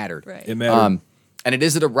 point mattered. Right. It mattered. And it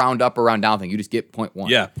isn't a round up or round down thing. You just get 0.1.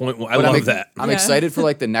 Yeah. Point one. I But love that. I'm Yeah. excited for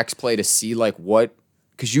like the next play to see like what,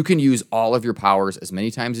 because you can use all of your powers as many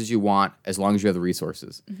times as you want as long as you have the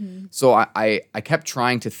resources. So I kept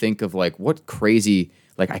trying to think of like what crazy,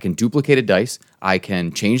 like I can duplicate a dice, I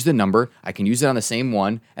can change the number, I can use it on the same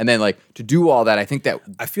one, and then like to do all that, I think that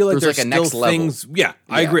I feel like there's like a still next level. things. Yeah,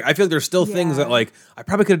 I Yeah. agree. I feel like there's still things Yeah. that like I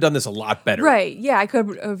probably could have done this a lot better. Right. Yeah, I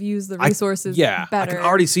could have used the resources Yeah, better. I can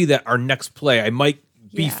already see that our next play, I might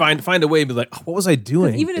be Yeah. find a way to be like, oh, what was I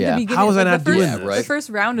doing? Even at Yeah. the beginning, How was I like, not the doing first, this? Right. The first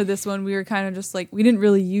round of this one, we were kind of just like, we didn't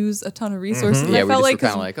really use a ton of resources. Yeah, I we felt just like, were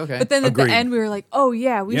kinda 'cause- like, okay. But then at Agreed. the end, we were like, oh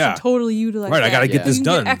yeah, we Yeah. should totally utilize Right, I that. gotta get Yeah. this You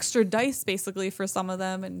can done. get extra dice basically for some of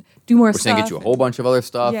them and do more We're stuff. saying get you a whole bunch of other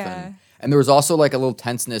stuff. Yeah. And there was also like a little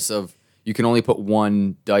tenseness of you can only put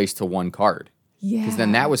 1 dice to 1 card. Yeah. Because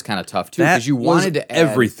then that was kind of tough too. That Because you was wanted to add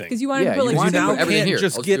everything. Because you wanted Yeah, to put you like wanted You to now put everything can't here.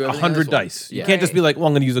 just Let's get do everything 100 on this one. dice. You Yeah. can't just be like, well,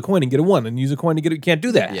 I'm going to use a coin and get a 1 and use a coin to get it. You can't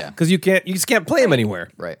do that. Yeah. Because you just can't play them anywhere.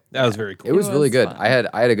 Right. That was very cool. It was really was good. fun. I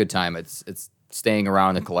had a good time. It's staying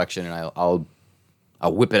around the collection, and I'll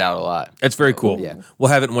whip it out a lot. It's very cool. Yeah. We'll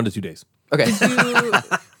have it in 1 to 2 days. Okay.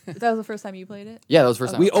 that was the first time you played it? Yeah, that was the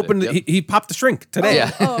first time We I played opened it. it. He popped the shrink today.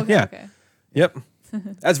 yeah. Oh, okay. Yeah. Okay. Yep.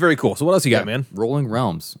 That's very cool. So what else you got, man? Rolling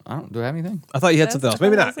Realms. Do I have anything? I thought you had That's something else. what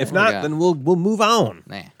Maybe I not. was If saying. not, Yeah. then we'll move on.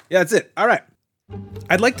 Nah. Yeah, that's it. All right.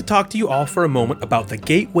 I'd like to talk to you all for a moment about the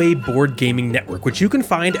Gateway Board Gaming Network, which you can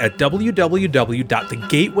find at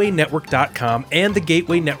www.thegatewaynetwork.com and the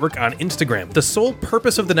Gateway Network on Instagram. The sole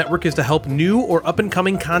purpose of the network is to help new or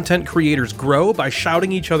up-and-coming content creators grow by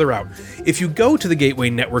shouting each other out. If you go to the Gateway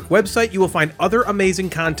Network website, you will find other amazing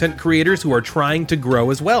content creators who are trying to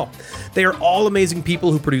grow as well. They are all amazing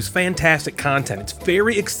people who produce fantastic content. It's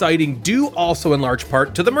very exciting, due also in large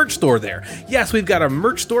part to the merch store there. Yes, we've got a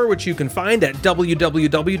merch store, which you can find at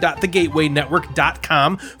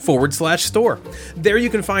www.thegatewaynetwork.com/store. There you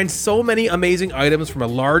can find so many amazing items from a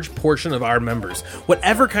large portion of our members.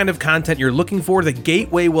 Whatever kind of content you're looking for, the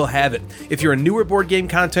Gateway will have it. If you're a newer board game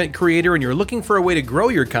content creator and you're looking for a way to grow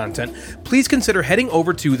your content, please consider heading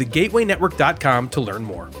over to thegatewaynetwork.com to learn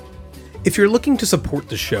more. If you're looking to support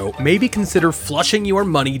the show, maybe consider flushing your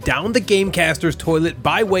money down the Gamecaster's toilet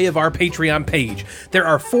by way of our Patreon page. There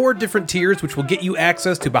are 4 different tiers which will get you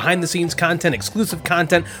access to behind-the-scenes content, exclusive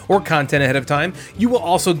content, or content ahead of time. You will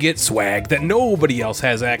also get swag that nobody else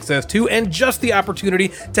has access to, and just the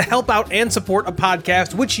opportunity to help out and support a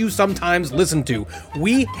podcast which you sometimes listen to.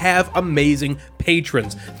 We have amazing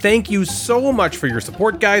patrons. Thank you so much for your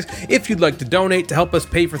support, guys. If you'd like to donate to help us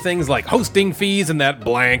pay for things like hosting fees and that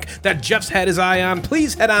blank that Jeff's had his eye on,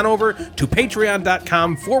 please head on over to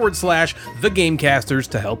patreon.com/thegamecasters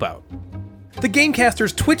to help out. The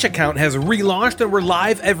Gamecasters Twitch account has relaunched and we're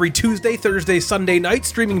live every Tuesday, Thursday, Sunday night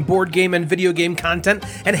streaming board game and video game content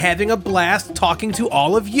and having a blast talking to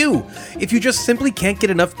all of you. If you just simply can't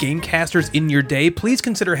get enough Gamecasters in your day, please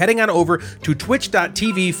consider heading on over to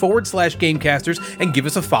twitch.tv/Gamecasters and give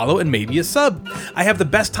us a follow and maybe a sub. I have the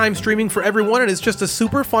best time streaming for everyone and it's just a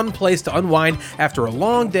super fun place to unwind after a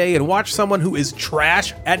long day and watch someone who is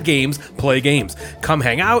trash at games play games. Come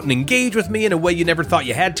hang out and engage with me in a way you never thought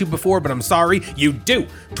you had to before, but I'm sorry, you do.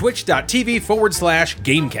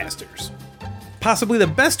 Twitch.tv/Gamecasters. Possibly the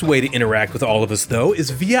best way to interact with all of us, though, is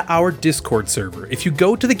via our Discord server. If you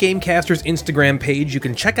go to the Gamecasters Instagram page, you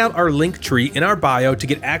can check out our link tree in our bio to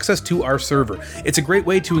get access to our server. It's a great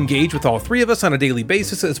way to engage with all 3 of us on a daily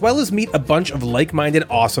basis, as well as meet a bunch of like-minded,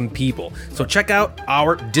 awesome people. So check out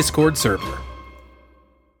our Discord server.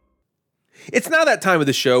 It's now that time of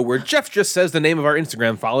the show where Jeff just says the name of our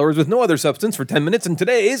Instagram followers with no other substance for 10 minutes in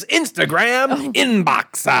today's Instagram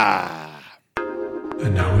Inboxa.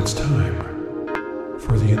 And now it's time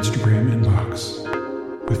for the Instagram Inbox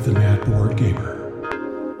with the Mad Board Gamer.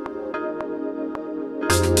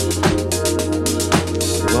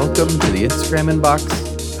 Welcome to the Instagram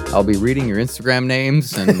Inbox. I'll be reading your Instagram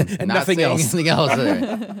names and, not nothing saying else. anything else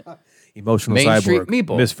there. Emotional Main Cyborg, Street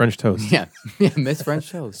Meeple. Miss French Toast, Yeah, Miss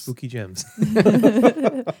French Toast. Spooky Gems.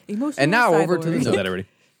 Emotional And now over to cyborg. You know that already.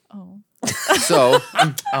 So,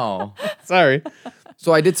 Sorry.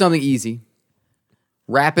 so I did something easy.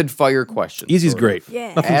 Rapid fire questions. Easy's sort of. great.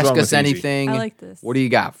 Yeah. Nothing's Ask wrong us with easy. anything. I like this. What do you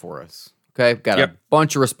got for us? Okay, got a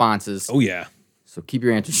bunch of responses. Oh, yeah. So keep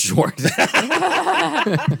your answers short.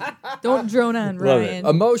 Don't drone on, Love it. Ryan.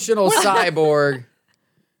 Emotional Cyborg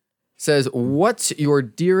says, what's your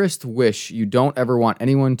dearest wish you don't ever want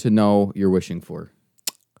anyone to know you're wishing for?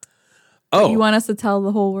 Oh. You want us to tell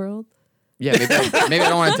the whole world? Yeah, maybe I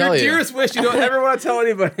don't want to tell you. Dearest wish you don't ever want to tell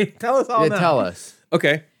anybody. Tell us all Yeah, now. tell us.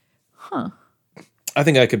 Okay. I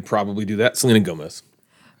think I could probably do that. Selena Gomez.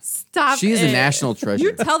 Stop She's it. a national treasure.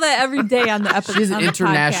 You tell that every day on the episode. She's an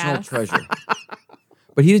international treasure.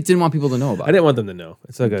 But he didn't want people to know I about it. didn't want them to know.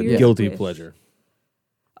 It's like a Dearest guilty wish. pleasure.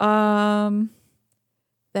 That I'm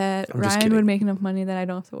just Ryan kidding. would make enough money that I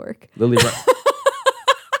don't have to work. Lily.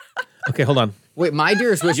 Okay, hold on. Wait, my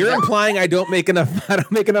dearest wish You're is implying I don't make enough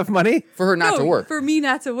money? for her not to work. For me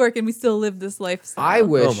not to work and we still live this lifestyle. I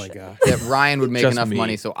wish Oh my God. that Ryan would make Just enough me.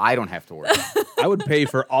 money so I don't have to work. I would pay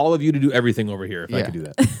for all of you to do everything over here if I Yeah. could do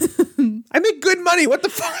that. I make good money. What the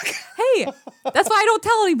fuck? Hey, that's why I don't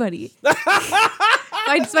tell anybody.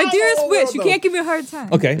 It's my dearest wish. You can't give me a hard time.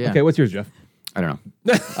 Okay. Yeah. Okay. What's yours, Jeff? I don't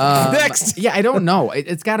know. Next. Yeah, I don't know.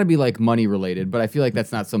 It's got to be like money related, but I feel like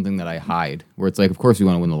that's not something that I hide. Where it's like, of course, you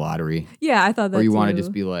want to win the lottery, Yeah, I thought that or you too. want to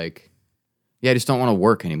just be like, yeah, I just don't want to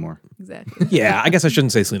work anymore. Exactly. Yeah, I guess I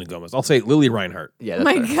shouldn't say Selena Gomez. I'll say Lily Reinhart. Yeah, Oh that's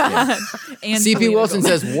my better. God. Yeah. And CP Selena Wilson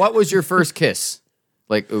Gomez. says, "What was your first kiss?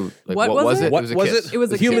 Like, ooh, like What was it? What was a was kiss. it? It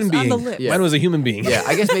was a human kiss being. on the lips. Yeah. Mine was a human being. Yeah,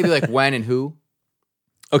 I guess maybe like when and who.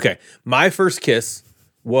 Okay. My first kiss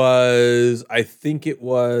was, I think it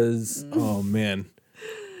was, oh man.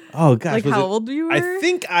 Oh gosh. Like was how it- old you were? I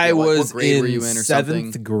think I Yeah, what was grade in were you in or seventh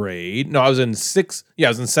something? grade. No, I was in sixth. Yeah,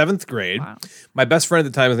 I was in seventh grade. Wow. My best friend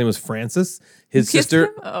at the time, his name was Francis. His Kissed sister.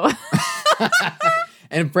 him? Oh.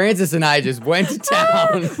 And Francis and I just went to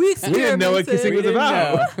town. We We didn't know what kissing was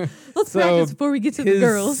experimented. about. Let's practice before we get to the his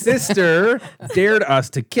girls. sister dared us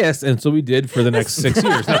to kiss, and so we did for the next 6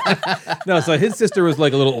 years. No, so his sister was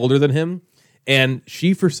like a little older than him, and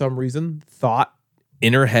she, for some reason, thought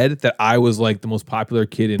in her head that I was like the most popular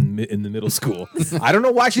kid in the middle school. I don't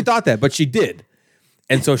know why she thought that, but she did.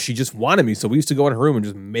 And so she just wanted me. So we used to go in her room and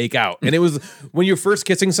just make out. And it was when you're first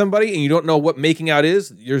kissing somebody and you don't know what making out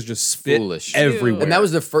is, yours just spit Foolish. everywhere. And that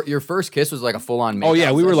was your first kiss was like a full on. Oh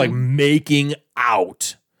yeah, we were like making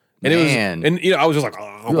out. And Man. it was, and you know, I was just like,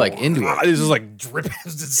 oh, You're like into it. It was just like dripping. It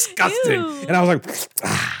was disgusting. Ew. And I was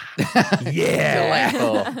like, yeah,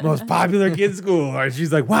 Delightful. most popular kid in school. And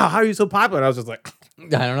she's like, wow, how are you so popular? And I was just like, I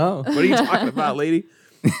don't know. what are you talking about, lady?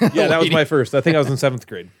 Yeah, that was my first. I think I was in 7th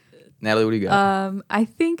grade. Natalie, what do you got? I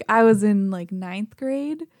think I was in like 9th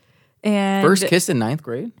grade, and First kiss in 9th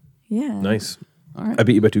grade? Yeah, Nice. All right. I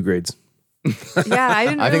beat you by 2 grades. Yeah, I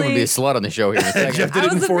didn't. I think we'll really, be a slut on the show here in a second. Jeff did I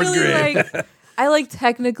it in wasn't 4th really grade. like. I like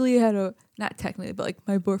technically had a not technically, but like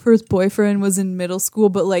my first boyfriend was in middle school,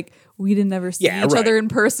 but like we didn't ever see Yeah, each right. other in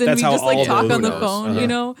person. That's we how just like all talk those on the goes. phone, you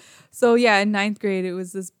know. So yeah, in 9th grade, it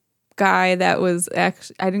was this guy that was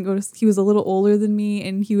actually I didn't go to. He was a little older than me,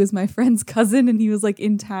 and he was my friend's cousin, and he was like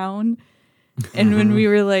in town. And when we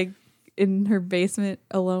were like in her basement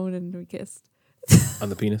alone, and we kissed. On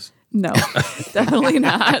the penis. No, definitely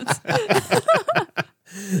not.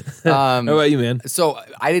 How about you, man? So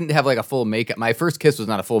I didn't have like a full makeup. My first kiss was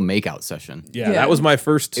not a full makeout session. Yeah, Yeah. that was my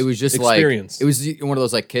first It was just experience. like, it was one of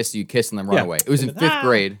those like you kiss and then run Yeah. away. It was in 5th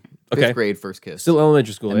grade. 5th Okay. grade first kiss. Still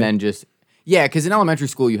elementary school, and eh? then just, yeah, because in elementary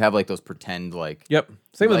school you have like those pretend like. Yep.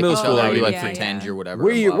 Same with like middle each school. other, I would you even like yeah, pretend yeah. you're whatever.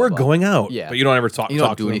 We're, and blah, we're blah, blah. going out, Yeah. but you don't ever talk. You don't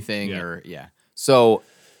talk do to them. anything Yeah. or yeah. So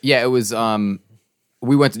yeah, it was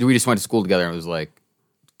we just went to school together and it was like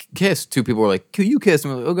kiss. 2 people were like, "Can you kiss?"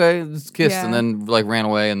 And we're like, "Okay, let's kiss," Yeah. and then like ran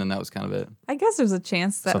away, and then that was kind of it. I guess there's a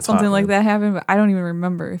chance that Sounds something hot, like man. that happened, but I don't even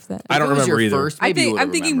remember if that. I don't If it was remember your either. First, maybe you I'm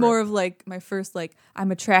would've thinking remembered more it. of like my first like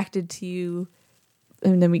I'm attracted to you,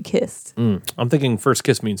 and then we kissed. I'm thinking first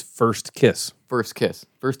kiss means first kiss. First kiss,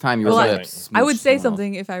 first time you Well, were I- like, I would say smooched someone else.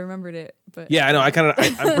 something if I remembered it, but Yeah, I know.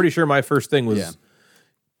 I'm pretty sure my first thing was Yeah.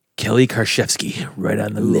 Kelly Karshevsky, right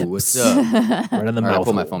on the lips, Ooh, what's up? right on the All right, I'll mouth.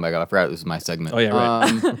 pull my phone back out. I forgot this was my segment. Oh, yeah,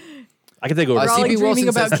 right. I can take over. all, like, CB dreaming Wilson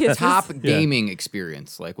about says kisses. top gaming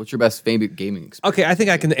experience. Like, what's your best favorite gaming experience? Okay, I think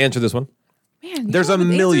I can answer this one. man, you There's come a up with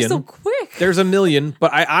answers million. so quick. There's a million,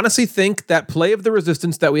 but I honestly think that play of the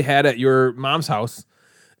resistance that we had at your mom's house,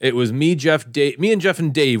 it was me, Jeff, Dave. Me and Jeff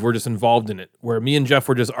and Dave were just involved in it, where me and Jeff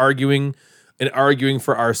were just arguing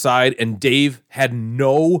for our side, and Dave had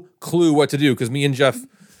no clue what to do because me and Jeff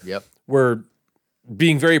Yep. were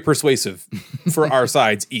being very persuasive for our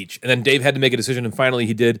sides each. And then Dave had to make a decision, and finally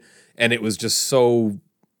he did, and it was just so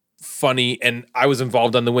funny, and I was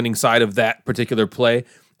involved on the winning side of that particular play,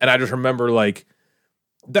 and I just remember like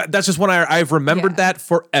that's just when I've remembered Yeah. that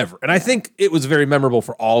forever, and I think it was very memorable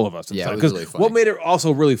for all of us. Yeah, it was because really funny. what made it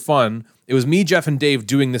also really fun, it was me, Jeff, and Dave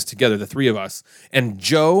doing this together, the 3 of us, and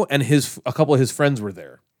Joe and a couple of his friends were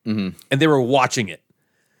there, and they were watching it,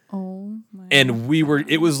 Oh my! and we were.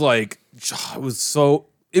 It was like it was so.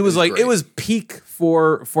 It was like great. it was peak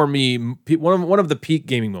for me. One of the peak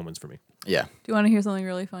gaming moments for me. Yeah. Do you want to hear something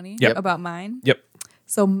really funny Yep. about mine? Yep.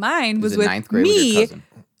 So mine was it with 9th grade with your me, cousin?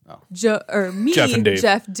 Jeff and Dave.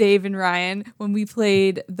 Jeff, Dave, and Ryan when we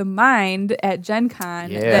played The Mind at Gen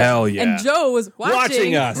Con. Yeah. Hell yeah. And Joe was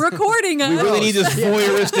Watching us. recording us. We really need this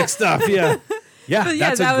voyeuristic stuff. Yeah. Yeah, But yeah,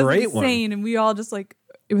 that's that a was great one. insane, and we all just like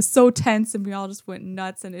it was so tense, and we all just went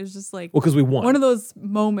nuts, and it was just like Well, because we won. one of those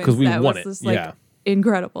moments 'Cause we that won was it, just like yeah.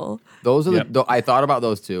 incredible. Those are Yep. I thought about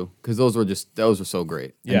those too because those were so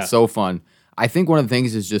great Yeah. and so fun. I think one of the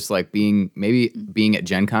things is just like being at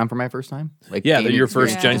Gen Con for my first time. Like Yeah, gaming your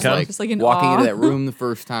first experience, Gen Con? Like, Just, like, in walking awe. into that room the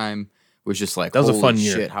first time was just like That was a holy fun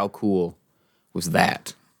year. shit, how cool was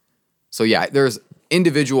that? So yeah, there's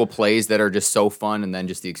individual plays that are just so fun, and then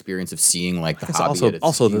just the experience of seeing like the It's hobby. at its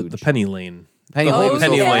also the huge. Penny Lane. Penny the Lane whole was so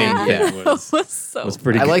Penny fun. Lane Yeah. bit was so was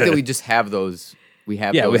pretty I good. like that we just have those. We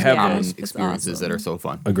have Yeah, those we have gaming those. experiences Awesome. that are so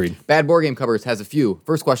fun. Agreed. Bad Board Game Covers has a few.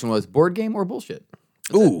 First question was board game or bullshit?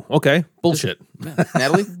 Ooh, okay. Bullshit.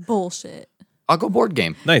 Natalie, bullshit. I'll go board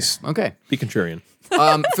game. Nice. Okay. Be contrarian.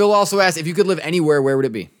 Phil also asked if you could live anywhere, where would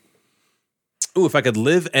it be? Ooh, if I could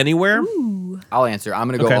live anywhere. I'll answer. I'm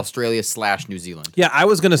going to go Okay. Australia/New Zealand. Yeah, I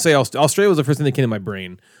was going to say Australia was the first thing that came to my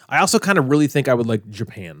brain. I also kind of really think I would like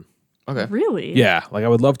Japan. Okay. Really? Yeah, like I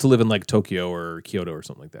would love to live in like Tokyo or Kyoto or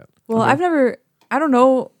something like that. Well, I've never. I don't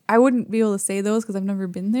know. I wouldn't be able to say those because I've never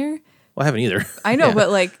been there. Well, I haven't either. I know, Yeah. but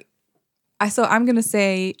like, I'm gonna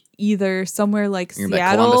say either somewhere like You're like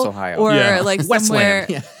Seattle Columbus, Ohio. or Yeah. like Westland.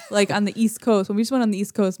 somewhere like on the East Coast. When we just went on the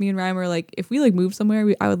East Coast, me and Ryan were like, if we like move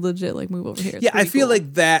somewhere, I would legit like move over here. It's Yeah, I pretty feel cool.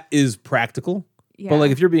 like that is practical. Yeah. But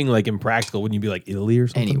like if you're being like impractical, wouldn't you be like Italy or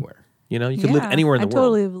something? Anywhere. You know, you could live anywhere in the I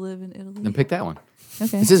world. totally live in Italy. Then pick that one.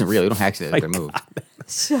 Okay. This isn't real. You don't actually have to move.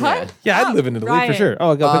 Shut Yeah, I'd up, live in Italy for Ryan. sure. Oh,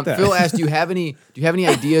 I'll go pick that. Phil asked, do you have any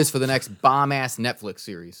ideas for the next bomb ass Netflix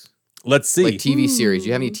series? Let's see. Like TV series. Do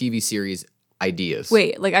you have any TV series ideas?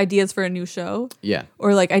 Wait, like ideas for a new show? Yeah.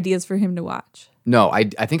 Or like ideas for him to watch? No, I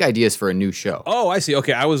think ideas for a new show. Oh, I see.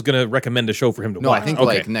 Okay, I was gonna recommend a show for him to No, watch. I think okay.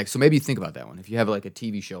 like next. So maybe think about that one. If you have like a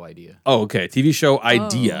TV show idea. Oh, okay. TV show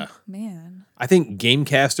idea. Oh, man. I think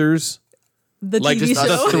Gamecasters, The Like, TV just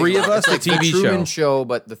show. the three of us, the Like the TV Truman show, show,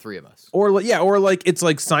 but the three of us. or like it's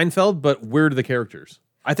like Seinfeld, but we're the characters.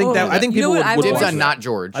 I think Oh, I think you know people what I've would Dibs watch on that. not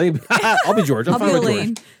George. I think I'll be George. I'm I'll fine be with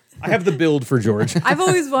Elaine. George. I have the build for George. I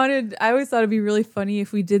always thought it'd be really funny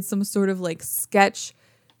if we did some sort of like sketch,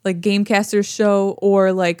 like Gamecasters show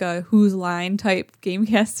or like a Who's Line type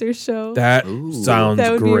Gamecasters show. That sounds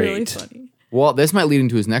That would great. be really funny. Well, this might lead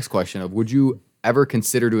into his next question of would you ever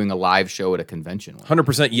consider doing a live show at a convention?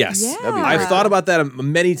 100% yes. Yeah. That'd be I've great. thought about that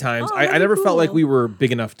many times. Oh, I that'd be never felt like cool. we were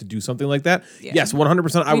big enough to do something like that. Yeah. Yes,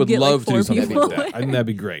 100%. I We'd would get, like, love to do 4 something people. like that. I think that'd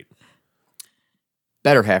be great.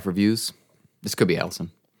 Better half reviews. This could be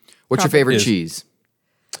Allison. What's your Probably. favorite Is. cheese?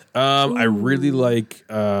 I really like.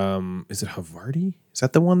 Is it Havarti? Is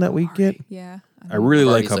that the one that we get? Yeah. I really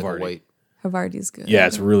like Havarti's a Havarti. white- Havarti's good. Yeah,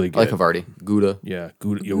 it's really I good. like Havarti. Gouda. Yeah,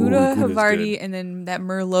 Gouda. Gouda, Gouda's Havarti, good. and then that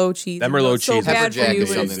Merlot cheese. That I know Merlot it's so cheese. bad Pepper for jack you, is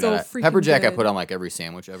but it's something so that freaking pepper jack I good. put on like every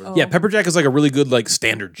sandwich ever. Oh. Yeah, pepper jack is like a really good like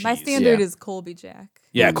standard cheese. My standard Yeah. is Colby Jack.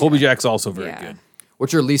 Yeah, Colby Jack's also very Yeah. good.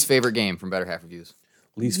 What's your least favorite game from Better Half Reviews?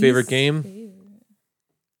 Least favorite game?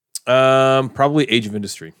 Probably Age of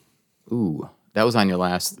Industry. Ooh, that was on the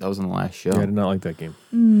last show. Yeah, I did not like that game.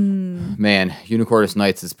 Man, Unicornus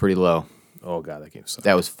Nights is pretty low. Oh god, that game sucked.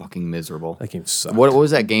 That was fucking miserable. That game sucked. What was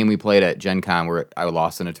that game we played at Gen Con where I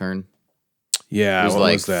lost in a turn? Yeah, It was what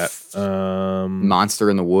like was that? Monster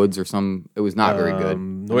in the Woods or some. It was not very good.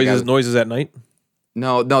 Noises at night.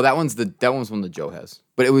 No, that one's one that Joe has.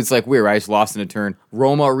 But it was like weird. I just lost in a turn.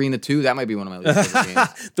 Roma Arena 2, that might be one of my least favorite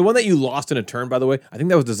games. The one that you lost in a turn, by the way, I think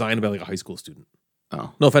that was designed by like a high school student.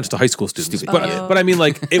 Oh, No offense to high school students, Stupid but idiot. but I mean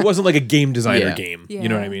like it wasn't like a game designer Yeah. game. Yeah. You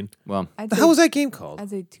know what I mean? well, I'd How was that game called? I'd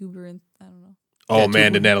say Tuber I don't know. Oh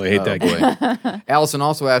man, did Natalie hate oh, that game? boy. Allison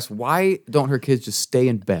also asked, why don't her kids just stay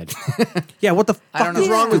in bed? Yeah, what the I fuck don't is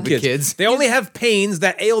know. wrong with Stupid kids? kids. They only have pains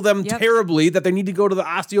that ail them Yep. terribly that they need to go to the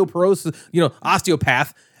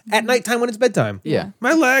osteopath at nighttime when it's bedtime. Yeah.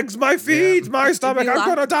 My legs, my feet, my stomach, I'm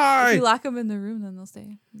gonna If die. you lock them in the room, then they'll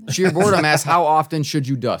stay. Sheer Boredom asks, how often should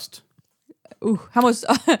you dust? Ooh, how much?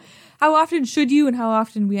 How often should you, and how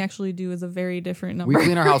often we actually do is a very different number. We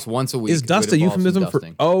clean our house once a week. Is dust It a involves some euphemism for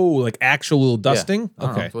dusting. like actual dusting? Yeah. I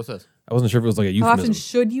don't know. Okay. So what's this? I wasn't sure if it was like a How often euphemism.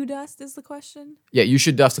 should you dust? Is the question. Yeah, you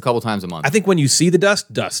should dust a couple times a month. I think when you see the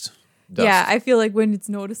dust. Dust. Yeah, I feel like when it's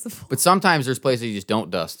noticeable. But sometimes there's places you just don't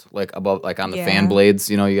dust, like above, like on the Yeah. fan blades.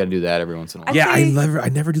 You know, you got to do that every once in a while. Yeah, I Actually-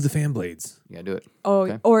 never do the fan blades. You got to do it. Oh,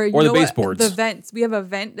 Okay. or you Or the know what? baseboards. The vents. We have a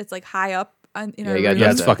vent that's like high up in our you gotta room. do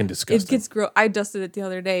Yeah, it's that. fucking It disgusting. gets gross. I dusted it the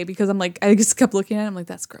other day because I'm like, I just kept looking at it. I'm like,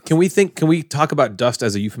 that's gross. Can we talk about dust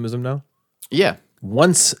as a euphemism now? Yeah,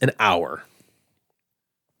 Once an hour.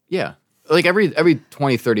 yeah. Like every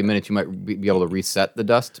 20, 30 minutes, you might be able to reset the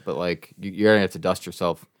dust, but like you're gonna have to dust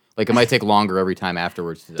yourself. Like it might take longer every time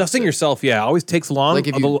afterwards. To dust Dusting it. yourself, yeah, always takes long. Like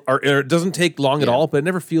if you- or it doesn't take long at Yeah. all, but it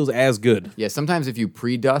never feels as good. Yeah, sometimes if you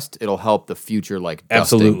pre-dust, it'll help the future like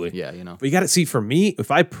dusting. Absolutely. Yeah, you know. But you got to see, for me,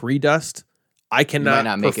 if I pre-dust, I You might cannot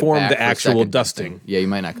not make it perform back the for a actual second dusting. Yeah, you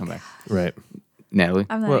might not come back. Right. Natalie?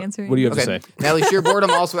 I'm not What, answering. what do you have Okay. to say? Natalie Sheer Boredom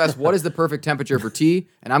also asked, what is the perfect temperature for tea?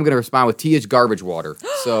 And I'm going to respond with tea is garbage water.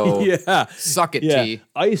 So Yeah. suck it, Yeah. tea.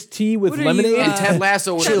 Iced tea with What are lemonade. you, And Ted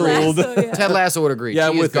Lasso would Ted agree. Lasso, yeah. Ted Lasso would agree. Yeah,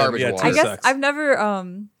 tea is with him. garbage Yeah, water. I tea guess sucks. I've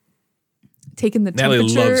never taken the Natalie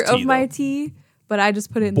loves temperature tea, of my though. tea, but I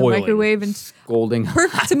just put it in Boiling. the microwave and Scolding.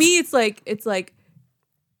 to me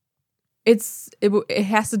it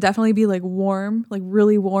has to definitely be like warm, like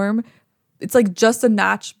really warm. It's like just a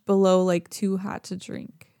notch below like too hot to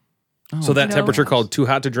drink. So that No. temperature called too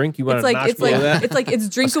hot to drink, you want It's to like notch it's below like that? it's like it's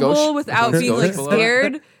drinkable skosh? without A being like skosh below?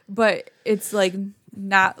 scared, but it's like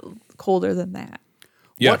not colder than that.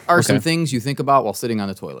 Yeah, What are some okay. things you think about while sitting on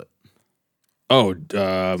the toilet? Oh,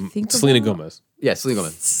 Think Selena about- Gomez. Yeah, Selena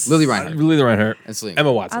Gomez. Lily Reinhart. Lily Reinhart. And Selena.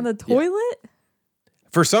 Emma Watson. On the toilet?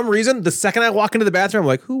 For some reason, the second I walk into the bathroom, I'm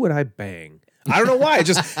like, who would I bang? I don't know why. I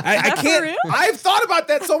just I For can't. real? I've thought about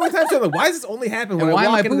that so many times. I'm like, why does this only happen when why I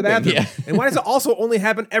am walk I into the pooping? bathroom? Yeah. And why does it also only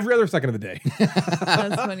happen every other second of the day?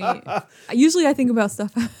 That's funny. Usually I think about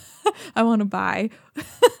stuff I want to buy.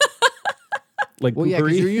 Like Well, yeah,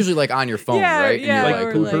 because poopery? you're usually like on your phone, Yeah, right? yeah, And you're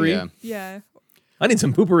or like, like- yeah. Yeah. I need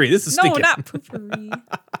some poopery. This is No, stinking. not poopery.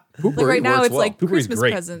 Poopery Like right now, works it's well. like Poopery's Christmas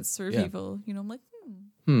great. presents for Yeah. people. You know, I'm like,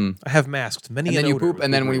 I have masked many And an then you odor poop, with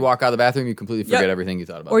and then when you poopery. walk out of the bathroom, you completely forget Yep. everything you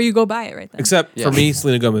thought about. or you go buy it right then. Except Yeah. for me,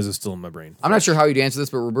 Selena Gomez is still in my brain. I'm not sure how you'd answer this,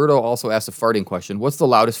 but Roberto also asked a farting question. What's the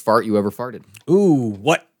loudest fart you ever farted? Ooh,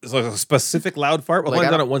 what? Is like a specific loud fart? Well, Like, I've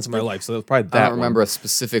I done it don't- once in my life, so that's probably that I don't one. remember a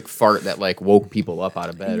specific fart that like woke people up out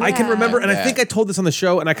of bed. or I can Yeah. remember, and I Yeah. think I told this on the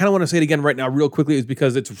show, and I kind of want to say it again right now, real quickly, is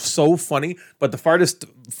because it's so funny. But the fartest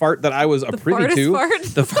fart that I was a privy fartest to, fart?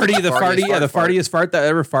 the fartiest fart that I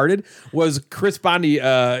ever farted was Chris Bondi,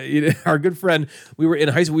 our good friend. We were in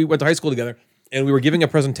high school. We went to high school together, and we were giving a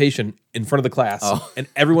presentation in front of the class, and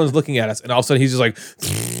everyone's looking at us, and all of a sudden he's just like.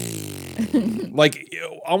 Like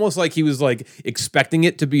almost like he was like expecting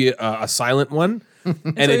it to be a silent one, and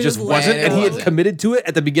so it he just just wasn't, let it and he had go. committed to it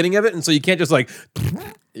at the beginning of it, and so you can't just like,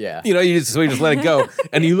 Yeah. you know, you just let it go,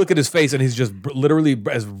 and you look at his face, and he's just literally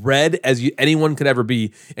as red as anyone could ever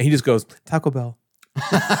be, and he just goes Taco Bell.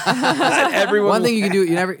 And everyone, One thing you can do,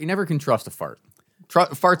 you never can trust a fart.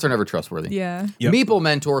 Farts are never trustworthy. Yeah. Yep. Meeple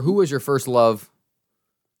mentor, who was your first love?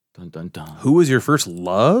 Dun dun dun. Who was your first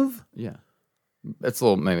love? Yeah. That's a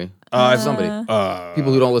little maybe. Somebody.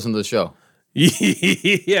 People who don't listen to the show.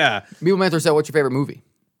 Yeah, Meeple mentor said, "What's your favorite movie?"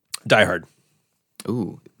 Die Hard.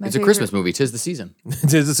 Ooh, My it's a favorite- Christmas movie. 'Tis the season.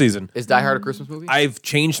 Tis the season. Is Die Hard a Christmas movie? I've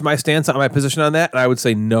changed my stance on my position on that, and I would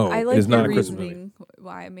say no. I it like is not your a Christmas movie. reasoning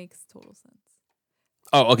why it makes total sense.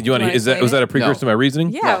 Oh, okay. Do you want Do to? I Is that explain was that a it? precursor No. to my reasoning?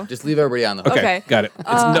 Yeah. No, just leave everybody on the hook. Okay, Okay. got it. It's,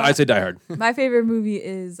 no, I'd say Die Hard. My favorite movie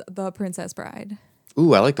is The Princess Bride.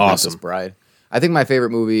 Ooh, I like The Princess Awesome. Bride. I think my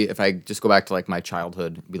favorite movie, if I just go back to like my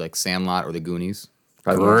childhood, would be like Sandlot or The Goonies.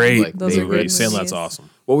 Probably one of Great. my, like, Those are favorite. good movies. Sandlot's awesome.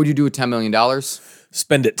 What would you do with $10 million? I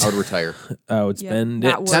Spend it. would retire. I would Yeah, spend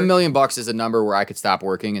not it. work. $10 million is a number where I could stop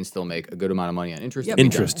working and still make a good amount of money on interest. Yep. and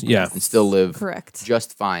be done. Interest, yeah. And still live Correct.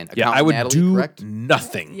 just fine. Yeah, Accountant I would Natalie, do correct?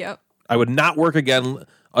 nothing. Yep. I would not work again,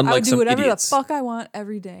 I unlike would do some whatever idiots. the fuck I want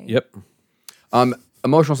every day. Yep.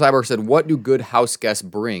 Emotional Cyborg said, "What do good house guests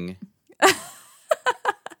bring?"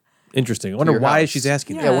 Interesting. I wonder your why house. she's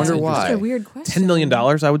asking Yeah, I that. wonder That's why. Such a interesting. weird question. $10 million,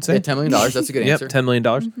 I would say. Yeah, $10 million. That's a good Yep, answer. $10 million.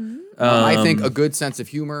 I think a good sense of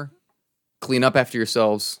humor, clean up after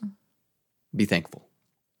yourselves, be thankful.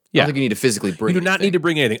 I Yeah. don't think you need to physically bring. You do not anything. need to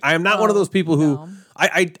bring anything. I am not one of those people who no.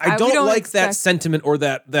 I we don't don't like that expect- sentiment or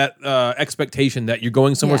that expectation that you're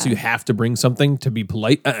going somewhere so Yeah. you have to bring something to be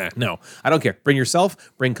polite. No, I don't care. Bring yourself.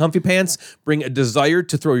 Bring comfy pants. Bring a desire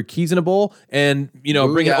to throw your keys in a bowl, and bring an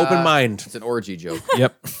Booyah. open mind. It's an orgy joke.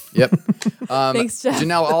 Yep. Yep. Thanks, Jeff.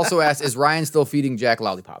 Janelle also asked, "Is Ryan still feeding Jack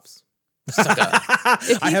lollipops?"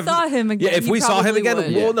 If you saw him again, Yeah, if he we saw him probably again,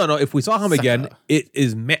 would. well, no. If we saw him again, it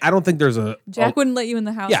is. I don't think there's a. Jack wouldn't let you in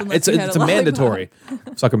the house. Yeah, unless it's you had a lollipop. mandatory.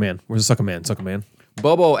 Sucker man. Where's the sucker man? Sucker man.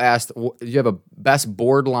 Bobo asked, "Do you have a best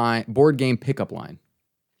board game pickup line?"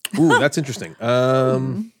 Ooh, that's interesting.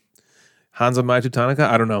 Hans on my Teutonica?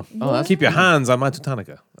 I don't know. Oh, that's Keep your Hans on my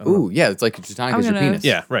Teutonica. I don't know. Ooh, yeah, it's like Teutonicus your gonna- penis.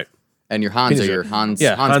 Yeah, right. and your Hans Penis are your joke. Hans.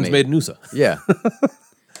 Yeah, Hans made. made Noosa. Yeah.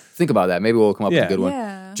 Think about that. Maybe we'll come up with Yeah. a good one.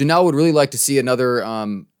 Yeah. Janelle would really like to see another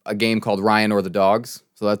a game called Ryan or the Dogs.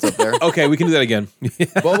 So that's up there. Okay, we can do that again.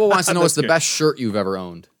 Bobo wants to know what's the good. best shirt you've ever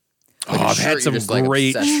owned. Like a I've shirt had you're some just, like,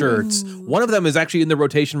 great obsessed with. shirts. One of them is actually in the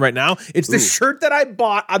rotation right now. It's the Ooh. shirt that I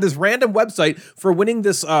bought on this random website for winning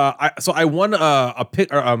this. I won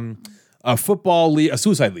a football league, a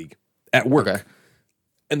suicide league at work, Okay.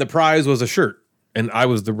 and the prize was a shirt, and I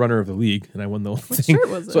was the runner of the league, and I won the whole thing. shirt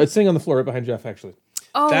was So it? it's sitting on the floor right behind Jeff. Actually,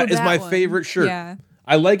 Oh, that is my one. favorite shirt. Yeah.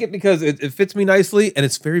 I like it because it fits me nicely, and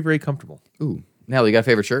it's very, very comfortable. Ooh. Natalie, you got a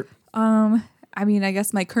favorite shirt? I mean, I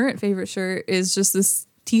guess my current favorite shirt is just this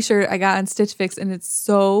T-shirt I got on Stitch Fix, and it's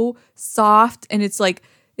so soft, and it's like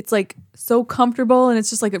so comfortable, and it's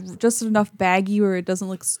just like just enough baggy where it doesn't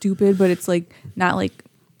look stupid, but it's like not like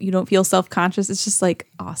you don't feel self-conscious. It's just like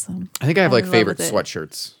awesome. I think I have I'm like in love favorite with it.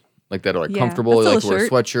 sweatshirts. Like that are like Yeah, comfortable. that's Like still a wear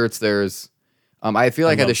shirt. sweatshirts. There's I feel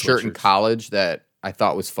like I had love this shirt in sweatshirts. college that I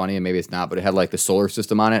thought was funny, and maybe it's not, but it had like the solar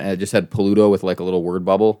system on it, and it just had Pluto with like a little word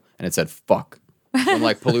bubble, and it said "fuck." When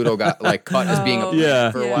like Pluto got like cut as being a Oh.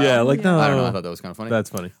 planet for a while. Yeah, like no, I don't know. I thought that was kind of funny. That's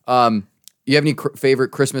funny. You have any favorite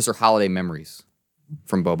Christmas or holiday memories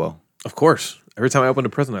from Bobo? Of course. Every time I opened a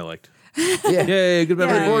present, I liked. Yeah. Yay, good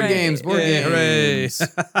memory. Yeah, Board right. games, board Yay, games.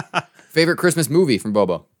 hooray. Favorite Christmas movie from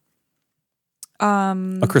Bobo?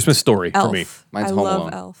 A Christmas story Elf. for me. Mine's I Home love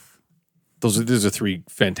Alone. Elf. Those are 3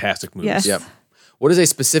 fantastic movies. Yes. Yep. What is a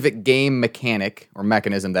specific game mechanic or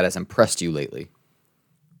mechanism that has impressed you lately?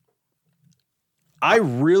 I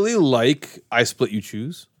really like I Split You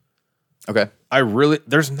Choose. Okay.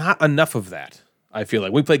 There's not enough of that. I feel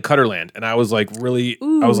like we played Cutterland, and I was like, really,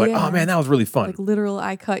 Ooh, I was like, yeah. oh man, that was really fun. Like literal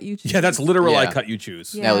I cut you. Yeah, that's literal. Yeah. I Cut You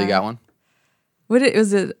Choose. Yeah. Natalie, you got one?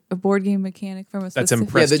 Was it a board game mechanic from a specific? That's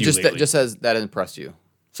impressed Yeah, you just lately. just says that impressed you.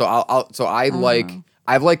 So I've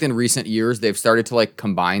liked in recent years they've started to like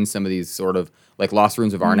combine some of these sort of like Lost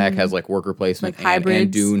Ruins of Arnak has like worker placement Like and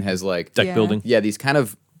hybrids. Dune has like Deck Yeah. building. yeah, these kind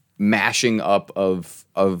of mashing up of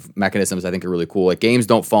mechanisms I think are really cool. Like games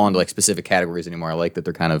don't fall into like specific categories anymore. I like that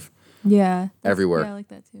they're kind of Yeah. everywhere. Yeah, I like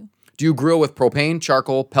that too. Do you grill with propane,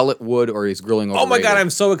 charcoal, pellet, wood, or is grilling overrated? Oh my god, I'm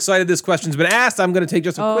so excited this question's been asked. I'm going to take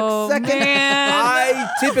just a Oh, quick second. man. I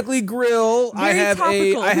typically grill. I Very have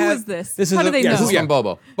topical. I Who have is this? This How is do they yes, know? This is from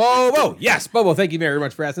Bobo. Bobo, yes, Bobo. Thank you very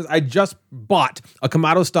much for asking this. I just bought a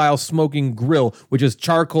Kamado style smoking grill, which is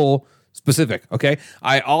charcoal specific. Okay,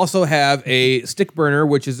 I also have a stick burner,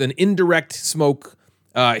 which is an indirect smoke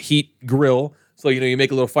heat grill. So you make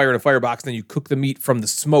a little fire in a firebox, then you cook the meat from the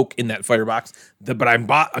smoke in that firebox. But I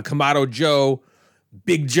bought a Kamado Joe,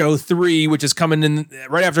 Big Joe 3, which is coming in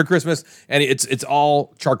right after Christmas, and it's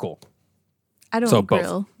all charcoal. I don't So both.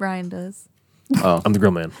 grill. Brian does. I'm the grill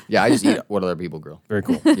man. Yeah, I just eat what other people grill. Very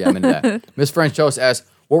cool. Yeah, I'm into that. Miss French Toast asks,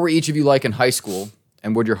 what were each of you like in high school?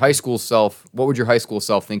 And what would your high school self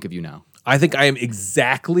think of you now? I think I am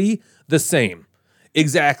exactly the same.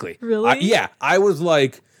 Exactly. Really? Yeah.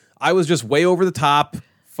 I was just way over the top,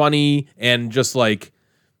 funny, and just like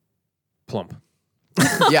plump.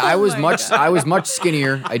 Yeah, I was much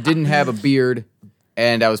skinnier. I didn't have a beard,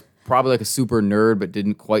 and I was probably like a super nerd, but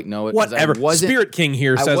didn't quite know it. 'cause Whatever. Spirit King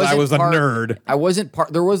here says I wasn't was a part- nerd. I wasn't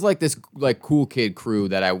part. There was like this like cool kid crew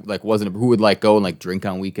that I like wasn't who would like go and like drink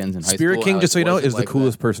on weekends in high Spirit school. King, I, just so you know, wasn't is the like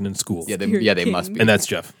coolest that. person in school. Yeah, Spirit they must King. be. And that's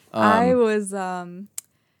Jeff. I was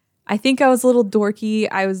I think I was a little dorky.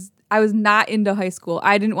 I was not into high school.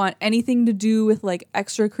 I didn't want anything to do with like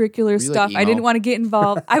extracurricular like, stuff. I emo? didn't want to get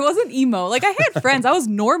involved. I wasn't emo. Like I had friends. I was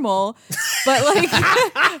normal. But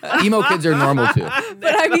like Emo kids are normal too.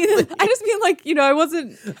 but I mean like,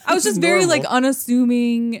 I was just very like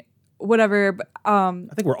unassuming, whatever. But I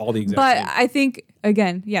think we're all the exact but same. I think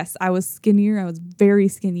again, yes, I was skinnier. I was very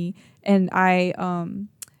skinny, and I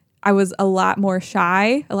was a lot more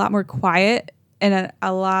shy, a lot more quiet, and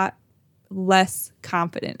a lot less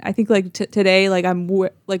confident. I think like today, like I'm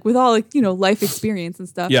like with all like life experience and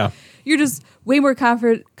stuff. Yeah. You're just way more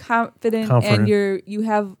confident, and you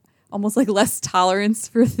have almost like less tolerance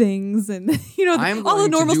for things, and I'm all the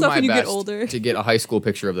going normal to do stuff my when you get best older. to get a high school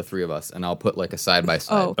picture of the three of us, and I'll put like a side by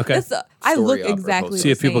side. Oh, Okay. I Story look up or exactly. post the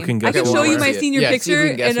See if people same. can guess I can who show we you are. my senior Yeah, see if we picture,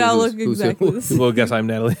 can guess and I'll who's look who's exactly who. the same. People guess I'm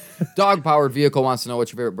Natalie. Dog powered vehicle wants to know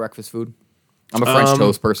what's your favorite breakfast food. I'm a French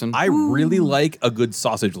toast person. I really like a good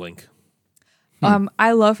sausage link.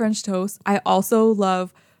 I love French toast. I also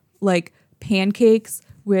love like pancakes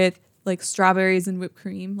with like strawberries and whipped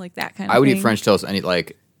cream, like that kind of I would thing. eat French toast.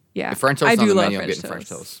 Yeah, if French toast I on do the love menu, I'm French getting French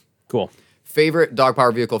toast. toast. Cool. Favorite dog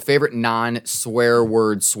powered vehicle. Favorite non-swear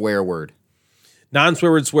word. Swear word.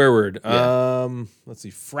 Non-swear word, swear word. Yeah. Let's see.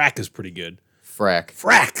 Frack is pretty good. Frack.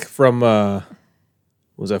 Frack from what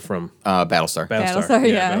was that from? Battlestar. Battlestar,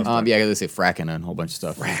 yeah. Battlestar. Yeah, I gotta say fracking and a whole bunch of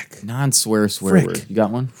stuff. Frack. Non-swear swear Frick. word. You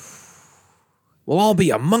got one? We'll all be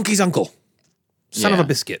a monkey's uncle. Son of Yeah. a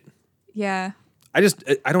biscuit. Yeah, I don't.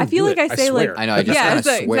 I feel do like it. I say swear. like I know, I just yeah, kinda it's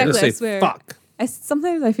like- swear. I exactly. just say I swear. fuck.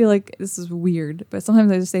 Sometimes I feel like this is weird, but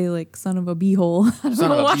sometimes I just say like "son of a beehole." I don't Son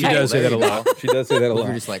know of a why. She does say There that a you lot. She does say that a You're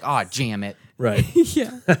lot. just like, oh, jam it. Right.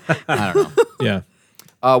 Yeah, I don't know.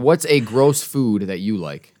 Yeah. What's a gross food that you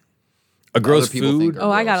like? A gross Other people think food. are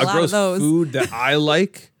Oh, I got gross. a lot gross of those. food that I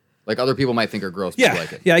like. Like other people might think are gross, but Yeah, you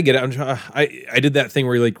like it. yeah, I get it. I did that thing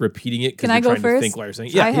where you're like repeating it because can you're I go trying to first? think while you're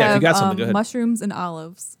saying. Yeah, I yeah. have If you got something, go ahead. mushrooms and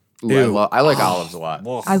olives. Ooh, I like olives a lot.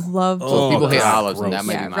 I love. So if people hate God, olives, then gross. that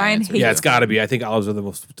might Yeah, be my Ryan answer. hates Yeah, it's got to be. I think olives are the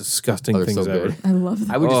most disgusting Oh, they're things so ever. good. I love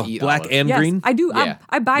them. I would just eat black olives. and Yes, green. I do. Yeah.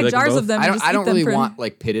 I buy You like them jars both? of them. I and don't. just I don't eat them really for- want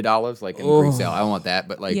like pitted olives, like in Greek style. I don't want that,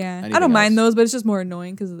 but like Yeah, I anything don't mind else. those, but it's just more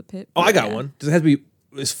annoying because of the pit. Oh, I got Yeah. one. Does it have to be?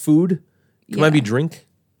 Is food? Can Yeah. I be drink?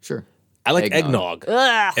 Sure. I like eggnog. And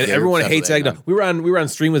Yeah, everyone you're hates obsessed with eggnog. We were on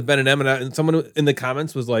stream with Ben and Em, and someone in the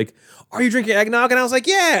comments was like, "Are you drinking eggnog?" And I was like,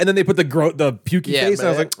 "Yeah." And then they put the pukey Yeah, face, and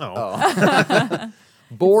I was but- like, "Oh."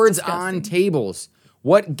 Boards on tables.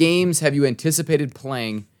 What games have you anticipated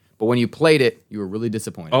playing, but when you played it, you were really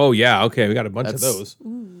disappointed? Oh yeah, okay, we got a bunch of That's-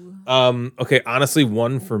 those. Okay, honestly,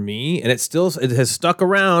 one for me, and it has stuck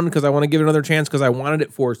around because I want to give it another chance because I wanted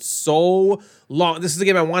it for so long. This is a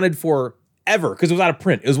game I wanted for ever because it was out of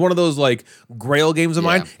print. It was one of those like Grail games of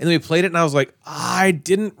mine, and then we played it, and I was like, I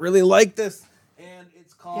didn't really like this, and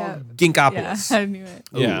it's called Ginkopolis. Yeah, I knew it.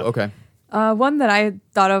 Ooh, okay. One that I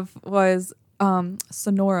thought of was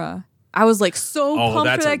Sonora. I was like so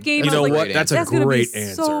pumped for that game. You I know was like, what? That's a great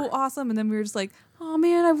answer. So awesome. And then we were just like, oh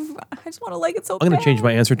man, I just want to like it so bad. I'm going to change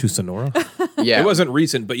my answer to Sonora. Yeah. It wasn't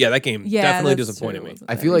recent, but yeah, that game definitely that's disappointed true. me.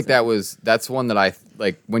 I feel like that's one that I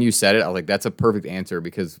like when you said it. I was like, that's a perfect answer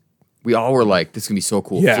because we all were like, this is gonna be so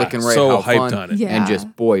cool, Yeah, flicking right, so how hyped fun, on it. Yeah. and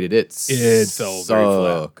just boy did it fell very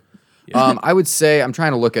flat. suck. I would say I'm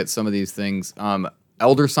trying to look at some of these things.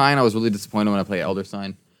 Elder Sign, I was really disappointed when I played Elder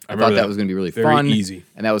Sign. I thought that was gonna be really Very fun, easy.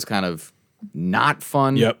 and that was kind of not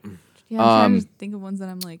fun. Yep. Yeah, I'm trying to think of ones that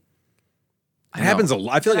I'm like, It happens a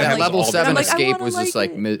lot. I feel like it That happens level all the 7 time. like, I escape wanna was just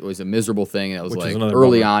like like was a miserable thing. That was Which is like another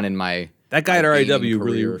early bummer. on in my That guy at gaming RIW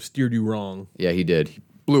career. really steered you wrong. Yeah, he did. He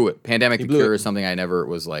blew it. Pandemic the blew Cure it. is something I never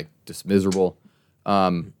was like just miserable.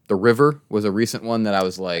 The River was a recent one that I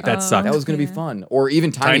was like, That sucked. That was going to be Yeah. fun. Or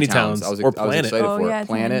even Tiny Towns. I was or Planet. excited Oh, for yeah, it.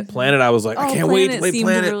 Planet. Planet, I was like, I can't wait to play seemed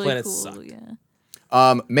Planet. really Planet cool, sucked. Yeah.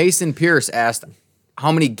 Mason Pierce asked,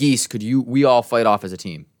 "How many geese could we all fight off as a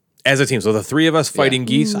team?" As a team, so the three of us fighting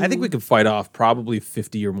geese, I think we could fight off probably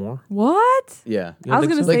 50 or more. What? Yeah, I was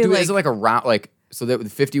gonna say is it like a round so that the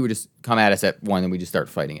 50 would just come at us at one, and we just start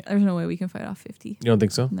fighting it? There's no way we can fight off 50. You don't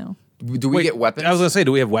think so? No. Do we get weapons? I was gonna say,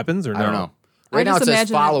 do we have weapons or no? I don't know. I Right now it just says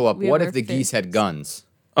imagine that follow up. we have What our if the geese fists. had guns?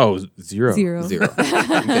 Oh, zero. Zero. Zero. I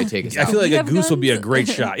think they take us I out. feel like We a have goose would be a guns? great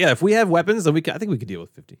shot. Yeah, if we have weapons, then I think we could deal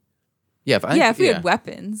with 50. Yeah, If we had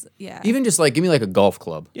weapons, yeah. Even just like give me like a golf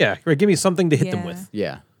club. Yeah, right. Give me something to hit them Yeah. with.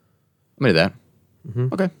 Yeah, I'm into that.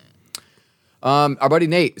 Okay. Our buddy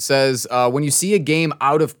Nate says, when you see a game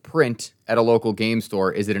out of print at a local game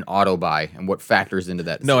store, is it an auto buy, and what factors into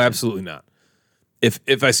that? No, decision? absolutely not.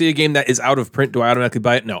 If I see a game that is out of print, do I automatically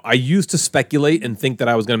buy it? No. I used to speculate and think that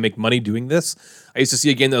I was going to make money doing this. I used to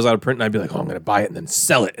see a game that was out of print, and I'd be like, oh, I'm going to buy it and then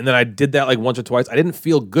sell it. And then I did that like once or twice. I didn't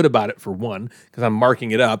feel good about it for one, because I'm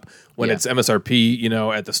marking it up when it's MSRP,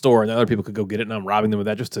 at the store, and then other people could go get it, and I'm robbing them with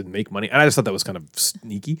that just to make money. And I just thought that was kind of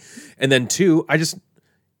sneaky. And then two,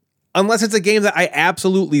 unless it's a game that I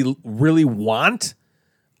absolutely really want,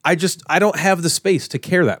 I don't have the space to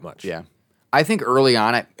care that much. Yeah. I think early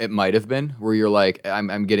on it might have been where you're like,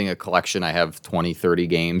 I'm getting a collection. I have 20, 30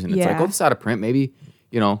 games, and it's like, Yeah. oh, this is out of print. Maybe,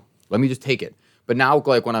 let me just take it. But now,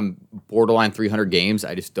 like when I'm borderline 300 games,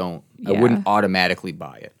 I just don't. I Yeah. wouldn't automatically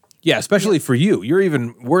buy it. Yeah, especially for you. You're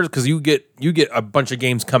even worse because you get a bunch of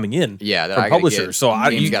games coming in Yeah, that from I gotta publishers. get. So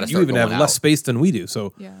Games you gotta start even have going less out. space than we do.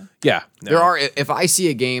 So Yeah. no. There are. If I see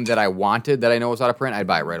a game that I wanted that I know was out of print, I'd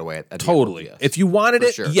buy it right away. At the Totally. LGS. If you wanted For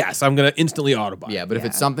it, sure. yes, I'm gonna instantly auto buy. Yeah, it. but if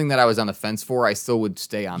it's something that I was on the fence for, I still would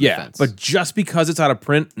stay on the Yeah, fence. but just because it's out of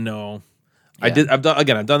print, no. Yeah. I've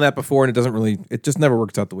done that before, and it just never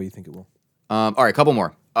works out the way you think it will. all right, couple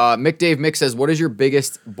more. Mick says, "What is your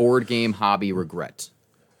biggest board game hobby regret?"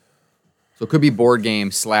 So it could be board game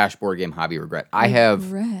 / board game hobby regret. I have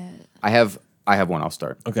one. I'll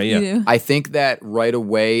start. Okay, yeah. You do? I think that right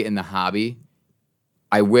away in the hobby,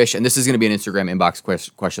 I wish, and this is going to be an Instagram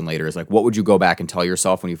inbox question later, is like, what would you go back and tell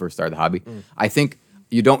yourself when you first started the hobby? I think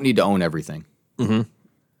you don't need to own everything. Mm-hmm.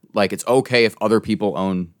 Like, it's okay if other people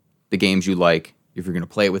own the games you like, if you're going to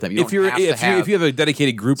play it with them. If you have a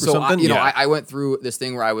dedicated group or something, I went through this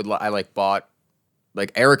thing where I bought,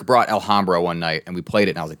 like Eric brought Alhambra one night and we played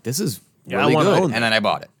it and I was like, this is really I wanna good. own that. And then I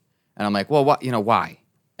bought it. And I'm like, well, what, why?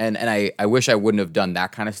 And I wish I wouldn't have done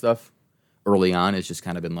that kind of stuff early on. It's just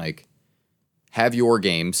kind of been like, have your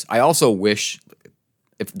games. I also wish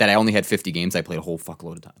that I only had 50 games. I played a whole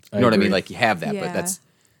fuckload of times. You know what I mean? agree. Like you have that, but Yeah. that's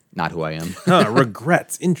not who I am.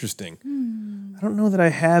 regrets. Interesting. I don't know that I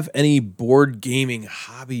have any board gaming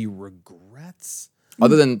hobby regrets.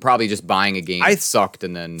 Other than probably just buying a game I that sucked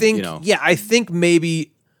and then, I think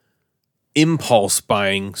maybe impulse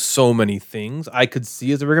buying so many things I could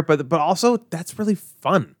see as a regret, but also that's really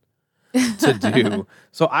fun to do.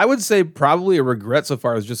 So I would say probably a regret so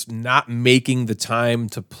far is just not making the time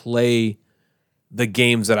to play the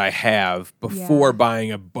games that I have before Yeah.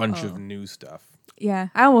 buying a bunch of new stuff. Yeah.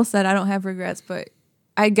 I almost said I don't have regrets, but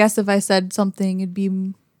I guess if I said something, it'd be,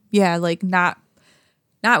 like not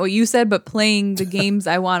what you said, but playing the games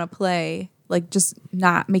I want to play, like just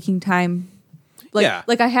not making time.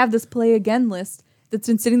 Like I have this play again list that's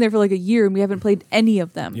been sitting there for like a year and we haven't played any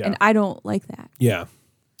of them. Yeah. And I don't like that. Yeah.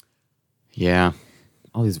 Yeah.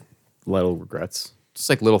 All these little regrets. Just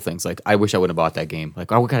like little things. Like, I wish I would have bought that game.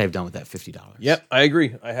 Like, what could I have done with that $50? Yep, I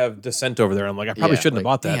agree. I have Descent over there. I'm like, I probably Yeah, shouldn't have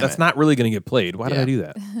like, bought that. damn That's it. not really going to get played. Why did Yeah. I do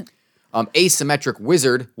that? Asymmetric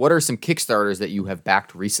Wizard, what are some Kickstarters that you have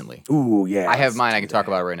backed recently? Ooh, yeah. I have mine. I can talk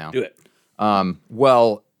about it right now. Do it.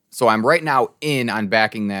 Well, so I'm right now in on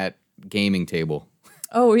backing that gaming table.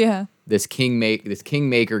 Oh yeah. This Kingmaker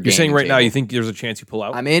You're saying right now table. you think there's a chance you pull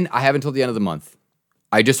out? I'm in. I have until the end of the month.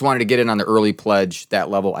 I just wanted to get in on the early pledge. That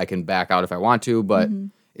level I can back out if I want to, but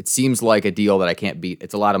it seems like a deal that I can't beat.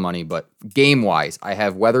 It's a lot of money, but game-wise, I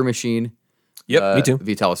have Weather Machine. Yep, me too.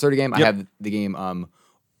 Vital Lacerda game. Yep. I have the game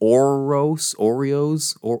Oros.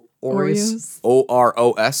 Oreos.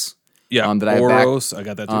 OROS. Yeah, that I Oros. backed, I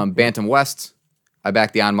got that too. Bantam West. I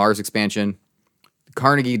backed the On Mars expansion.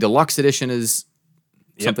 Carnegie Deluxe Edition is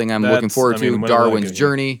something I'm looking forward to. Darwin's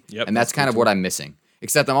Journey. Yep, And that's kind of what I'm missing.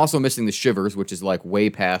 Except I'm also missing the Shivers, which is like way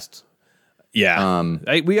past. Yeah.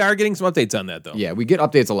 We are getting some updates on that, though. Yeah, we get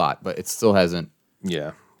updates a lot, but it still hasn't.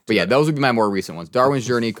 Yeah. But yeah, those would be my more recent ones. Darwin's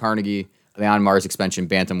Journey, Carnegie, the On Mars expansion,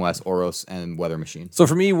 Bantam West, Oros, and Weather Machine. So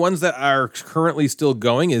for me, ones that are currently still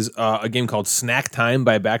going is a game called Snack Time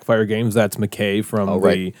by Backfire Games. That's McKay from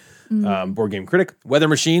the Board Game Critic. Weather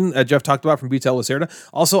Machine, Jeff talked about from Vital Lacerda.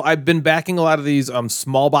 Also, I've been backing a lot of these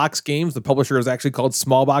small box games. The publisher is actually called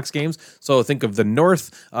Small Box Games. So think of the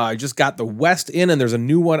North. I just got the West in, and there's a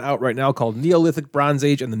new one out right now called Neolithic, Bronze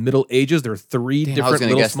Age, and the Middle Ages. There are three different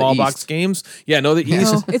little small box games. Yeah, no, the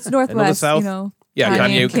East. No, it's Northwest. I know the South. You know. Yeah,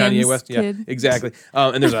 Kanye West. Yeah, kid. exactly.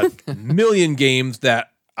 And there's a million games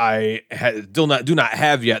that I do not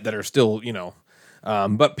have yet that are still,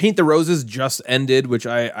 but Paint the Roses just ended, which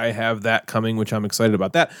I have that coming, which I'm excited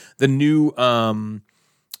about. That the new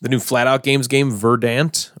Flat Out Games game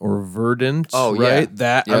Verdant. Oh, right? yeah.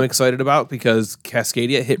 That I'm excited about because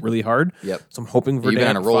Cascadia hit really hard. Yep. So I'm hoping You've been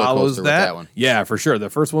Verdant on a roller follows coaster with that one. Yeah, for sure. The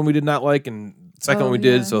first one we did not like, and second one we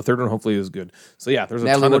did. So the third one hopefully is good. So yeah, there's a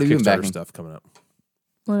Natalie, ton what of have you been Kickstarter backing? stuff coming up.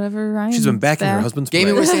 Whatever Ryan. She's been backing her husband's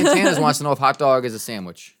Gaming play. with Santana's wants to know if hot dog is a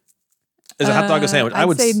sandwich. Is a hot dog a sandwich?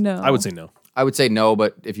 I'd say no. I would say no. I would say no,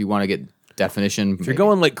 but if you want to get definition, If you're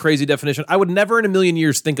going like crazy definition, I would never in a million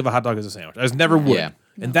years think of a hot dog as a sandwich. I just never would. Yeah.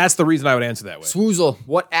 And that's the reason I would answer that way. Swoozle,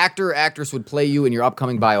 what actor or actress would play you in your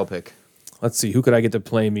upcoming biopic? Let's see, who could I get to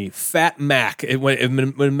play me? Fat Mac.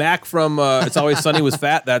 When Mac from It's Always Sunny was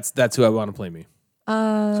fat, that's who I want to play me.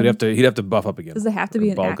 So he'd have to buff up again. Does it have to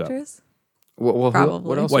be an bulk up. actress? Well, Probably.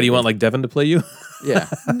 what else? Why do you want like Devin to play you? Yeah.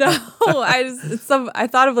 No, I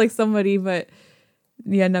thought of like somebody, but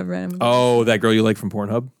yeah, never mind. Oh, that girl you like from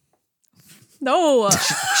Pornhub? No.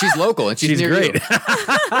 She's local and she's near great. you.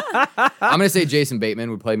 I'm going to say Jason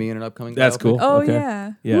Bateman would play me in an upcoming That's biopic. cool. Oh Okay.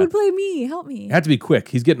 yeah. Yeah. Who would play me? Help me. It had to be quick.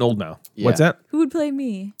 He's getting old now. Yeah. What's that? Who would play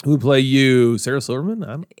me? Who would play you? Sarah Silverman?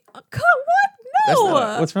 What? That's No.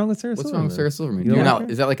 not- What's wrong with Sarah What's Silverman? wrong with Sarah Silverman? You You're don't like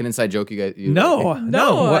not, is that like an inside joke you guys? No.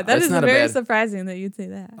 No, What? that That's is not a very bad- surprising that you'd say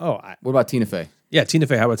that. Oh, What about Tina Fey? yeah, Tina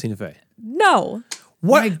Fey. How about Tina Fey? No.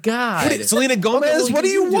 What? My God. Selena Gomez? Okay, what do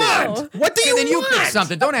you do that. want? What do Okay, you then you want? pick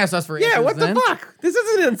something. Don't ask us for Yeah, answers what the then. fuck? This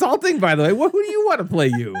isn't insulting, by the way. Who do you want to play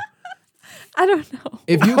you? I don't know.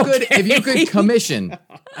 If you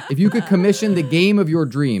could commission the game of your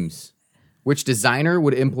dreams, which designer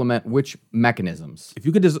would implement which mechanisms? If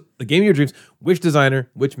you could the game of your dreams, which designer,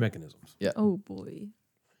 which mechanisms? Yeah. Oh boy.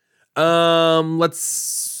 Let's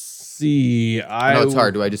see. I know it's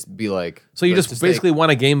hard. Do I just be like? So you let's just basically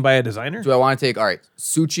want a game by a designer? do I want to take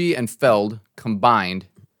Suchi and Feld combined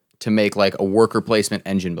to make like a worker placement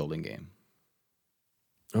engine building game?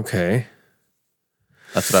 Okay.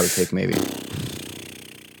 That's what I would take maybe.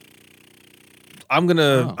 I'm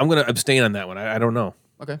gonna abstain on that one. I don't know.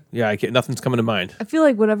 Okay. Yeah, I can't, nothing's coming to mind. I feel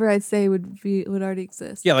like whatever I'd say would already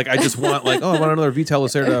exist. Yeah, like I just want I want another Vital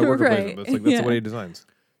Lacerda worker Right. placement. But it's like that's Yeah. the way he designs.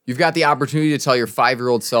 You've got the opportunity to tell your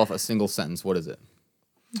 5-year-old self a single sentence. What is it?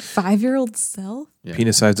 5-year-old self? Yeah.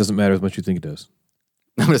 Penis size doesn't matter as much as you think it does.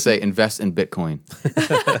 I'm going to say invest in Bitcoin.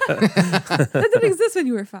 That didn't exist when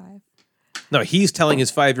you were 5. No, he's telling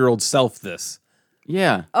his 5-year-old self this.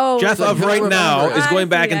 Yeah. Oh, Jeff like of he'll right now remember. is going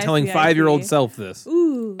back and I telling see. 5-year-old self this.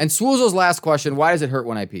 Ooh. And Swoozle's last question, why does it hurt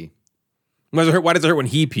when I pee? Why does it hurt when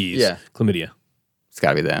he pees? Yeah. Chlamydia. It's got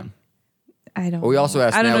to be that. I don't Well, we also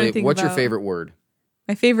asked I don't know Natalie, anything what's your about- favorite word?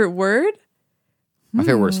 My favorite word? My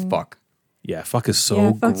favorite word is fuck. Yeah, fuck is so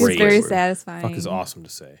yeah, fuck great. is very satisfying. Fuck is awesome to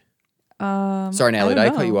say. Sorry, Natalie, did I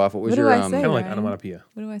cut you off? What was do your I say, Kind of like Ryan? onomatopoeia.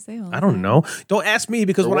 What do I say? I don't know. Don't ask me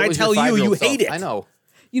because Or when what I was your tell you, you 5-year-old self? hate it. I know.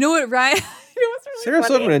 You know what, Ryan? You know what's really Sarah funny?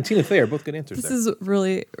 Silverman and Tina Fey are both good answers This there. is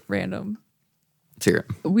really random. Let's hear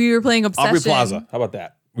it. We were playing Obsession. Aubrey Plaza. How about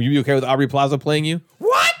that? Will you be okay with Aubrey Plaza playing you?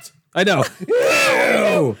 What? I know.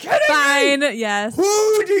 Ew. Fine. Yes.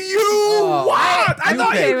 Who do you want? I I'm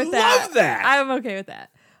thought okay you with that. loved that. I'm okay with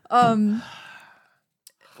that.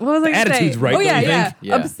 What was I gonna attitude's say? right, Oh don't yeah, you yeah. think?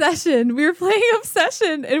 Yeah. Obsession. We were playing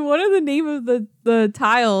Obsession, and one of the name of the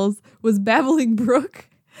tiles was Babbling Brook.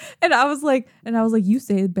 And I was like, you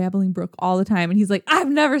say Babbling Brook all the time. And he's like, I've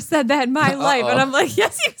never said that in my life. And I'm like,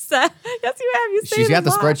 yes, you have. You say She's it got a the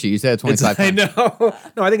lot. spreadsheet. You said it 25 I times. know.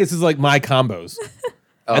 No, I think this is like my combos.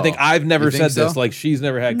 I think I've never You think said this. so? Like she's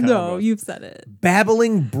never had combos. No, you've said it.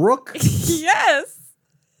 Babbling Brook? Yes.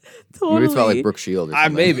 Totally. Maybe it's about like Brooke Shield or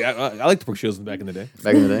something. Maybe. I liked Brooke Shields back in the day.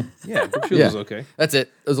 Back in the day. Yeah, Brooke Shields Yeah. was okay. That's it.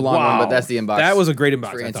 It was a long one, but that's the inbox. That was a great For inbox. I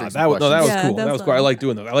answering thought some that was questions. Yeah, cool. That that's was cool. I fun. like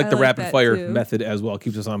doing those. I like the like rapid that fire too. method as well.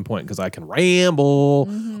 Keeps us on point because I can ramble.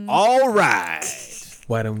 All right.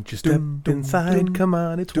 Why don't you step inside? Come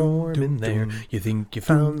on, it's warm in there. You think you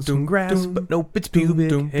found some grass, but nope, it's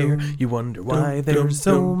pubic hair. You wonder why there's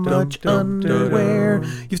so much underwear.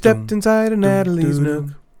 You stepped inside of Natalie's nook.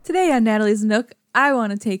 Today on Natalie's Nook, I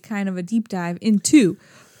want to take kind of a deep dive into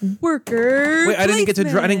worker. Wait, I didn't get to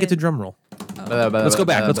placement. drum roll. Let's go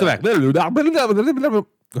back. Go ahead.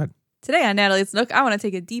 Today on Natalie's Nook, I want to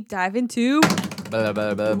take a deep dive into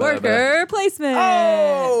Worker. worker placement.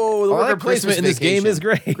 Oh, the I like worker placement in this game is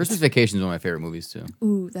great. Christmas Vacation is one of my favorite movies too.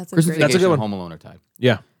 Ooh, that's a Christmas great That's a good Vacation one. and Home Alone are tied.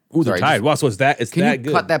 Yeah. Ooh, they're Sorry, tied. just- Wow, so it's that. It's Can that you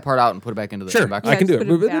good. cut that part out and put it back into the Sure, inbox? I can do just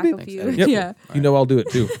put back a it. few. Yep. Yeah, You know I'll do it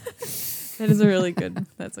too. that is a really good.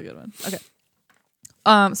 That's a good one. Okay.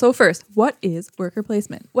 So first, what is worker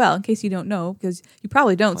placement? Well, in case you don't know, because you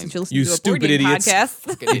probably don't, since you're listening You to a board stupid game idiots.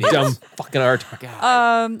 podcast. Idiots. Dumb fucking art.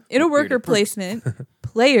 In a worker Bearded perks. placement,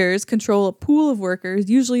 players control a pool of workers,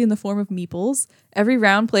 usually in the form of meeples. Every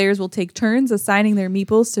round, players will take turns assigning their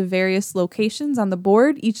meeples to various locations on the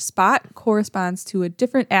board. Each spot corresponds to a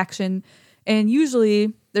different action, and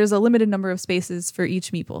usually there's a limited number of spaces for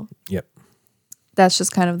each meeple. Yep. That's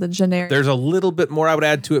just kind of the generic. There's a little bit more I would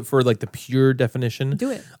add to it for like the pure definition.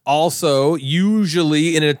 Do it. Also,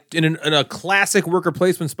 usually in a classic worker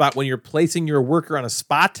placement spot, when you're placing your worker on a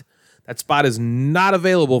spot, that spot is not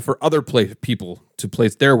available for other people to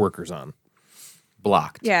place their workers on.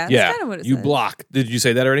 Blocked. Yeah, that's Yeah, kind of what it you said. block. Did you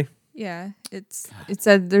say that already? Yeah, it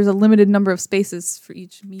said there's a limited number of spaces for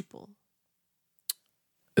each meeple.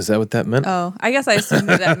 Is that what that meant? Oh, I guess I assumed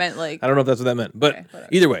that meant like. I don't know if that's what that meant, but Okay, whatever.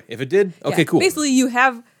 either way, if it did, okay, Yeah, cool. Basically, you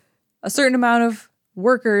have a certain amount of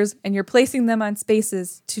workers, and you're placing them on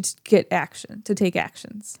spaces to get action, to take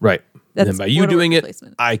actions. Right. That's and then by you what a doing worker it,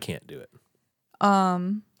 placement is. I can't do it.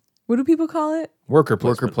 What do people call it? Worker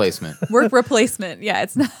placement. Worker placement. Work replacement. Yeah,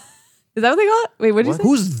 it's not. Is that what they call it? Wait, what did you say?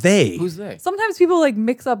 Who's they? Who's they? Sometimes people like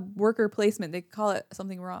mix up worker placement. They call it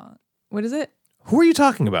something wrong. What is it? Who are you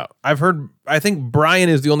talking about? I think Brian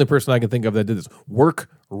is the only person I can think of that did this. Work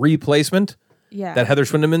replacement Yeah. that Heather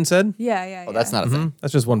Schwindeman said. Yeah. Oh, that's not a thing.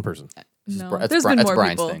 That's just one person. No. That's There's been that's more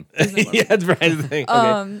Brian's people. thing. There's been more Yeah, that's Brian's thing.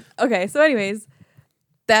 Okay. Okay, so anyways,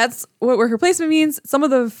 that's what worker placement means. Some of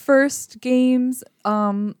the first games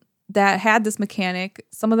that had this mechanic,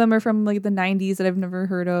 some of them are from like the 90s that I've never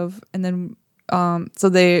heard of. And then so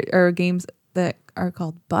they are games that are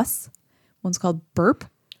called Bus. One's called Burp.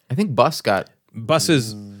 I think Bus got Bus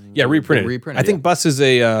is reprinted. reprinted, I think yeah. Bus is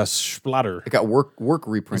a splatter. it got work Is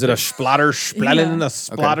reprinted. it a splatter? Splatting Yeah. a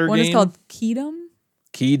splatter One game? is called Keydom.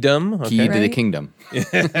 Keydom. Key Okay. to the Right? Kingdom? And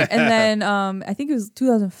then I think it was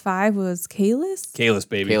 2005 was Kalis. Kalis,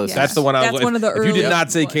 baby. Kalis. That's the one I was. That's one of the if you did earliest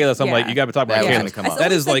not say ones. Kalis, I'm like, Yeah. you got to talk about That was Kalis. gonna come I up. still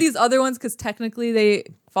That is said like these other ones because technically they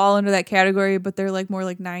fall under that category, but they're like more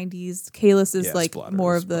like 90s. Kalis is Yeah, like splatter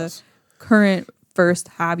more is of the Bus. current first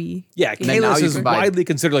hobby. Yeah, game. now Kalis you is can buy- widely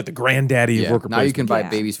considered like the granddaddy of Yeah. worker Now you can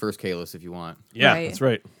placement. buy Yeah. Baby's First Kalis if you want. Yeah, Right. that's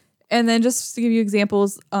right. And then just to give you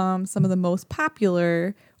examples, some of the most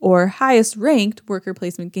popular or highest ranked worker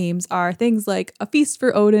placement games are things like A Feast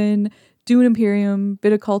for Odin, Dune Imperium,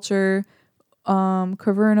 Viticulture,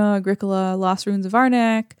 Caverna, Agricola, Lost Ruins of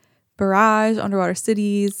Arnak, Barrage, Underwater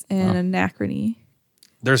Cities, and Anachrony.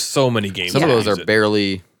 There's so many games. Some of that those use are it.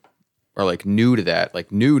 barely or like new to that,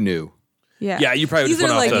 like new. Yeah, Yeah, you probably these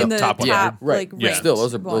just are went off like the in the top one. top, Right. like Yeah. ranked Still,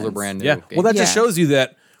 those are ones. brand new. Yeah. Well, that just Yeah. shows you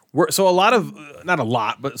that so a lot of not a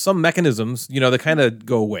lot, but some mechanisms, they kind of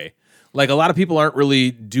go away. Like a lot of people aren't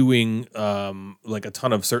really doing like a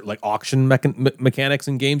ton of certain like auction mechanics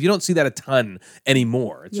in games. You don't see that a ton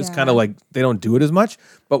anymore. It's just Yeah. kind of like they don't do it as much.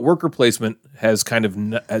 But worker placement has kind of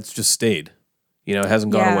it's just stayed. It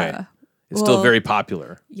hasn't gone Yeah. away. It's still Well, very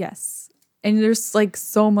popular. Yes. And there's like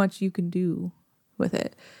so much you can do with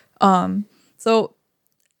it. So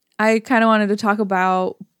I kind of wanted to talk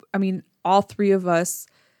about, all three of us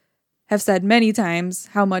have said many times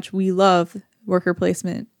how much we love worker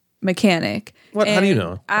placement mechanic. What? How do you And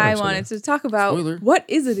know? I Actually. wanted to talk about Spoiler. what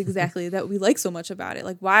is it exactly that we like so much about it?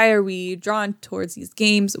 Like, why are we drawn towards these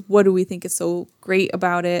games? What do we think is so great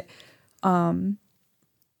about it? I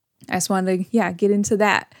just wanted to, get into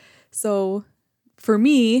that. So for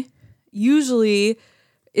me, usually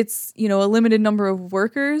it's, you know, a limited number of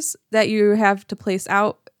workers that you have to place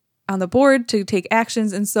out on the board to take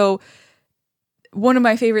actions. And so one of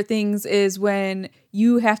my favorite things is when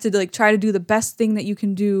you have to like try to do the best thing that you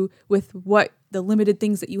can do with what the limited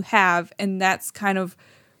things that you have. And that's kind of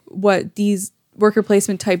what these worker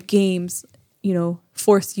placement type games, you know,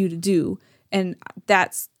 force you to do. And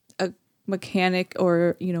that's a mechanic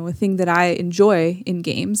or, you know, a thing that I enjoy in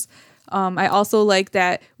games. I also like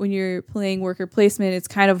that when you're playing worker placement, it's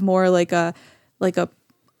kind of more like a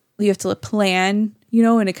you have to plan, you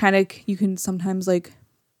know, and it kind of, you can sometimes like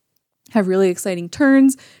have really exciting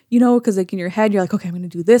turns, you know, because like in your head, you're like, okay, I'm going to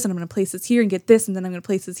do this and I'm going to place this here and get this. And then I'm going to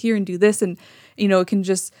place this here and do this. And, you know, it can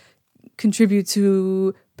just contribute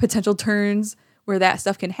to potential turns where that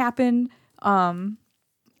stuff can happen. And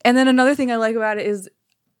then another thing I like about it is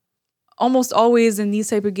almost always in these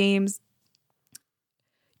type of games,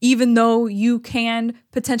 even though you can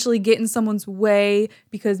potentially get in someone's way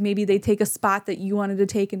because maybe they take a spot that you wanted to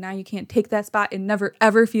take and now you can't take that spot, it never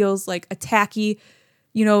ever feels like attacky.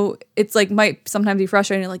 You know, it's like might sometimes be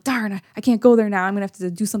frustrating, like, darn, I can't go there now. I'm going to have to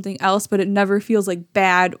do something else, but it never feels like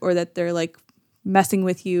bad or that they're like messing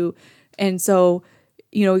with you. And so,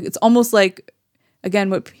 you know, it's almost like, again,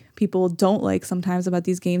 what people don't like sometimes about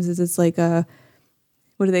these games is it's like a,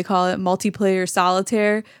 what do they call it? Multiplayer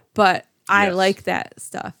solitaire. But I like that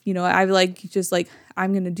stuff. You know, I like just like,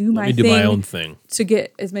 I'm going to do my own thing to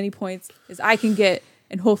get as many points as I can get.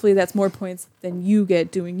 And hopefully that's more points than you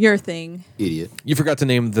get doing your thing. Idiot. You forgot to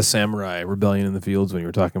name the Samurai Rebellion in the Fields when you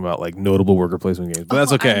were talking about like notable worker placement games. But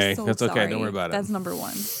that's okay. That's okay. Don't worry about it. That's number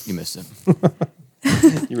one. You missed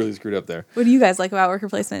it. You really screwed up there. What do you guys like about worker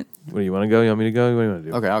placement? What do you want to go? You want me to go? What do you want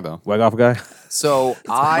to do? Okay, I'll go. Wag off a guy? So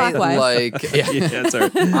I clockwise. like, Yeah,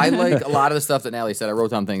 sorry. I like a lot of the stuff that Natalie said. I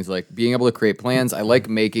wrote down things like being able to create plans. I like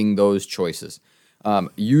making those choices.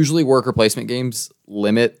 Usually worker placement games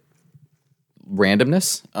limit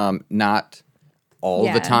randomness, not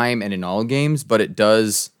all the time and in all games, but it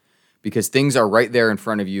does because things are right there in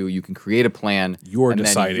front of you. You can create a plan. You're and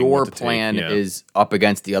deciding then your what to plan take, is up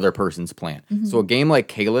against the other person's plan. So a game like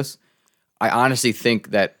Kalis, I honestly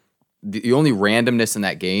think that the only randomness in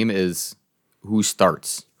that game is who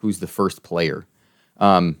starts, who's the first player.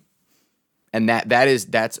 And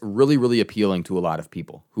that's really, really appealing to a lot of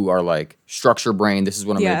people who are like structure brain. This is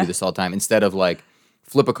what I'm going to do this all the time. Instead of like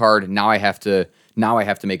flip a card. Now I have to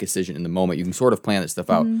make a decision in the moment. You can sort of plan that stuff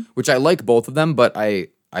out, which I like both of them, but I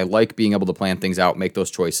like being able to plan things out, make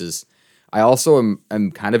those choices. I also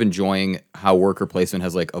am kind of enjoying how worker placement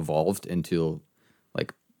has like evolved into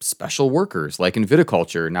like special workers, like in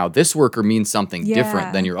viticulture. Now this worker means something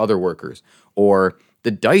different than your other workers, or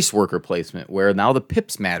the dice worker placement where now the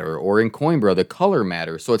pips matter, or in Coimbra, the color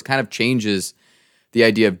matters. So it kind of changes the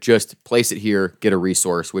idea of just place it here, get a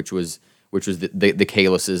resource, which was the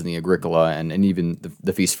Kalises and the Agricola and even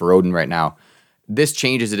the Feast for Odin right now. This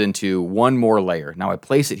changes it into one more layer. Now I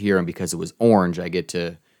place it here, and because it was orange, I get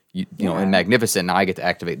to, you know, in Magnificent, now I get to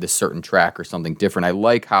activate this certain track or something different. I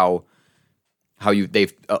like how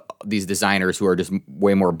these designers who are just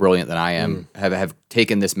way more brilliant than I am have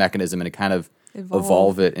taken this mechanism and kind of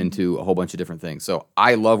evolve it into a whole bunch of different things. So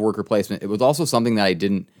I love worker placement. It was also something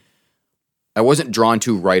that I wasn't drawn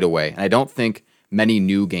to right away. And I don't think many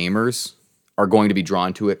new gamers are going to be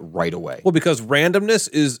drawn to it right away. Well, because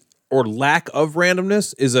randomness or lack of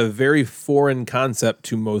randomness is a very foreign concept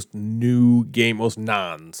to most most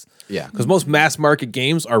nons. Yeah. Because most mass market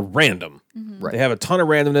games are random. Right. They have a ton of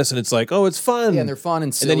randomness and it's like, oh, it's fun. Yeah, and they're fun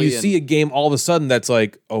and silly. And then you see a game all of a sudden that's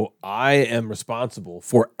like, oh, I am responsible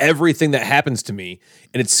for everything that happens to me.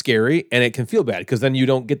 And it's scary and it can feel bad because then you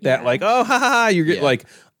don't get that like, oh, ha ha ha. You get like,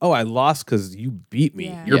 oh, I lost because you beat me.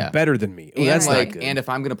 Yeah. You're better than me. Oh, And that's like, not good. and if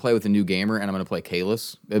I'm going to play with a new gamer and I'm going to play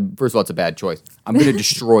Kalis, first of all, it's a bad choice. I'm going to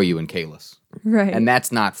destroy you in Kalis. Right. And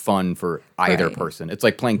that's not fun for either Right. person. It's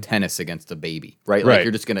like playing tennis against a baby, right? Right. Like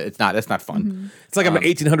you're just going to, that's not fun. It's like I'm an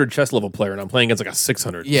 1800 chess level player and I'm playing against like a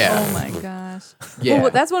 600. Yeah. Oh my gosh. Yeah.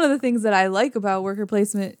 Well, that's one of the things that I like about worker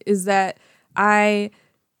placement is that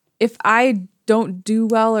if I don't do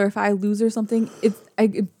well or if I lose or something,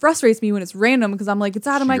 it frustrates me when it's random because I'm like, it's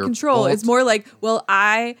out of my Your control. fault. It's more like, well,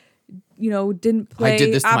 I didn't play I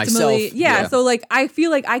did this to optimally. myself. Yeah. So like, I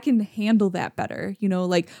feel like I can handle that better,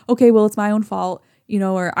 like, okay, well, it's my own fault,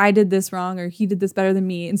 or I did this wrong or he did this better than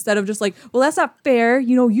me, instead of just like, well, that's not fair.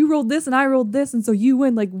 You rolled this and I rolled this. And so you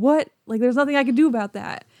win. Like what? Like there's nothing I can do about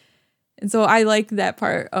that. And so I like that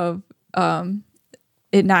part of,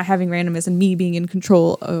 it not having randomness and me being in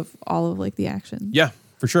control of all of like the action. Yeah,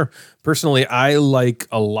 for sure. Personally, I like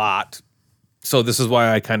a lot. So this is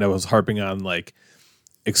why I kind of was harping on like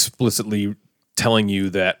explicitly telling you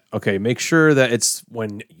that, okay, make sure that it's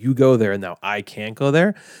when you go there and now I can't go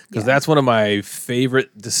there. Because that's one of my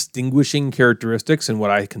favorite distinguishing characteristics in what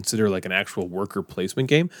I consider like an actual worker placement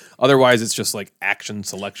game. Otherwise, it's just like action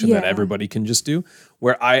selection that everybody can just do.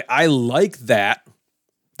 Where I like that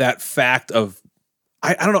fact of,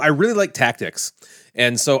 I don't know, I really like tactics.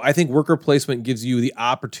 And so I think worker placement gives you the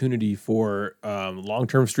opportunity for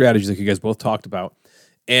long-term strategies like you guys both talked about,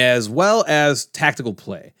 as well as tactical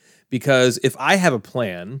play. Because if I have a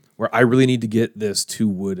plan where I really need to get this 2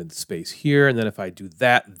 wood in the space here, and then if I do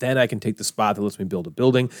that, then I can take the spot that lets me build a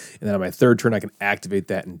building, and then on my 3rd turn, I can activate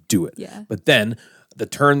that and do it. Yeah. But then the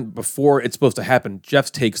turn before it's supposed to happen,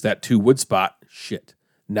 Jeff takes that 2 wood spot. Shit.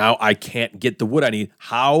 Now I can't get the wood I need.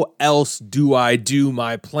 How else do I do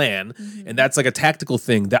my plan? And that's like a tactical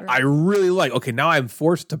thing that I really like. Okay, now I'm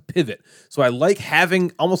forced to pivot. So I like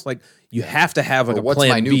having almost like you have to have like a what's plan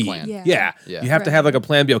my new B. plan? Yeah. You have to have like a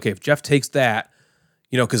plan B. Okay, if Jeff takes that,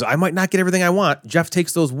 you know, because I might not get everything I want. Jeff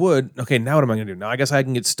takes those wood. Okay, now what am I going to do? Now I guess I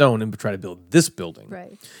can get stone and try to build this building.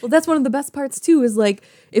 Right. Well, that's one of the best parts too, is like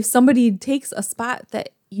if somebody takes a spot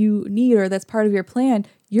that you need or that's part of your plan,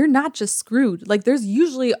 you're not just screwed. Like there's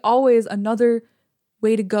usually always another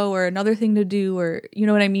way to go or another thing to do, or you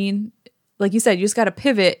know what I mean? Like you said, you just got to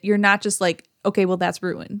pivot. You're not just like, okay, well, that's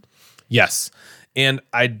ruined. Yes. And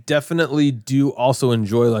I definitely do also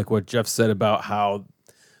enjoy like what Jeff said about how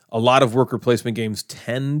a lot of worker placement games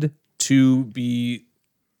tend to be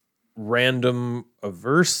random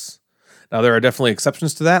averse. Now, there are definitely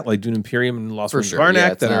exceptions to that, like Dune Imperium and Lost Winds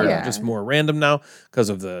Varnak, that are just more random now because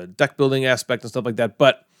of the deck building aspect and stuff like that.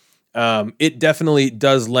 But it definitely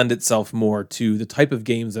does lend itself more to the type of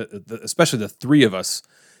games that, especially the 3 of us,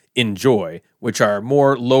 enjoy, which are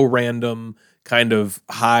more low random, kind of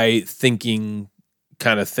high thinking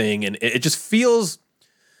kind of thing. And it just feels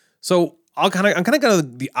so. I'm kind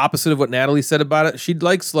of the opposite of what Natalie said about it. She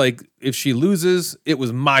likes, like, if she loses, it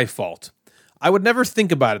was my fault. I would never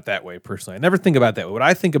think about it that way, personally. I never think about it that way. What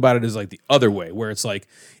I think about it is like the other way, where it's like,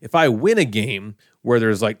 if I win a game where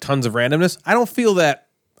there's like tons of randomness, I don't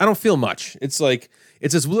feel much. It's like,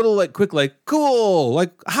 it's this little like quick, like, cool,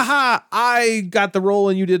 like, haha, I got the roll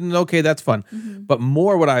and you didn't. Okay, that's fun. But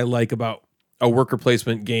more what I like about a worker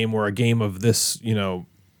placement game or a game of this, you know,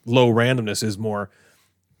 low randomness is more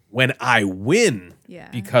when I win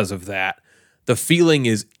because of that, the feeling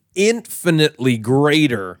is infinitely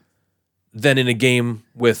greater than in a game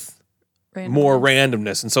with more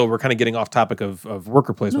randomness. And so we're kind of getting off topic of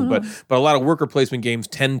worker placement, but a lot of worker placement games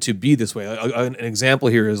tend to be this way. An example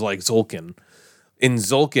here is like Zolkin. In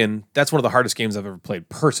Zolkin, that's one of the hardest games I've ever played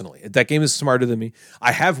personally. That game is smarter than me.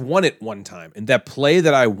 I have won it one time. And that play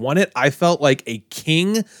that I won it, I felt like a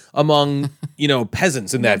king among, you know,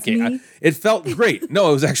 peasants in that game. It felt great.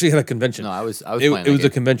 No, it was actually at a convention. No, I was playing it was game. A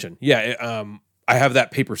convention. Yeah. I have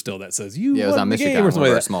that paper still that says you it was won on the Michigan, game or something one of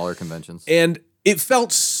like our that. smaller conventions. And it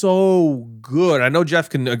felt so good. I know Jeff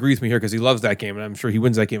can agree with me here because he loves that game, and I'm sure he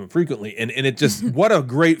wins that game frequently. And it just, what a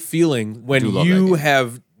great feeling when you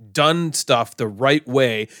have done stuff the right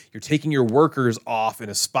way. You're taking your workers off in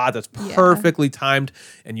a spot that's perfectly timed,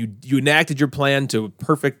 and you enacted your plan to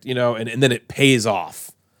perfect, you know, and then it pays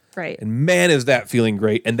off. Right. And man, is that feeling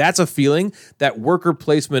great. And that's a feeling that worker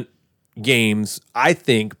placement games, I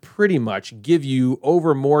think, pretty much give you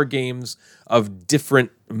over more games of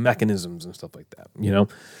different mechanisms and stuff like that, you know?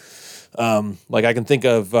 Like I can think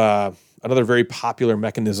of another very popular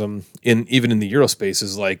mechanism even in the Eurospace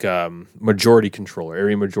is like majority control or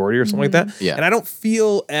area majority or something like that. Yeah. And I don't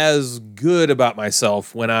feel as good about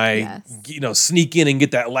myself when I sneak in and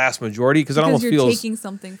get that last majority because it almost you're feels taking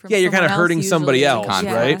something from you're kind of else hurting somebody usually. else,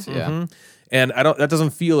 Conflict, right? yeah. Mm-hmm. And that doesn't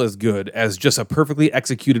feel as good as just a perfectly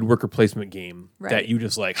executed worker placement game that you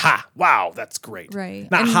just like, wow, that's great.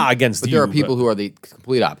 Right. Not and against but you. there are people who are the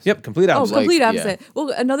complete opposite. Yep, complete opposite. Complete opposite.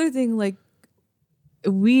 Well, another thing, like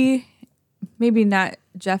we maybe not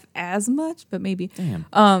Jeff as much, but maybe. Damn.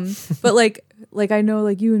 But like I know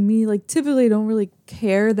like you and me like typically don't really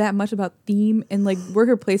care that much about theme, and like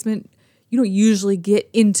worker placement, you don't usually get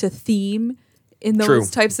into theme in those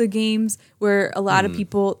types of games where a lot of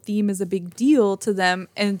people, theme is a big deal to them,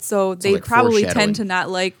 and so they like probably foreshadowing. tend to not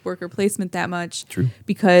like worker placement that much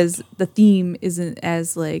because the theme isn't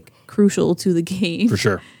as like crucial to the game. For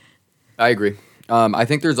sure. I agree. I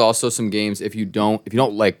think there's also some games if you don't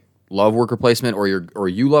like love worker placement or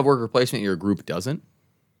you love worker placement, your group doesn't.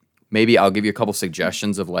 Maybe I'll give you a couple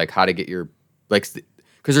suggestions of like how to get your like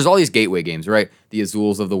because there's all these gateway games, right? The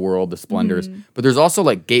Azules of the world, the Splendors, but there's also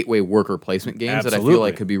like gateway worker placement games that I feel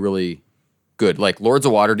like could be really good. Like Lords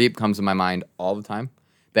of Waterdeep comes to my mind all the time.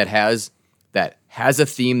 That has that has a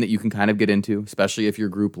theme that you can kind of get into, especially if your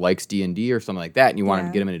group likes D&D or something like that and you want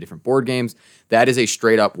to get them into different board games. That is a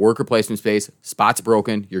straight up worker placement space. Spot's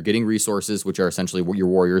broken. You're getting resources, which are essentially your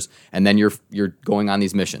warriors, and then you're going on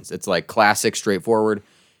these missions. It's like classic, straightforward.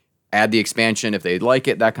 Add the expansion if they like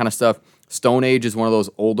it, that kind of stuff. Stone Age is one of those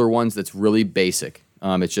older ones that's really basic.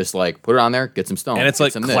 It's just like put it on there, get some stone. And it's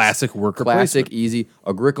like classic worker classic, placement. easy.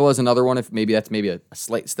 Agricola is another one. If maybe that's a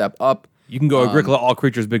slight step up. You can go Agricola, all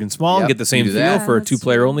creatures big and small, and get the same you do feel that. for a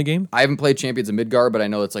 2-player only game. I haven't played Champions of Midgard, but I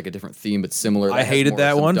know it's like a different theme, but similar. I hated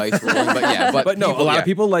that one. Dice rolling, but yeah, But no, a lot of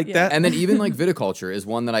people like that. And then even like viticulture is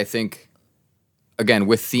one that I think, again,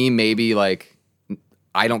 with theme, maybe like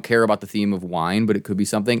I don't care about the theme of wine, but it could be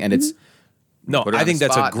something, and it's. No, Put it I on think the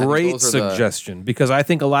that's a spot. I think great those are the- suggestion because I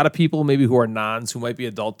think a lot of people, maybe who are nons, who might be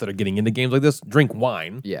adults that are getting into games like this, drink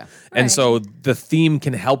wine. Yeah. And Right. so the theme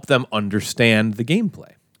can help them understand the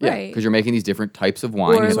gameplay. Yeah, Right. because you're making these different types of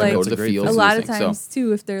wine. Or, You like, go to the That's a great fields. A and lot these of things. times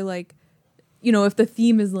too, if they're like, if the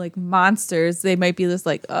theme is like monsters, they might be just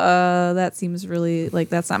like, that seems really like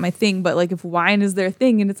that's not my thing. But like if wine is their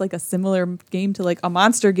thing and it's like a similar game to like a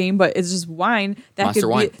monster game, but it's just wine, that Monster could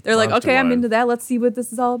wine. be. They're like, Monster okay, I'm wine. into that. Let's see what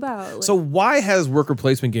this is all about. Like, So why has worker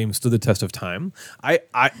placement games stood the test of time?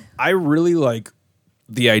 I really like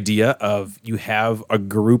the idea of you have a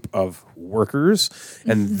group of workers,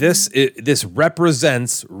 and this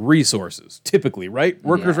represents resources. Typically, right?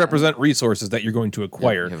 Workers Yeah. represent resources that you're going to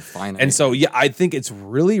acquire. you have a finite. And so, I think it's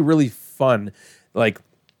really, really fun. Like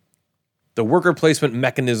the worker placement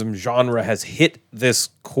mechanism genre has hit this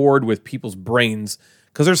chord with people's brains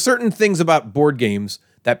because there's certain things about board games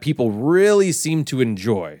that people really seem to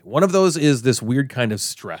enjoy. One of those is this weird kind of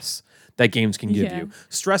stress that games can give Yeah. you.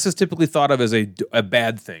 Stress is typically thought of as a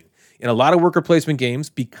bad thing. In a lot of worker placement games,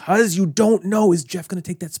 because you don't know, is Jeff going to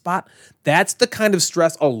take that spot? That's the kind of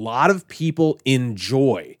stress a lot of people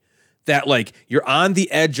enjoy. That like you're on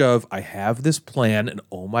the edge of, I have this plan, and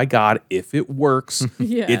oh my God, if it works,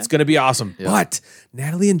 Yeah. it's going to be awesome. But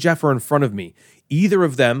Natalie and Jeff are in front of me. Either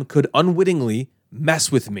of them could unwittingly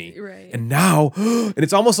mess with me. Right. And now, and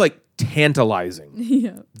it's almost like tantalizing.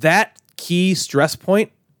 yeah, That key stress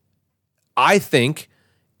point, I think,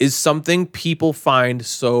 is something people find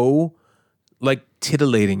so like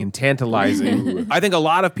titillating and tantalizing. I think a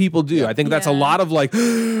lot of people do. I think that's a Yeah. lot of like,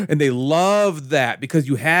 and they love that because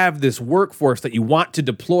you have this workforce that you want to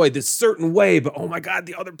deploy this certain way, but oh my God,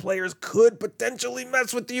 the other players could potentially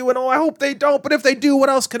mess with you, and oh, I hope they don't, but if they do, what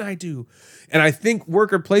else can I do? And I think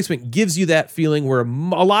worker placement gives you that feeling where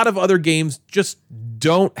a lot of other games just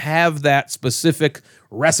don't have that specific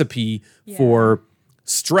recipe for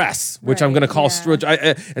stress, which I'm Right, going to call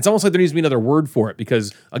yeah. it's almost like there needs to be another word for it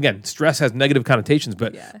because again, stress has negative connotations,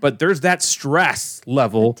 but there's that stress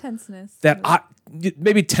level tenseness. that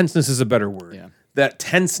maybe tenseness is a better word. Yeah. That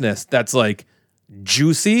tenseness that's like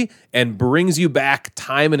juicy and brings you back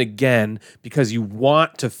time and again because you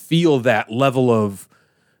want to feel that level of,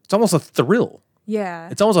 it's almost a thrill. Yeah,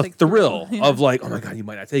 It's almost like a thrill Yeah. of like, oh my God, you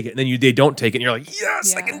might not take it. And then they don't take it and you're like,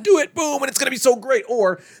 yes, I Yeah. can do it. Boom. And it's going to be so great.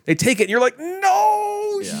 Or they take it and you're like,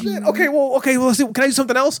 no, shit. Okay, well, let's see. Can I do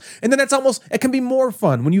something else? And then it can be more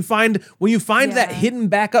fun when you find that Yeah. hidden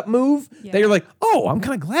backup move Yeah. that you're like, oh, I'm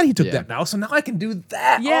kind of glad he took Yeah. that now. So now I can do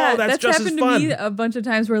that. Yeah, Oh, that's just as happened fun. to me a bunch of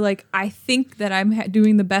times where like I think that I'm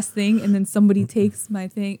doing the best thing, and then somebody takes my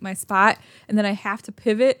spot, and then I have to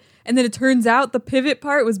pivot, and then it turns out the pivot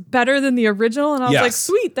part was better than the original, and I was like, Yes.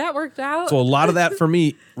 sweet, that worked out. So a lot of that for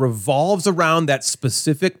me revolves around that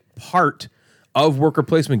specific part of worker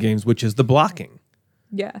placement games, which is the blocking.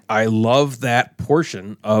 yeah, I love that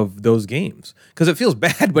portion of those games because it feels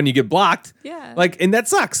bad when you get blocked. Yeah. Like, and that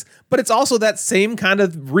sucks. But it's also that same kind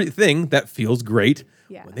of thing that feels great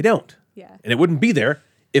Yeah. when they don't. Yeah. And it wouldn't be there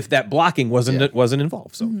if that blocking wasn't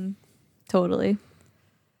involved. So totally.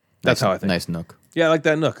 that's how I think. Nice nook. Yeah, I like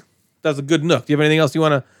that nook. That's a good nook. Do you have anything else you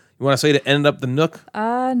want to say to end up the nook?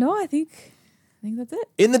 No, I think that's it.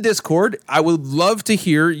 In the Discord, I would love to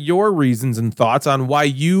hear your reasons and thoughts on why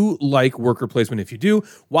you like worker placement, if you do,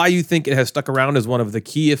 why you think it has stuck around as one of the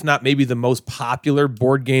key, if not maybe the most popular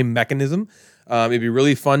board game mechanism. It'd be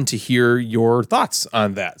really fun to hear your thoughts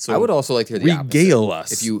on that. So I would also like to hear the regale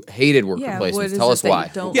opposite. us. If you hated worker Yeah, what placements, is tell it us that you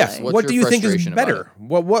why. don't yeah, like? What's what do your you think is frustration about better?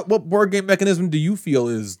 it? What board game mechanism do you feel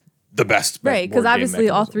is the best? Right, because board game obviously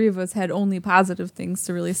all mechanism? three of us had only positive things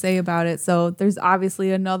to really say about it. So there's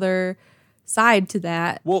obviously another side to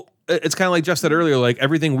that. Well, it's kind of like Jeff said earlier, like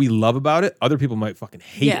everything we love about it, other people might fucking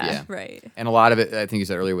hate it. Yeah, right. And a lot of it, I think you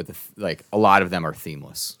said earlier, a lot of them are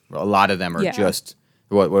themeless. A lot of them are Yeah. just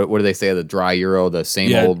What do they say? The dry Euro, the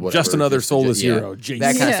same old. Whatever, just another soulless Euro.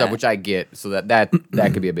 That kind of stuff, which I get. So that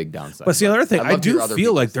could be a big downside. But see, another thing, I do other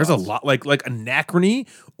feel like people's there's a thoughts. lot like Anachrony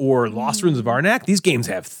or Lost Ruins of Arnak. These games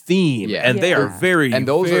have theme, and they are very, and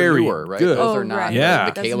those very are newer, right? good. Those are not right. Yeah.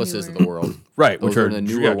 the That's Kaluses of newer. the world. Right, Those which are the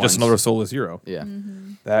newer ones. just another soulless Euro. Yeah.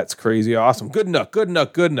 That's crazy awesome. Good enough.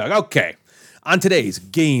 Okay. On today's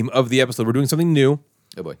game of the episode, we're doing something new,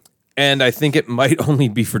 Oh boy. and I think it might only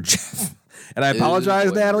be for Jeff. And I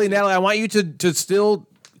apologize, boy. Natalie. Natalie, I want you to still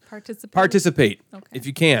participate if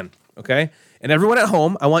you can, okay? And everyone at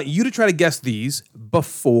home, I want you to try to guess these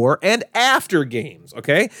before and after games,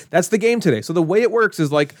 okay? That's the game today. So the way it works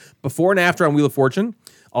is like before and after on Wheel of Fortune,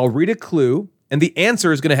 I'll read a clue, and the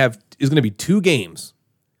answer is going to be 2 games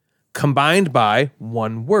combined by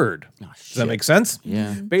 1 word. Does that make sense?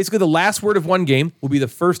 Yeah. Basically, the last word of one game will be the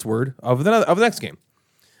first word of the next game.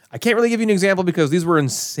 I can't really give you an example because these were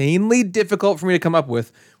insanely difficult for me to come up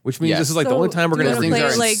with, which means this is like the only time we're going to these things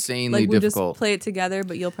have are to insanely we'll difficult. just play it together,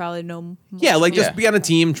 but you'll probably know more. Yeah, like just be on a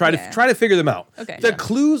team, try to figure them out. Okay. The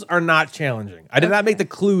clues are not challenging. I did not make the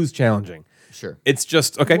clues challenging. Sure. It's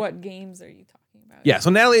just okay. What games are you talking about? Yeah. So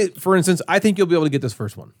Natalie, for instance, I think you'll be able to get this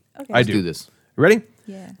first one. Okay. I Let's do. do this. You ready?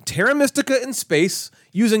 Yeah. Terra Mystica in space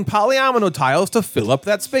using polyomino tiles to fill up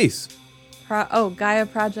that space. Gaia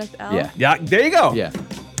Project L. Yeah. Yeah, there you go. Yeah.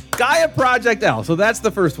 Gaia Project L. So that's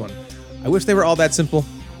the first one. I wish they were all that simple.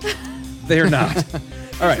 They're not. All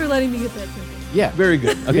Thanks right. for letting me get that simple. Yeah. Very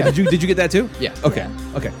good. Okay. Yeah. Did you get that too? Yeah. Okay.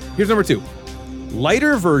 Okay. Here's number 2.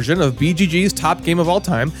 Lighter version of BGG's top game of all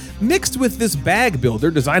time, mixed with this bag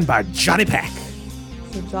builder designed by Johnny Pack.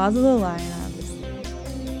 So Jaws of the Lion, obviously.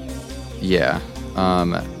 Yeah.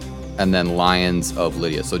 And then Lions of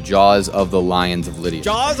Lydia. So Jaws of the Lions of Lydia.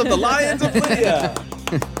 Jaws of the Lions of Lydia.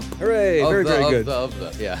 Hooray! Very good.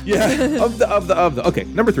 Yeah. Yeah. of the. Okay.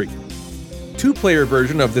 Number 3. 2-player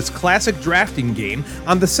version of this classic drafting game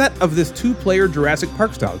on the set of this 2-player Jurassic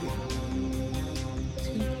Park style game.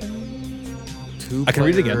 I can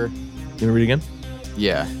read it again. You want to read it again?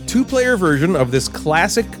 Yeah. 2-player version of this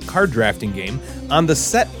classic card drafting game on the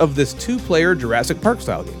set of this 2-player Jurassic Park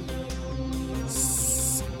style game.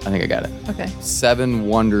 I think I got it. Okay. 7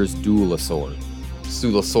 Wonders Dualosaurus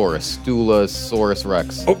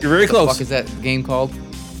Rex. Oh, you're very What the close. fuck is that game called?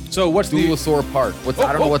 So what's Dualosaur Park. I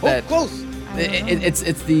don't know what that. Close. It's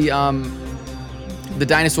the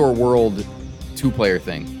Dinosaur World 2-player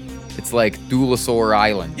thing. It's like Dualosaur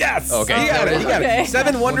Island. Yes. Okay. You got it. You got Okay. it.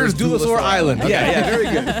 7 Wonders Dualosaur Island. Okay. Yeah. Very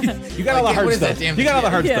good. You got all the Like, hard what is stuff. that damn You got all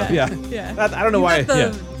the thing? hard stuff. Yeah. Yeah. I don't know why.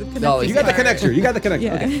 The Dolly. You got the connector. connector. You got the connector.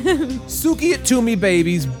 Yeah. Okay. Suki it to me,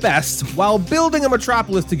 babies, best while building a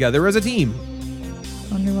metropolis together as a team.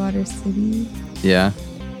 Underwater city. Yeah.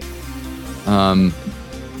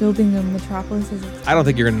 Building a metropolis as a I don't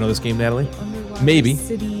think you're gonna know this game, Natalie. underwater Maybe.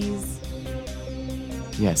 cities.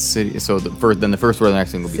 Yeah, city. So the first word of the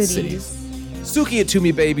next thing will be cities. Suki it to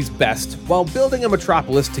me, babies, best while building a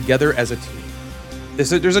metropolis together as a team.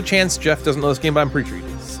 There's a chance Jeff doesn't know this game, but I'm pretty sure he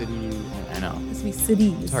does. City. I know. It has to be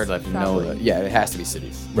cities. It's hard to know probably. that. Yeah, it has to be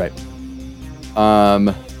cities. Right.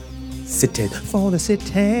 City for the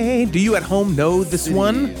city. Do you at home know this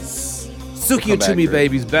one? Suki Come it to back me, here.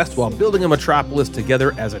 babies, best while building a metropolis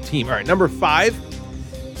together as a team. All right, number 5.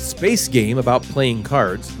 Space game about playing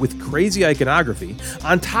cards with crazy iconography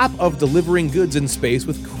on top of delivering goods in space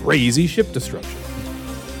with crazy ship destruction.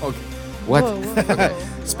 Okay. What? Whoa, whoa,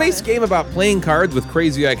 whoa. Space game about playing cards with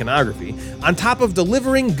crazy iconography on top of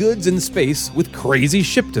delivering goods in space with crazy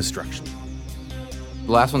ship destruction.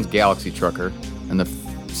 The last one's Galaxy Trucker, and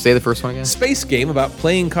say the first one again. Space game about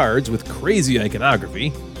playing cards with crazy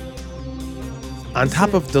iconography on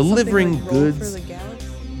top of delivering Something like Roll goods. For the Galaxy?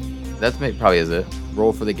 That's probably is it.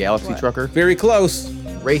 Roll for the Galaxy What? Trucker. Very close.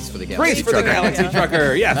 Race for the Galaxy Race for the Trucker. Galaxy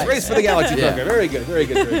Trucker. Yes, Nice. race for the Galaxy Yeah. Trucker. Very good. Very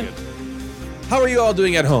good. Very good. How are you all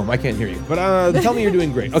doing at home? I can't hear you, but tell me you're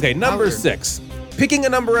doing great. Okay, number 6. Picking a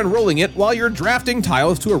number and rolling it while you're drafting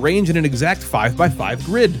tiles to arrange in an exact 5x5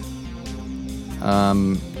 grid.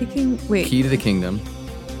 Wait. Key to the Kingdom.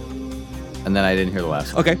 And then I didn't hear the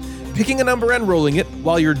last one. Okay. Picking a number and rolling it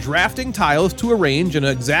while you're drafting tiles to arrange in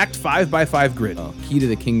an exact 5x5 grid. Oh, Key to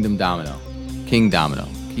the Kingdom Domino. King Domino.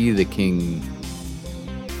 Key to the King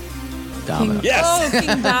Domino. Yes. Oh,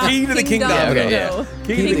 Key to the King Domino. Okay, yeah.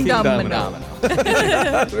 Key to the King Domino. Domino.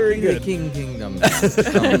 Very Key to the good. King Domino.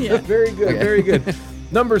 Very good. Okay. Very good.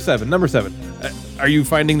 Number 7. Are you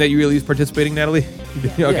finding that you're at least participating, Natalie?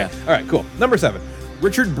 Okay. Yeah. All right, cool. Number 7.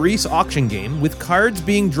 Richard Brees auction game with cards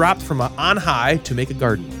being dropped from on high to make a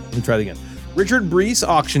garden. Let me try that again. Richard Brees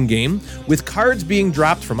auction game with cards being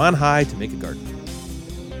dropped from on high to make a garden.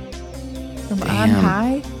 From on Damn.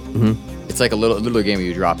 high? It's like a little game where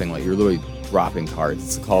you're literally dropping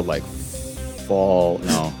cards. It's called like Fall.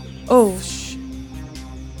 No. Oh,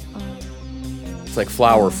 It's like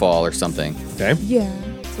Flower Fall or something. Okay. yeah.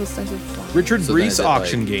 So it starts with flower. Richard So Brees then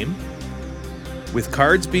auction like- game with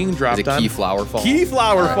cards being Is dropped it on. Key Flower Fall? Key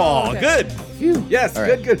Flower Fall. okay. Good. Yes, All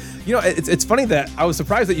good, right. good. You know, it's funny that I was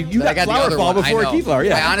surprised that you But I got the Flower other Fall one. I before know. Key Flower.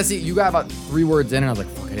 Yeah. I honestly, you got about 3 words in, and I was like,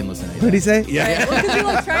 "Fuck, I didn't listen to What did he say? Yeah. Well, because you're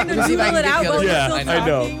like trying to Let's see if I doodle can it get out the while other you're one. still I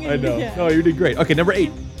know. talking. I know. Yeah. No, you did great. Okay, number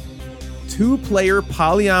 8. 2-player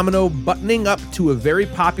polyomino buttoning up to a very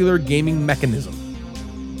popular gaming mechanism.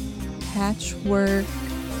 Patchwork.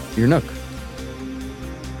 Your Nook.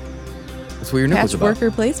 That's what your Nook was about. Patchwork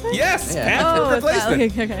replacement? Yes, Yeah. patchwork Oh, it's not-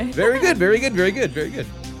 replacement. okay. Very good, very good, very good, very good.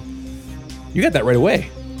 You got that right away.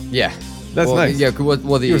 Yeah. That's well, nice. Yeah,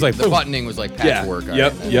 well, He was like, the boom. buttoning was like patchwork. Yeah. all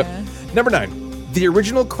Yep. right. Yep. Yeah. Number 9. The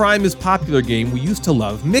original Crime is Popular game we used to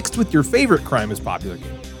love, mixed with your favorite Crime is Popular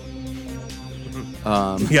game.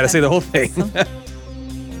 You got to say the whole thing.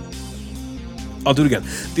 I'll do it again.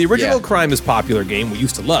 The original Yeah. Crime is Popular game we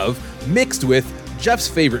used to love, mixed with Jeff's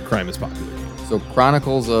favorite Crime is Popular game. So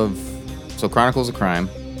Chronicles of Crime,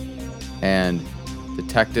 and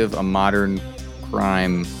Detective: A Modern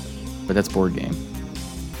Crime, but that's board game.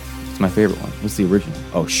 It's my favorite one. What's the original?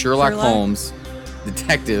 Oh, Sherlock Holmes,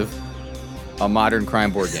 Detective: A Modern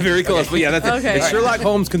Crime board game. Very close, but yeah, that's it. Okay. It's Sherlock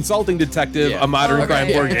Holmes Consulting Detective, Yeah. a modern Okay. crime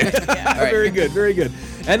board game. Yeah. All right. Very good, very good.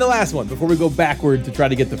 And the last one, before we go backward to try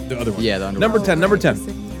to get the other one. Yeah, the underwater. Number 10, number 10.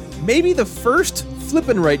 Right. Maybe the first flip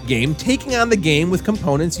and right game taking on the game with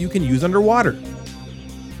components you can use underwater.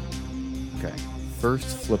 Okay. First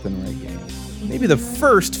flipping right game. Maybe the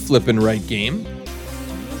first flip and right game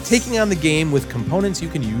taking on the game with components you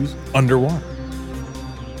can use underwater.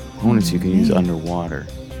 Components you can use underwater.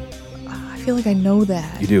 I feel like I know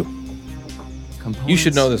that. You do. Components You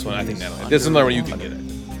should know this one, I think, Natalie. This is another one you can get it.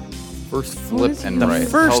 First What flip is and it? right. The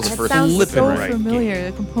first How's the That first sounds flip so and right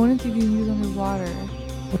familiar. The components you can use underwater.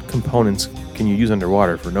 What components can you use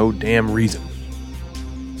underwater for no damn reason?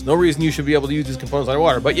 There's no reason you should be able to use these components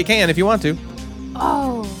underwater, but you can if you want to.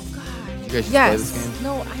 Oh, God. You guys should Yes. play this game.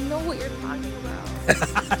 No, I know what you're talking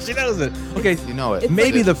about. She knows it. Okay, You know it. It's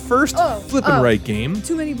maybe like- the first flip and right game.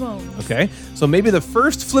 Too many bones. Okay, so maybe the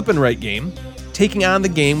first flip and right game taking on the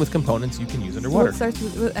game with components you can use So underwater. it starts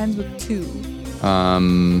with, it ends with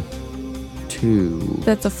 2. 2.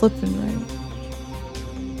 That's a flip and right.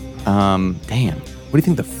 Damn. What do you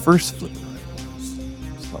think the first flip and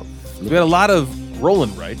right was? We had a lot of roll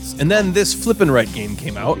and rights, and then this flip and right game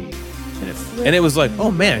came out, and it was like, oh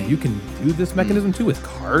man, you can do this mechanism too with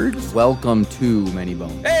cards. Welcome to Many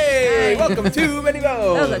Bones. Hey, welcome to Many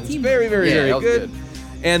Bones. That was a team. Very, very, Yeah, very that was good.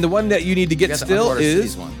 And the one that you need to get got the still Underwater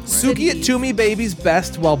is Cities one, right? Suki it to me, baby's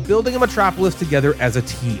best while building a metropolis together as a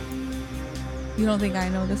team. You don't think I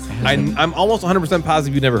know this? I'm almost 100%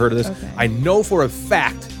 positive you've never heard of this. Okay. I know for a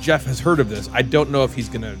fact Jeff has heard of this. I don't know if he's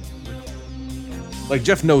gonna. Like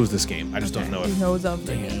Jeff knows this game. I just don't know He if. knows of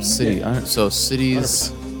the game. City. So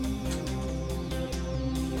cities.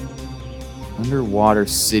 Underwater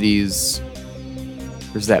cities.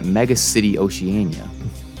 There's that mega city Oceania.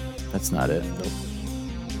 That's not it.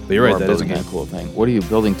 But you're right. You are That is a building game. a cool thing. What are you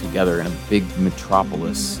building together in a big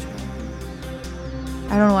metropolis?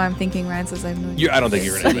 I don't know why I'm thinking. Ryan says I have no idea. I don't think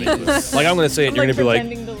you're gonna. Like I'm gonna say it. I'm, You're like, gonna be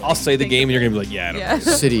pretending to, like, like, I'll say the think game, and of you're gonna be like, yeah, I don't Yeah. know.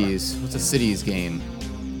 Cities. What's a cities game?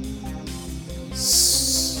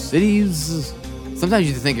 Cities. Sometimes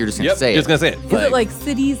you think you're just gonna Yep, say just it. gonna say it. Is it like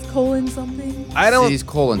cities colon something? I don't. Cities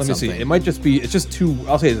colon Let me something. see. It might just be. It's just two.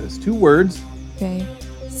 I'll say this. 2 words. Okay.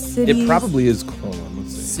 Cities. It probably is colon.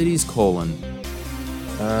 Let's see. Cities colon.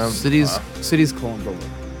 Cities. Cities colon.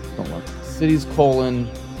 Don't look. Cities colon.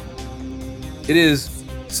 It is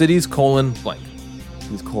cities colon blank.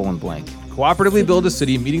 Cities colon blank. Cooperatively build a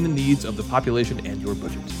city meeting the needs of the population and your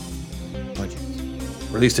budget.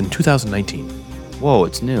 Released in 2019. Whoa,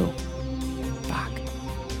 it's new. Fuck.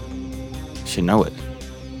 Should know it.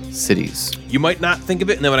 Cities. You might not think of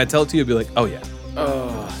it, and then when I tell it to you, you'll be like, oh yeah.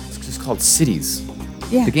 It's just called cities.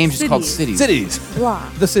 Yeah. The game's just called cities. Cities. Blah.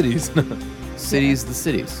 The cities. Cities, the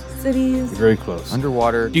cities. Cities. Very close.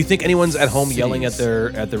 Underwater. Do you think anyone's at home yelling at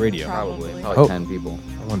Cities. the radio? Probably. Probably Oh. 10 people.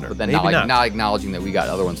 I wonder. But then Maybe not, not. not acknowledging that we got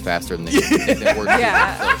other ones faster than they that we're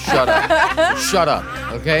Yeah. So shut up. Shut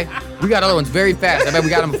up. Okay? We got other ones very fast. I bet we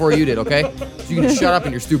got them before you did, okay? So you can shut up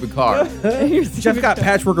in your stupid car. Jeff got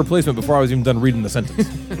patchwork replacement before I was even done reading the sentence.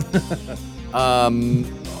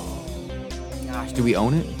 Gosh, do we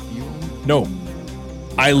own it? Do you own it? No.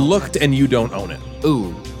 I looked and you don't own it.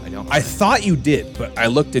 Ooh, I don't. I thought you did, but I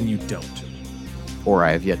looked and you don't. Or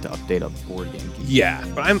I have yet to update a board game. Yeah,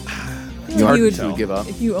 but I'm. I feel You like are you would to give up.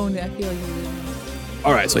 If you owned it, I feel like you would.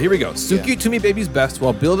 All right, so here we go. Suki to me baby's best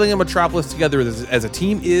while building a metropolis together as a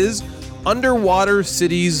team is Underwater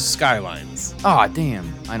Cities Skylines. Oh,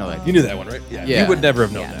 damn. I know that. You knew that one, right? Yeah. Yeah. You would never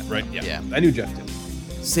have known Yeah. that, right? Yeah. I knew Jeff did.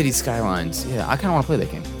 City Skylines. Yeah, I kind of want to play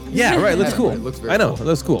that game. Yeah, right. It looks Yeah, cool. it looks very I know. cool. It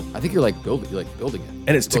looks cool. I think you're like building it. And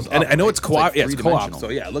it's It goes and up, I know right? it's co-op. like Yeah, it's co-op. three-dimensional. So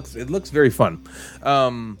yeah, it looks very fun.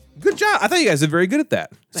 Good job. I thought you guys did very good at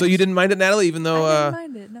that. So you didn't mind it, Natalie, even though I didn't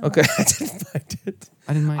mind it. No. Okay, I didn't mind it.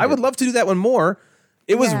 I didn't mind I would it. love to do that one more.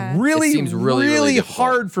 It was Yeah. really, It seems really difficult.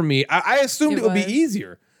 hard for me. I assumed it would be was.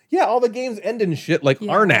 easier. Yeah, all the games end in shit like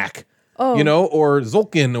Yeah. Arnak, Oh. or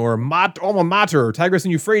Zulkin or Alma Mater or Tigris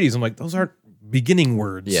and Euphrates. I'm like, those aren't beginning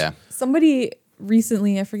words. Yeah. Somebody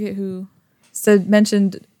recently, I forget who,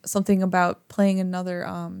 mentioned something about playing another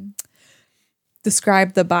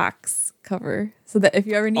describe the box cover, so that if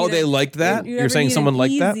you ever need Oh, they liked that? You're saying someone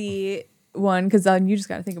liked that? easy one, because you just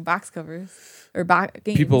got to think of box covers or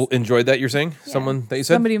games. People enjoyed that, you're saying? Yeah. Someone that you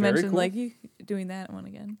said? Somebody Very mentioned cool. like you doing that one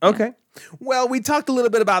again. Okay. Well, we talked a little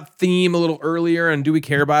bit about theme a little earlier, and do we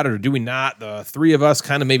care about it or do we not? The three of us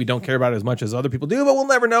kind of maybe don't care about it as much as other people do, but we'll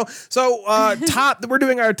never know. So, we're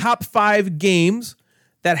doing our top 5 games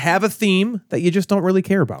that have a theme that you just don't really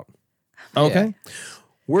care about. Okay.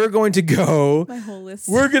 We're going to go. My whole list.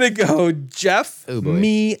 We're going to go Jeff, Oh, boy.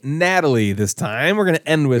 me, Natalie this time. We're going to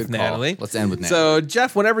end with Good call. Natalie. Let's end with So,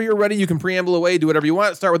 Jeff, whenever you're ready, you can preamble away, do whatever you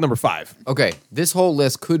want. Start with number 5. Okay, this whole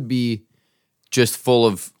list could be just full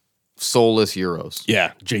of soulless Euros.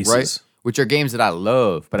 Yeah, Jace's. Right? Which are games that I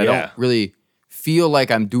love, but I Yeah. don't really feel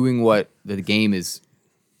like I'm doing what the game is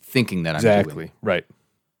thinking that I'm doing. Exactly. Right.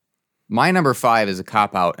 My number 5 is a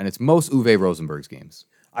cop-out, and it's most Uwe Rosenberg's games.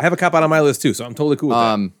 I have a cop out on my list too, so I'm totally cool with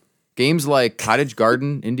that. Games like Cottage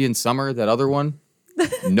Garden, Indian Summer, that other one,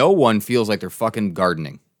 no one feels like they're fucking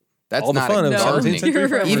gardening. That's All the not fun of a gardening. 17th century You're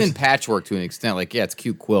right. farmers. Even patchwork to an extent, like, yeah, it's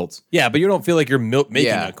cute quilts. Yeah, but you don't feel like you're making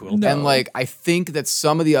a quilt. No. And like I think that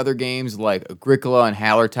some of the other games like Agricola and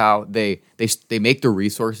Hallertau, they make the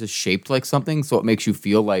resources shaped like something, so it makes you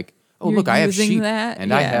feel like, oh You're look, I have using sheep that,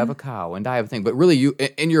 and I yeah. have a cow and I have a thing. But really, you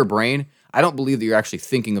in your brain, I don't believe that you're actually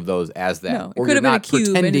thinking of those as that, No, it or could you're have been a not cube,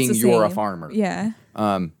 and pretending it's the you're a same. farmer. Yeah.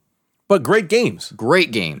 But great games.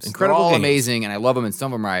 Great games, Incredible they're all games. amazing, and I love them. And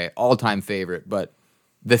some of them are my all-time favorite, but.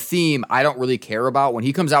 The theme I don't really care about. When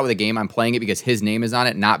he comes out with a game, I'm playing it because his name is on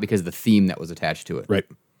it, not because of the theme that was attached to it. Right.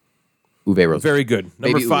 Uwe Rosenberg. Very good.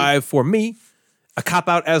 Number Baby 5 for me, a cop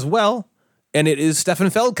out as well, and it is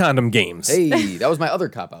Stefan Feld condom games. Hey, that was my other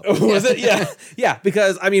cop-out. Was it? Yeah. Yeah,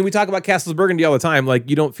 because I mean, we talk about Castles Burgundy all the time. Like,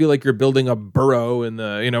 you don't feel like you're building a burrow in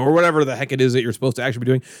the, or whatever the heck it is that you're supposed to actually be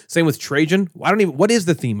doing. Same with Trajan. What is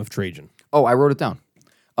the theme of Trajan? Oh, I wrote it down.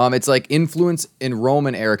 It's like influence in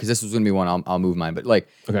Roman era, because this was going to be one, I'll move mine, but like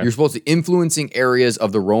Okay. you're supposed to influencing areas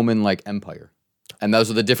of the Roman like empire. And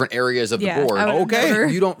those are the different areas of Yeah, the board. I would Okay. never-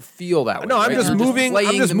 You don't feel that way. No, I'm right? just You're moving. I'm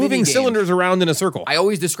playing just the moving mini-games. cylinders around in a circle. I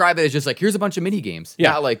always describe it as just like, here's a bunch of mini games.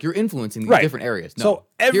 Yeah. Not like you're influencing these Right. different areas. No. So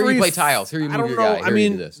here you play tiles. Here you move I don't your know. guy. Here I you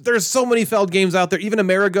mean, do this. there's so many Feld games out there. Even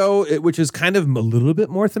Amerigo, which is kind of a little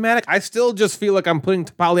bit more thematic. I still just feel like I'm putting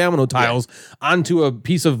polyomino tiles onto a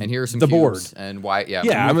piece of And here are some the board. cubes And why? Yeah.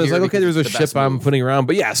 Yeah, move I'm just here like, okay, because there's a it's the best ship I'm move. putting around,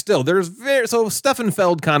 but yeah, still, so Stefan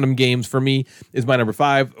Feld condom games for me is my number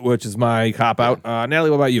 5, which is my cop out. Natalie,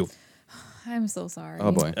 what about you? I'm so sorry.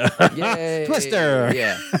 Oh boy. Yay. Twister.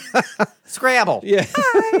 Yeah. Scrabble. Yeah,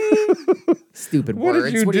 Stupid What did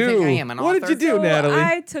words. you what do you think do? I am? An What did author? you do, So Natalie?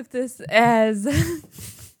 I took this as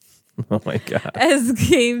Oh my god. as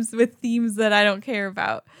games with themes that I don't care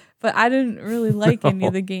about. But I didn't really like any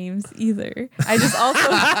of the games either. I just also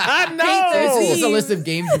hate their This is just a theme. list of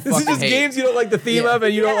games you This is fucking just hate. games you don't like the theme Yeah. of,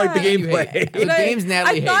 and you don't like the You hate. gameplay. The And games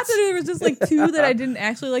Natalie I thought hates. that it was just like 2 that I didn't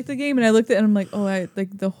actually like the game, and I looked at it and I'm like, oh, I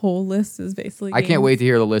like the whole list is basically. I can't games. wait to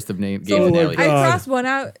hear the list of games So Natalie I hates. God. crossed one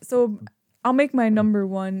out. So I'll make my number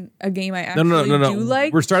 1 a game I actually No. do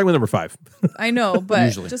like. We're starting with number 5. I know, but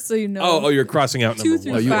Usually. just so you know. Oh, you're crossing out 2 number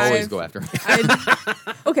through 1. Oh, you always 5. go after.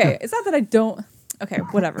 Okay, it's not that I don't. Okay,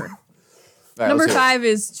 whatever. All right, Number let's hear it. 5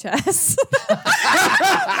 is chess.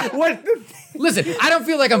 What? Listen, I don't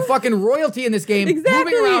feel like I'm fucking royalty in this game.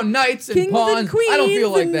 Exactly. Moving around knights and Kings pawns. and queens. I don't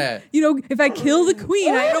feel like and, that. You know, if I kill the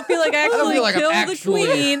queen, I don't feel like I don't actually feel like I'm kill actually-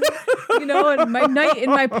 the queen. You know, and my knight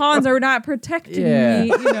and my pawns are not protecting Yeah. me.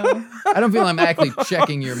 You know, I don't feel I'm actually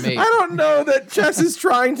checking your mate. I don't know that chess is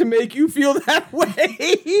trying to make you feel that way.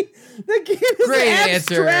 The game is Great an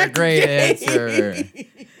answer. abstract Great game. answer.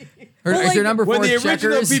 Is like, your number 4 When the original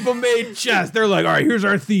checkers? people made chess, they're like, all right, here's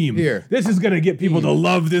our theme. Here. This is going to get people to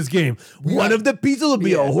love this game. One of the pieces will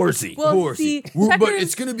be a horsey. well, see, But checkers,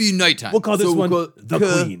 it's gonna be nighttime. We'll call this So one we'll the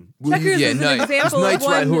call- queen. checkers is an night. example Knights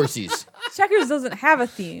of ride one. horses. checkers doesn't have a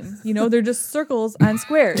theme. You know, they're just circles on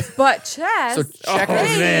squares. But chess, So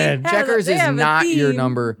checkers, man. checkers They is have a not your theme.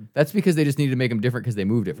 number. That's because they just needed to make them different because they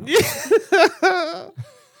move differently.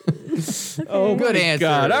 Oh, Good my answer.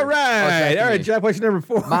 God. All right. All right, Jeff, what's your number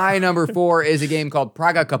 4? My number 4 is a game called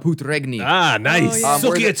Praga Kaput Regni. Ah, nice. Oh, yeah.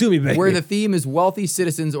 Suki it to me, baby. Where the theme is wealthy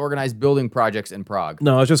citizens organize building projects in Prague.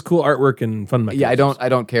 No, it's just cool artwork and fun mechanisms. Yeah, I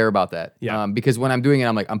don't care about that. Yeah. Because when I'm doing it,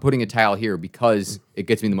 I'm like, I'm putting a tile here because it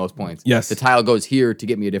gets me the most points. Yes. The tile goes here to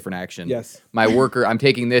get me a different action. Yes. My worker, I'm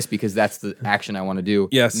taking this because that's the action I want to do.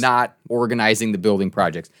 Yes. Not organizing the building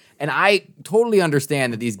projects. And I totally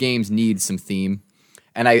understand that these games need some theme.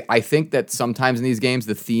 And I think that sometimes in these games,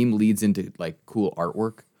 the theme leads into like cool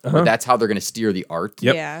artwork. But that's how they're going to steer the art.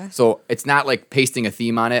 Yep. Yeah. So it's not like pasting a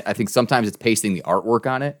theme on it. I think sometimes it's pasting the artwork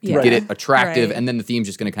on it to Yeah. get it attractive, Right. and then the theme's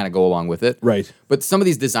just going to kind of go along with it. Right. But some of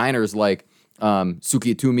these designers, like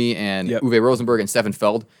Suki Itumi and Yep. Uwe Rosenberg and Stefan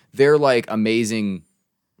Feld, they're like amazing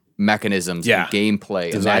mechanisms Yeah. and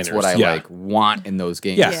gameplay, and that's what I Designers, yeah. like want in those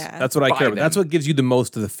games. Yes, Yeah. that's what I Buy care about. them. That's what gives you the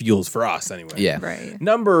most of the feels for us, anyway. Yeah. Right.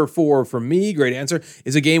 Number 4 for me, great answer,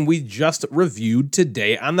 is a game we just reviewed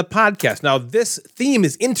today on the podcast. Now, this theme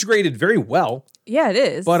is integrated very well, Yeah, it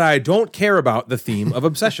is. but I don't care about the theme of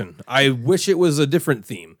Obsession. I wish it was a different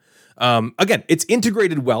theme. Again, it's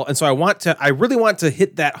integrated well, and so I really want to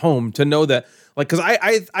hit that home to know that, like, because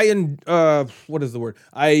what is the word?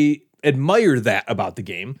 I admire that about the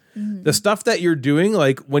game. The stuff that you're doing,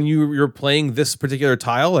 like when you're playing this particular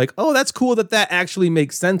tile, like, oh, that's cool that actually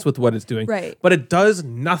makes sense with what it's doing. Right. But it does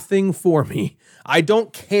nothing for me. I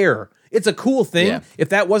don't care. It's a cool thing. Yeah. If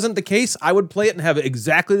that wasn't the case, I would play it and have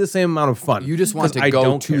exactly the same amount of fun. You just want 'Cause to I go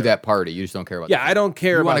don't to care. that party. You just don't care about. Yeah, the I theme. don't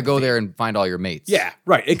care You about want to the go theme. there and find all your mates. Yeah,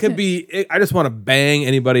 right. It could be. I just want to bang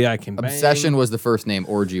anybody I can. Obsession was the first name.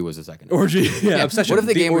 Orgy was the second. Bang. Orgy. Yeah, Obsession. What if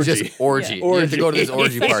the game was orgy. just orgy? Yeah. You have to go to this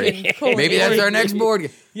Orgy. orgy party. Obsession. Maybe that's our next board game.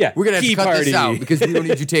 Yeah, We're gonna have key to cut party. this out because we don't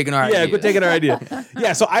need you taking our Yeah, idea. quit taking our idea.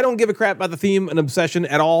 Yeah, so I don't give a crap about the theme and Obsession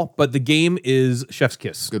at all, but the game is Chef's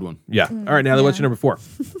Kiss. Good one. Yeah. All right, Natalie, what's your number 4?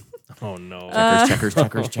 Oh no. Checkers.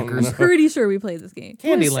 Pretty sure we played this game.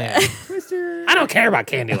 Candyland. I don't care about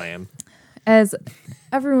Candyland. As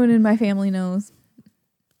everyone in my family knows,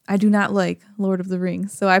 I do not like Lord of the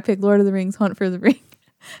Rings. So I picked Lord of the Rings, Hunt for the Ring.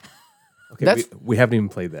 Okay, That's- we haven't even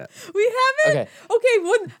played that. We haven't? Okay,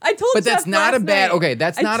 when I told But that's Jeff not a last bad. night. Okay,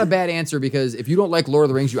 that's not a bad answer because if you don't like Lord of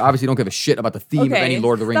the Rings, you obviously don't give a shit about the theme of Okay, any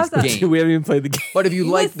Lord of the Rings stop. game. We haven't even played the game. But if you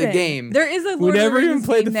like the Listen, game, there is a Lord never of the even Rings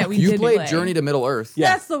played game the that we you did played play. Journey to Middle Earth.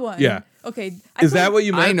 Yeah. That's the one. Yeah. Okay. Is that what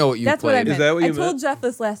you meant? I know what you That's what I played. meant. Is that what you I told meant? Jeff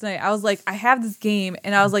this last night. I was like, I have this game,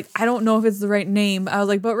 and I was like, I don't know if it's the right name. I was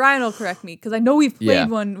like, but Ryan will correct me because I know we've played Yeah.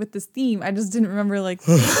 one with this theme. I just didn't remember. Like,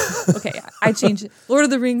 okay, I changed it. Lord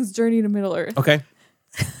of the Rings: Journey to Middle Earth. Okay.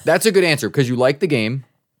 That's a good answer because you like the game,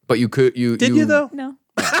 but you could you Did you though? No,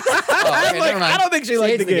 Oh, okay, never mind. I don't think she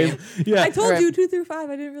liked the game. Yeah. I told Alright. you 2 through 5.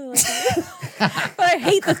 I didn't really like it, but I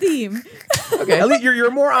hate the theme. Okay. At least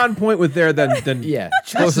you're more on point with there than Yeah,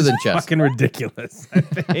 closer than chess. fucking ridiculous. I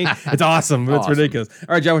think. It's awesome, but it's Awesome. ridiculous.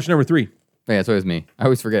 All right, John, what's your number 3? Yeah, it's always me. I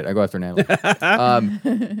always forget. I go after Natalie.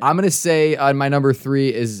 I'm gonna say my number 3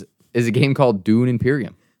 is a game called Dune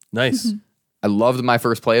Imperium. Nice. I loved my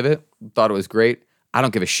first play of it. Thought it was great. I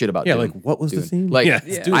don't give a shit about Yeah, Dune. like what was the Dune. theme? Like Yeah,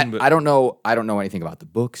 it's Dune, but- I don't know anything about the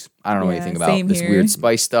books. I don't know Yeah, anything about same this here. weird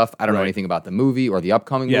spice stuff. I don't know Right. anything about the movie or the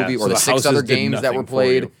upcoming Yeah, movie so or the the 6 houses other did games that nothing were for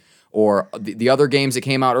played you. or the other games that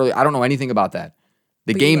came out earlier. I don't know anything about that.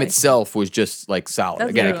 The But you game like itself was just like solid. That's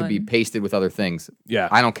a Again, it good could be one. pasted with other things. Yeah.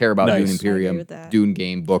 I don't care about Nice. Dune I agree Imperium, with that. Dune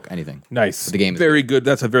game, book, anything. Nice. The game is very good.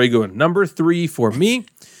 That's a very good one. Number 3 for me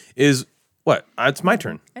is what? It's my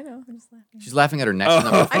turn. I know. I'm just laughing. She's laughing at her next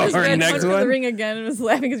number. I just Our read next Hunt for one? the Ring again and was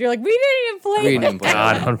laughing because you're like, we didn't even play We it. didn't even play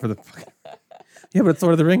God, that. Hunt for the. Yeah, but it's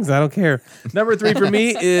Lord of the Rings. I don't care. Number 3 for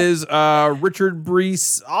me is Richard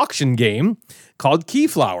Brees auction game called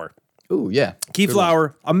Keyflower. Ooh, yeah.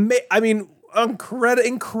 Keyflower.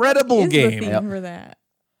 Incredible What is game. the theme for that?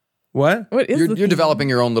 What? What is the You're theme? developing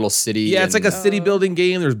your own little city. Yeah, it's like and- a city building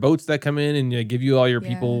game. There's boats that come in and give you all your Yeah.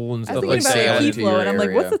 people and I stuff was like thinking sail about that. into Key Flow, your and I'm like,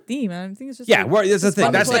 area. what's the theme? I think it's just Yeah, like, well, that's the it's thing.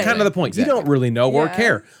 fun to That's play. kind of the point. Exactly. You don't really know or Yeah.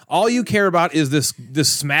 care. All you care about is this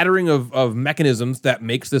smattering of mechanisms that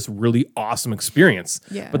makes this really awesome experience.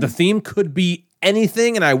 Yeah. But the theme could be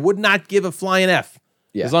anything, and I would not give a flying F.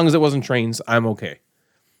 Yeah. As long as it wasn't trains, I'm okay.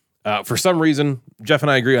 For some reason, Jeff and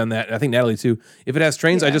I agree on that. And I think Natalie too. If it has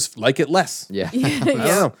trains, I Yeah. just like it less. Yeah. I don't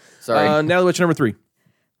know. Sorry. Natalie, what's your number 3?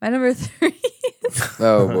 My number 3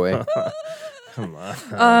 Oh boy.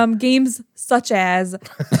 games such as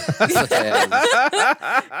Such as-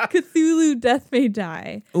 Cthulhu Death May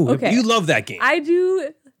Die. Ooh, Okay. you love that game. I do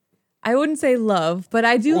I wouldn't say love, but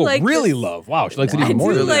I do like really this. love. Wow, she likes it I even do more.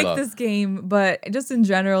 Really like love. this game, but just in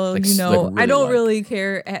general, Like, you know, really I don't like. really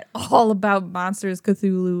care at all about Monsters,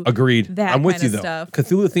 Cthulhu. Agreed. That I'm with kind you of though. stuff.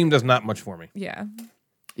 Cthulhu theme does not much for me. Yeah.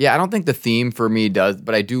 Yeah, I don't think the theme for me does,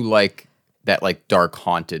 but I do like that like dark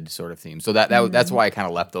haunted sort of theme. So that's why I kind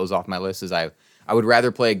of left those off my list. Is I would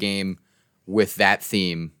rather play a game with that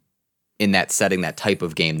theme in that setting, that type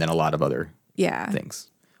of game, than a lot of other things.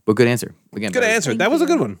 But good answer. Again, Good answer. That was a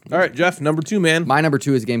good one. All right, Jeff, number 2, man. My number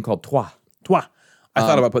 2 is a game called Trois. Toi. I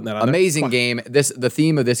thought about putting that on. Amazing game. The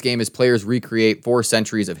theme of this game is players recreate 4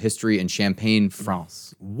 centuries of history in Champagne,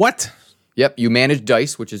 France. What? Yep, you manage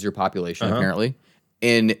dice, which is your population apparently,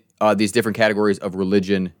 in these different categories of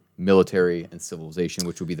religion, military, and civilization,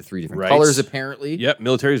 which would be the 3 different Right. colors apparently. Yep,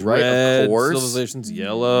 military's Right, of red, course. civilization's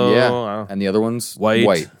yellow. Yeah, and the other one's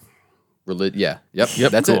White. Yeah, yep,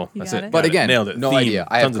 Yep, that's cool. it. That's got it. it. But Got it. again, Nailed it. no Theme. idea.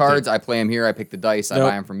 I have Tons of cards. theme. I play them here. I pick the dice. I Nope.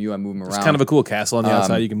 buy them from you. I move them around. It's kind of a cool castle on the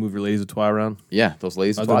outside. You can move your ladies of Twi around. yeah. Those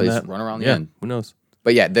ladies Other than just that, run around the yeah, end. who knows?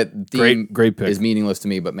 But yeah, that theme Great pick. is meaningless to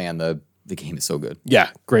me. But man, the game is so good.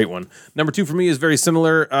 Yeah, great one. Number 2 for me is very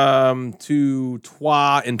similar to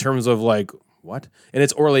Twi in terms of like what, and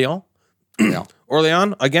it's Orléans. Yeah.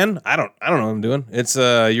 Orléans again. I don't know what I'm doing. It's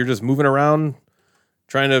you're just moving around,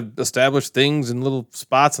 trying to establish things in little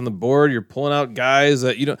spots on the board. You're pulling out guys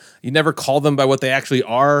that you never call them by what they actually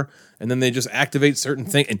are, and then they just activate certain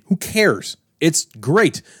things. And who cares? It's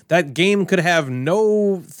great. That game could have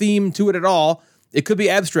no theme to it at all. It could be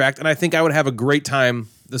abstract, and I think I would have a great time,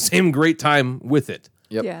 the same great time with it.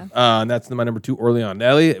 Yep. Yeah. And that's my number 2, Orléans.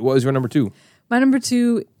 Natalie, what was your number 2? My number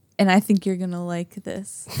 2, and I think you're gonna like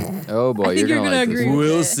this, Oh boy, I think you're gonna gonna like this agree. one. with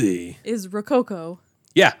We'll it. see. is Rococo.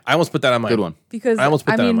 Yeah, I almost put that on mine. Good one. Because I almost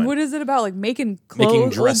put I that on mean, mine. what is it about? Like making Making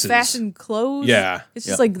clothes, dresses. old-fashioned clothes. Yeah. it's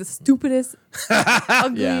just like the stupidest,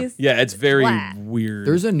 ugliest Yeah, it's very Blah. weird.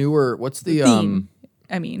 There's a newer. What's the theme.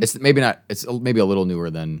 I mean, It's maybe not. It's maybe a little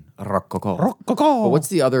newer than Rococo. But what's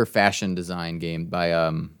the other fashion design game by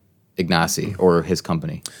Ignacy or his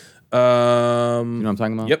company? You know what I'm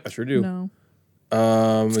talking about? Yep, I sure do. no.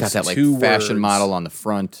 It's got that like 2 fashion words. model on the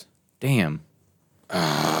front. Damn.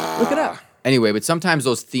 Look it up. Anyway, but sometimes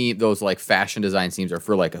those like fashion design themes are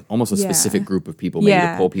for like almost a Yeah. specific group of people, maybe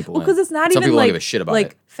to pull people in. because it's not Some even people like don't give a shit about like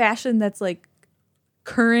it. fashion that's like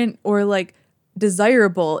current or like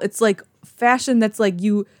desirable. It's like fashion that's like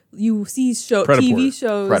you see Pret-a-porter. TV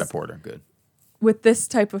shows Pret-a-porter, good. with this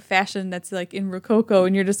type of fashion that's like in Rococo,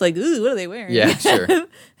 and you're just like, ooh, what are they wearing? Yeah, sure.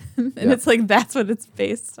 and it's like that's what it's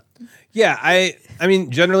based on. Yeah, I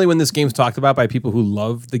mean, generally when this game's talked about by people who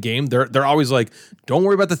love the game, they're always like, "Don't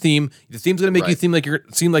worry about the theme. The theme's gonna make you Right. seem like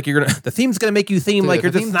you're gonna. The theme's gonna make you seem like The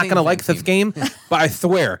you're just theme, not theme, gonna theme, like this theme. game." But I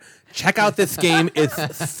swear, check out this game. It's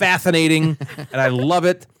fascinating, and I love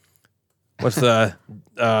it. What's the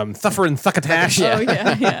Suffer and Succotash? Oh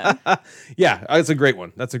yeah. Yeah, it's a great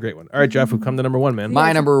one. That's a great one. All right, Jeff, we've come to number 1, man.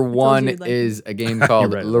 My number told one you you'd like is a game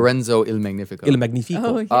called right. Lorenzo il Magnifico. Il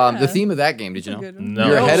Magnifico. Oh yeah. The theme of that game, did you know? good one. No.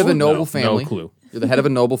 You're head of a No, noble family. No clue. You're the head of a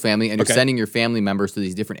noble family, and you're Okay. sending your family members to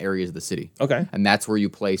these different areas of the city. Okay. And that's where you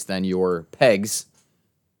place then your pegs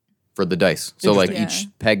for the dice. So like Interesting.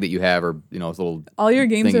 each peg that you have, or it's a little. All your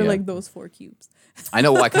games thing, are yeah. like those 4 cubes. I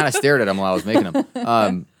know. Well, I kind of stared at them while I was making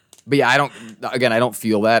them. But yeah, I don't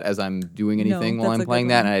feel that as I'm doing anything while that's I'm a playing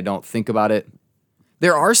good that, one. and I don't think about it.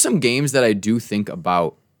 There are some games that I do think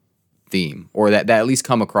about theme, or that at least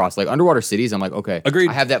come across, like Underwater Cities. I'm like, okay, Agreed.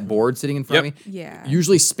 I have that board sitting in front Yep. of me. Yeah.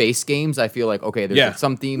 Usually space games, I feel like, okay, there's Yeah. like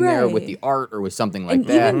some theme there with Right. the art or with something like And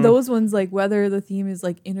that. even those ones, like whether the theme is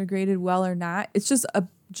like integrated well or not, it's just a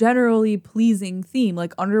generally pleasing theme.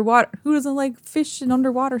 Like underwater, who doesn't like fish and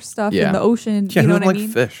underwater stuff Yeah. in the ocean? Yeah, you know who what I doesn't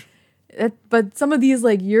mean? like fish? But some of these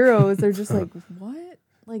like Euros, they're just like, what?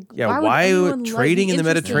 Like, Yeah, would why anyone, like, trading be in the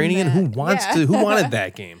interested Mediterranean? that? Who wants Yeah. to? Who wanted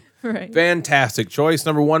that game? Right. Fantastic choice.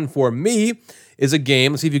 Number 1 for me is a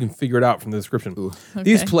game. Let's see if you can figure it out from the description.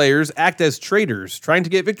 These Okay. players act as traders, trying to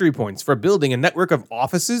get victory points for building a network of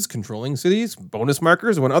offices, controlling cities, bonus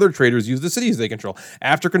markers when other traders use the cities they control.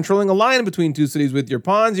 After controlling a line between 2 cities with your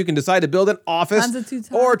pawns, you can decide to build an office Hansa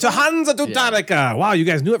Teutonica. or to Hansa Teutonica. Wow, you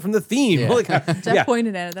guys knew it from the theme. Yeah. Holy cow. Jeff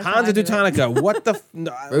pointed at it. That's how Hansa I knew it. Teutonica. What the?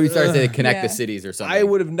 Or we started to connect Yeah. the cities or something. I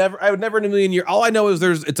would never in a million years. All I know is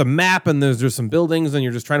it's a map and there's some buildings and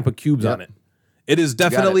you're just trying to put cubes on it. It is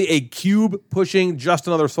definitely a cube pushing just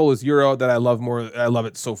another soulless Euro that I love more. I love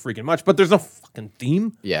it so freaking much, but there's no fucking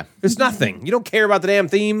theme. Yeah. There's nothing. You don't care about the damn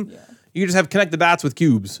theme. You just have connect the dots with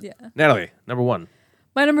cubes. Yeah. Natalie, number 1.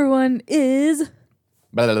 My number 1 is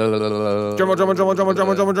Drum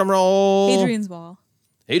roll. Hadrian's Wall.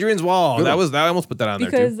 Hadrian's Wall. Good That one. was I almost put that on there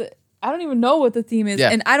Because too. I don't even know what the theme is, Yeah.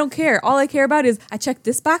 and I don't care. All I care about is I check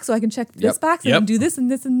this box so I can check this box and Yep. then do this and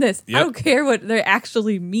this and this. Yep. I don't care what they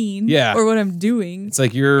actually mean Yeah. or what I'm doing. It's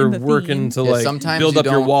like you're in the working theme. to like sometimes build you up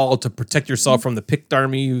your don't- wall to protect yourself from the picked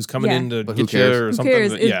army who's coming Yeah. in to But who get you cares? or Who something.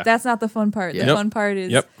 cares? But yeah. That's not the fun part. Yeah. The Yep. fun part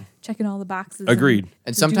is Yep. checking all the boxes. Agreed.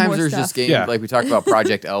 And to do sometimes more there's stuff. just games Yeah. like we talked about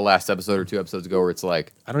Project L last episode or 2 episodes ago, where it's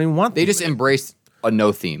like I don't even want they them just in it. embrace a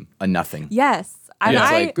no theme, a nothing. Yes. And Yeah.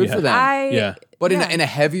 It's like, good for them. Yeah. But yeah. in a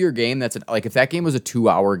heavier game, that's like if that game was a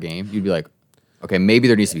 2-hour game, you'd be like, okay, maybe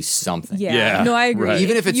there needs to be something. Yeah. Yeah. No, I agree. Right.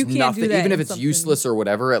 Even if it's You can't do nothing, that even if in it's something. useless or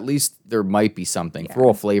whatever, at least there might be something. Yeah. Throw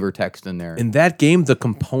a flavor text in there. In that game, the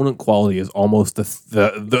component quality is almost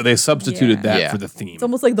the they substituted Yeah. that Yeah. for the theme. It's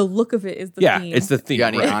almost like the look of it is the Yeah, theme. it's the theme. You got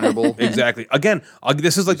any right. honorable? Exactly. Again,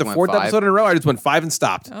 this is like the went 4th 5? episode in a row. I just went 5 and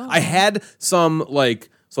stopped. Oh. I had some like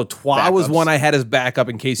so Twa was Backups. one I had as backup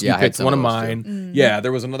in case you Yeah, I had picked some one of of those, mine. Mm. Yeah,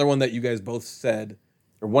 there was another one that you guys both said,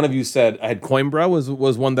 or one of you said. I had Coimbra was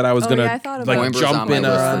one that I was Oh, gonna yeah, I thought like about Coimbra's jump on my in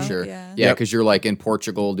list on. for sure. Yeah. Yeah, Yep. because you're like in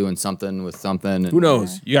Portugal doing something with something. Who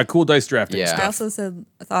knows? You got cool dice drafting Yeah. I stuff. also said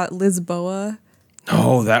I thought Lisboa,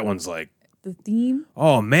 Oh, that one's like. the theme.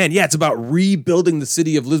 Oh man, yeah, it's about rebuilding the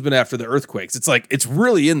city of Lisbon after the earthquakes. It's like it's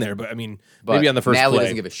really in there, but I mean, But maybe on the first Natalie play.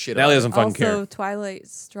 doesn't give a shit Natalie about doesn't fucking Also care. Twilight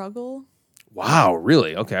Struggle. Wow,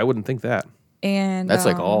 really? Okay, I wouldn't think that. And That's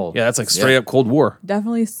like all. Yeah, that's like straight up Cold War.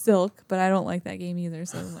 definitely Silk, but I don't like that game either.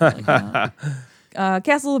 So I'm not like that.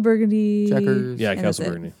 Castle of Burgundy. Checkers. Yeah, And that's Castle it.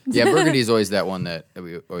 Burgundy. Yeah, Burgundy's always that one that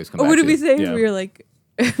we always come Oh, back what to. did we say? Yeah. We were like,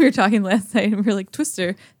 we were talking last night, and we were like,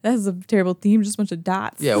 Twister. That is a terrible theme. Just a bunch of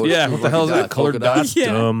dots. Yeah, Yeah, what the hell is that? Colored Polka dots. dots?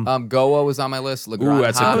 Yeah. Dumb. Goa was on my list. Ooh, Legrand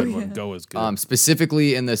that's a Hop. good one. Go is good.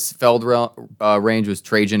 Specifically in this Feld range was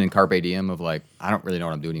Trajan and Carpe Diem of like, I don't really know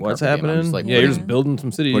what I'm doing in What's Carpe Diem. I'm happening? just like Yeah, you're putting- just building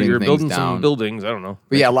some city. putting You're things building some down. buildings. I don't know.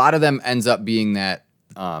 But yeah, a lot of them ends up being that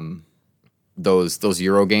those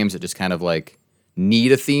Euro games that just kind of like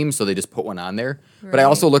need a theme, so they just put one on there. But I Right.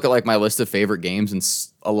 also look at like my list of favorite games, and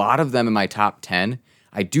a lot of them in my top 10,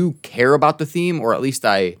 I do care about the theme, or at least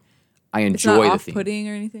I It's not enjoy the theme. off-putting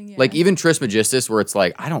or anything. Yeah. Like even Trismegistus, where it's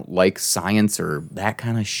like I don't like science or that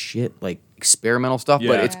kind of shit, like experimental stuff,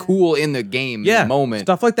 but Yeah. it's cool in the game, Yeah, in the moment.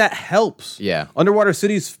 stuff like that helps. Yeah. Underwater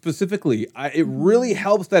cities specifically, it really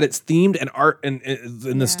helps that it's themed and art and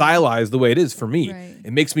the stylized the way it is for me. Right.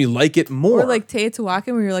 It makes me like it more. Or like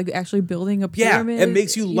Teotihuacan, where you're like actually building a yeah, pyramid. it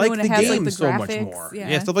makes you like when the it has, game like, the so much graphics. more. Yeah.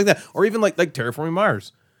 Yeah, stuff like that, or even like Terraforming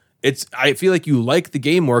Mars. I feel like you like the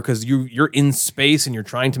game more because you're in space and you're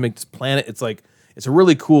trying to make this planet. It's like it's a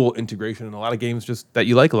really cool integration, and a lot of games just that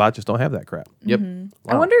you like a lot just don't have that crap. Yep.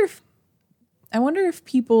 I wonder if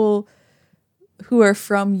people who are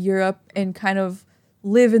from Europe and kind of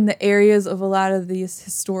live in the areas of a lot of these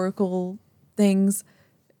historical things,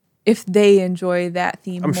 if they enjoy that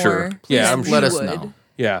theme I'm more. sure. Yeah, than I'm we sure. Let us would. know.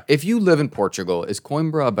 Yeah, If you live in Portugal, is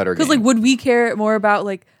Coimbra a better game? Because like, would we care more about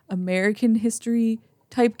like American history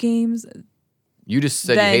type games? You just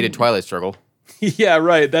said you then- hated Twilight Struggle. yeah,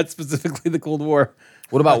 right. That's specifically the Cold War.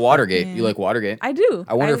 What about Watergate? You like Watergate? I do.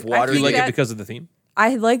 I wonder if Do Watergate- you like that, it because of the theme?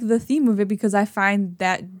 I like the theme of it because I find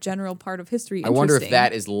that general part of history I interesting. wonder if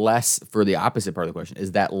that is less, for the opposite part of the question,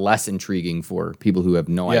 is that less intriguing for people who have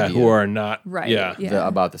no Yeah, idea who are not Right, Yeah, yeah.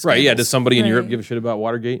 about the right. Yeah, scandals? does somebody in Right. Europe give a shit about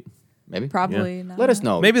Watergate? Maybe. probably not. Let us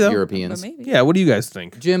know, Maybe though. Europeans. But maybe. Yeah, what do you guys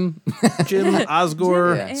think? Jim, Jim,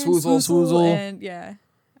 Osgore, Yeah. And Swoozle, Swoozle. and yeah,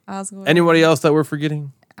 Osgood. anybody else that we're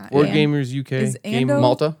forgetting? Board and- Gamers UK, is Game Ando-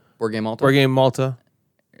 Malta, Board Game Malta. Board Game Malta.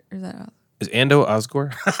 Or is that Is Ando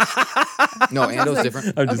Osgore? No, Ando's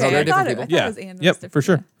different. I'm just They're okay, I thought different it, people. I thought Yeah. it was Ando's Yep, different, for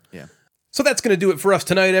sure. Yeah. So that's going to do it for us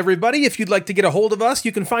tonight, everybody. If you'd like to get a hold of us,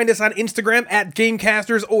 you can find us on Instagram at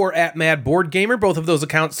Gamecasters or at Mad Board Gamer. Both of those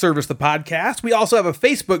accounts service the podcast. We also have a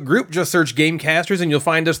Facebook group. Just search Gamecasters and you'll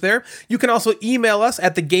find us there. You can also email us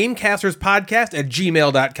at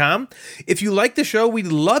thegamecasterspodcast@gmail.com. If you like the show, we'd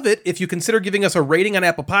love it if you consider giving us a rating on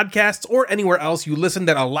Apple Podcasts or anywhere else you listen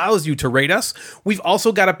that allows you to rate us. We've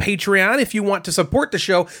also got a Patreon. If you want to support the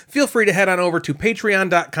show, feel free to head on over to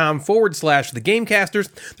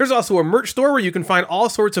patreon.com/thegamecasters. There's also a merch store where you can find all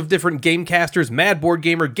sorts of different Gamecasters, Mad Board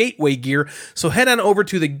Gamer, Gateway gear. So head on over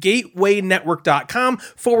to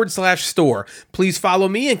thegatewaynetwork.com/store. Please follow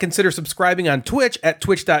me and consider subscribing on Twitch at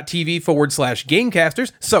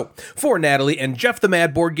twitch.tv/Gamecasters. So for Natalie and Jeff the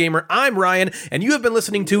Mad Board Gamer, I'm Ryan, and you have been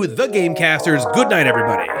listening to The Gamecasters. Good night,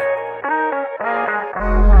 everybody.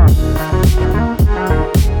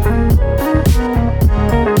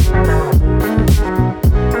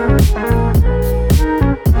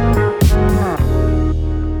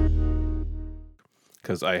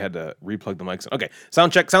 Because I had to replug the mics. Okay,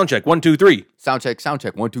 sound check, 1, 2, 3. Sound check,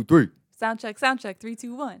 1, 2, 3. Sound check, 3,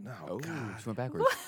 2, 1. Oh, she went backwards.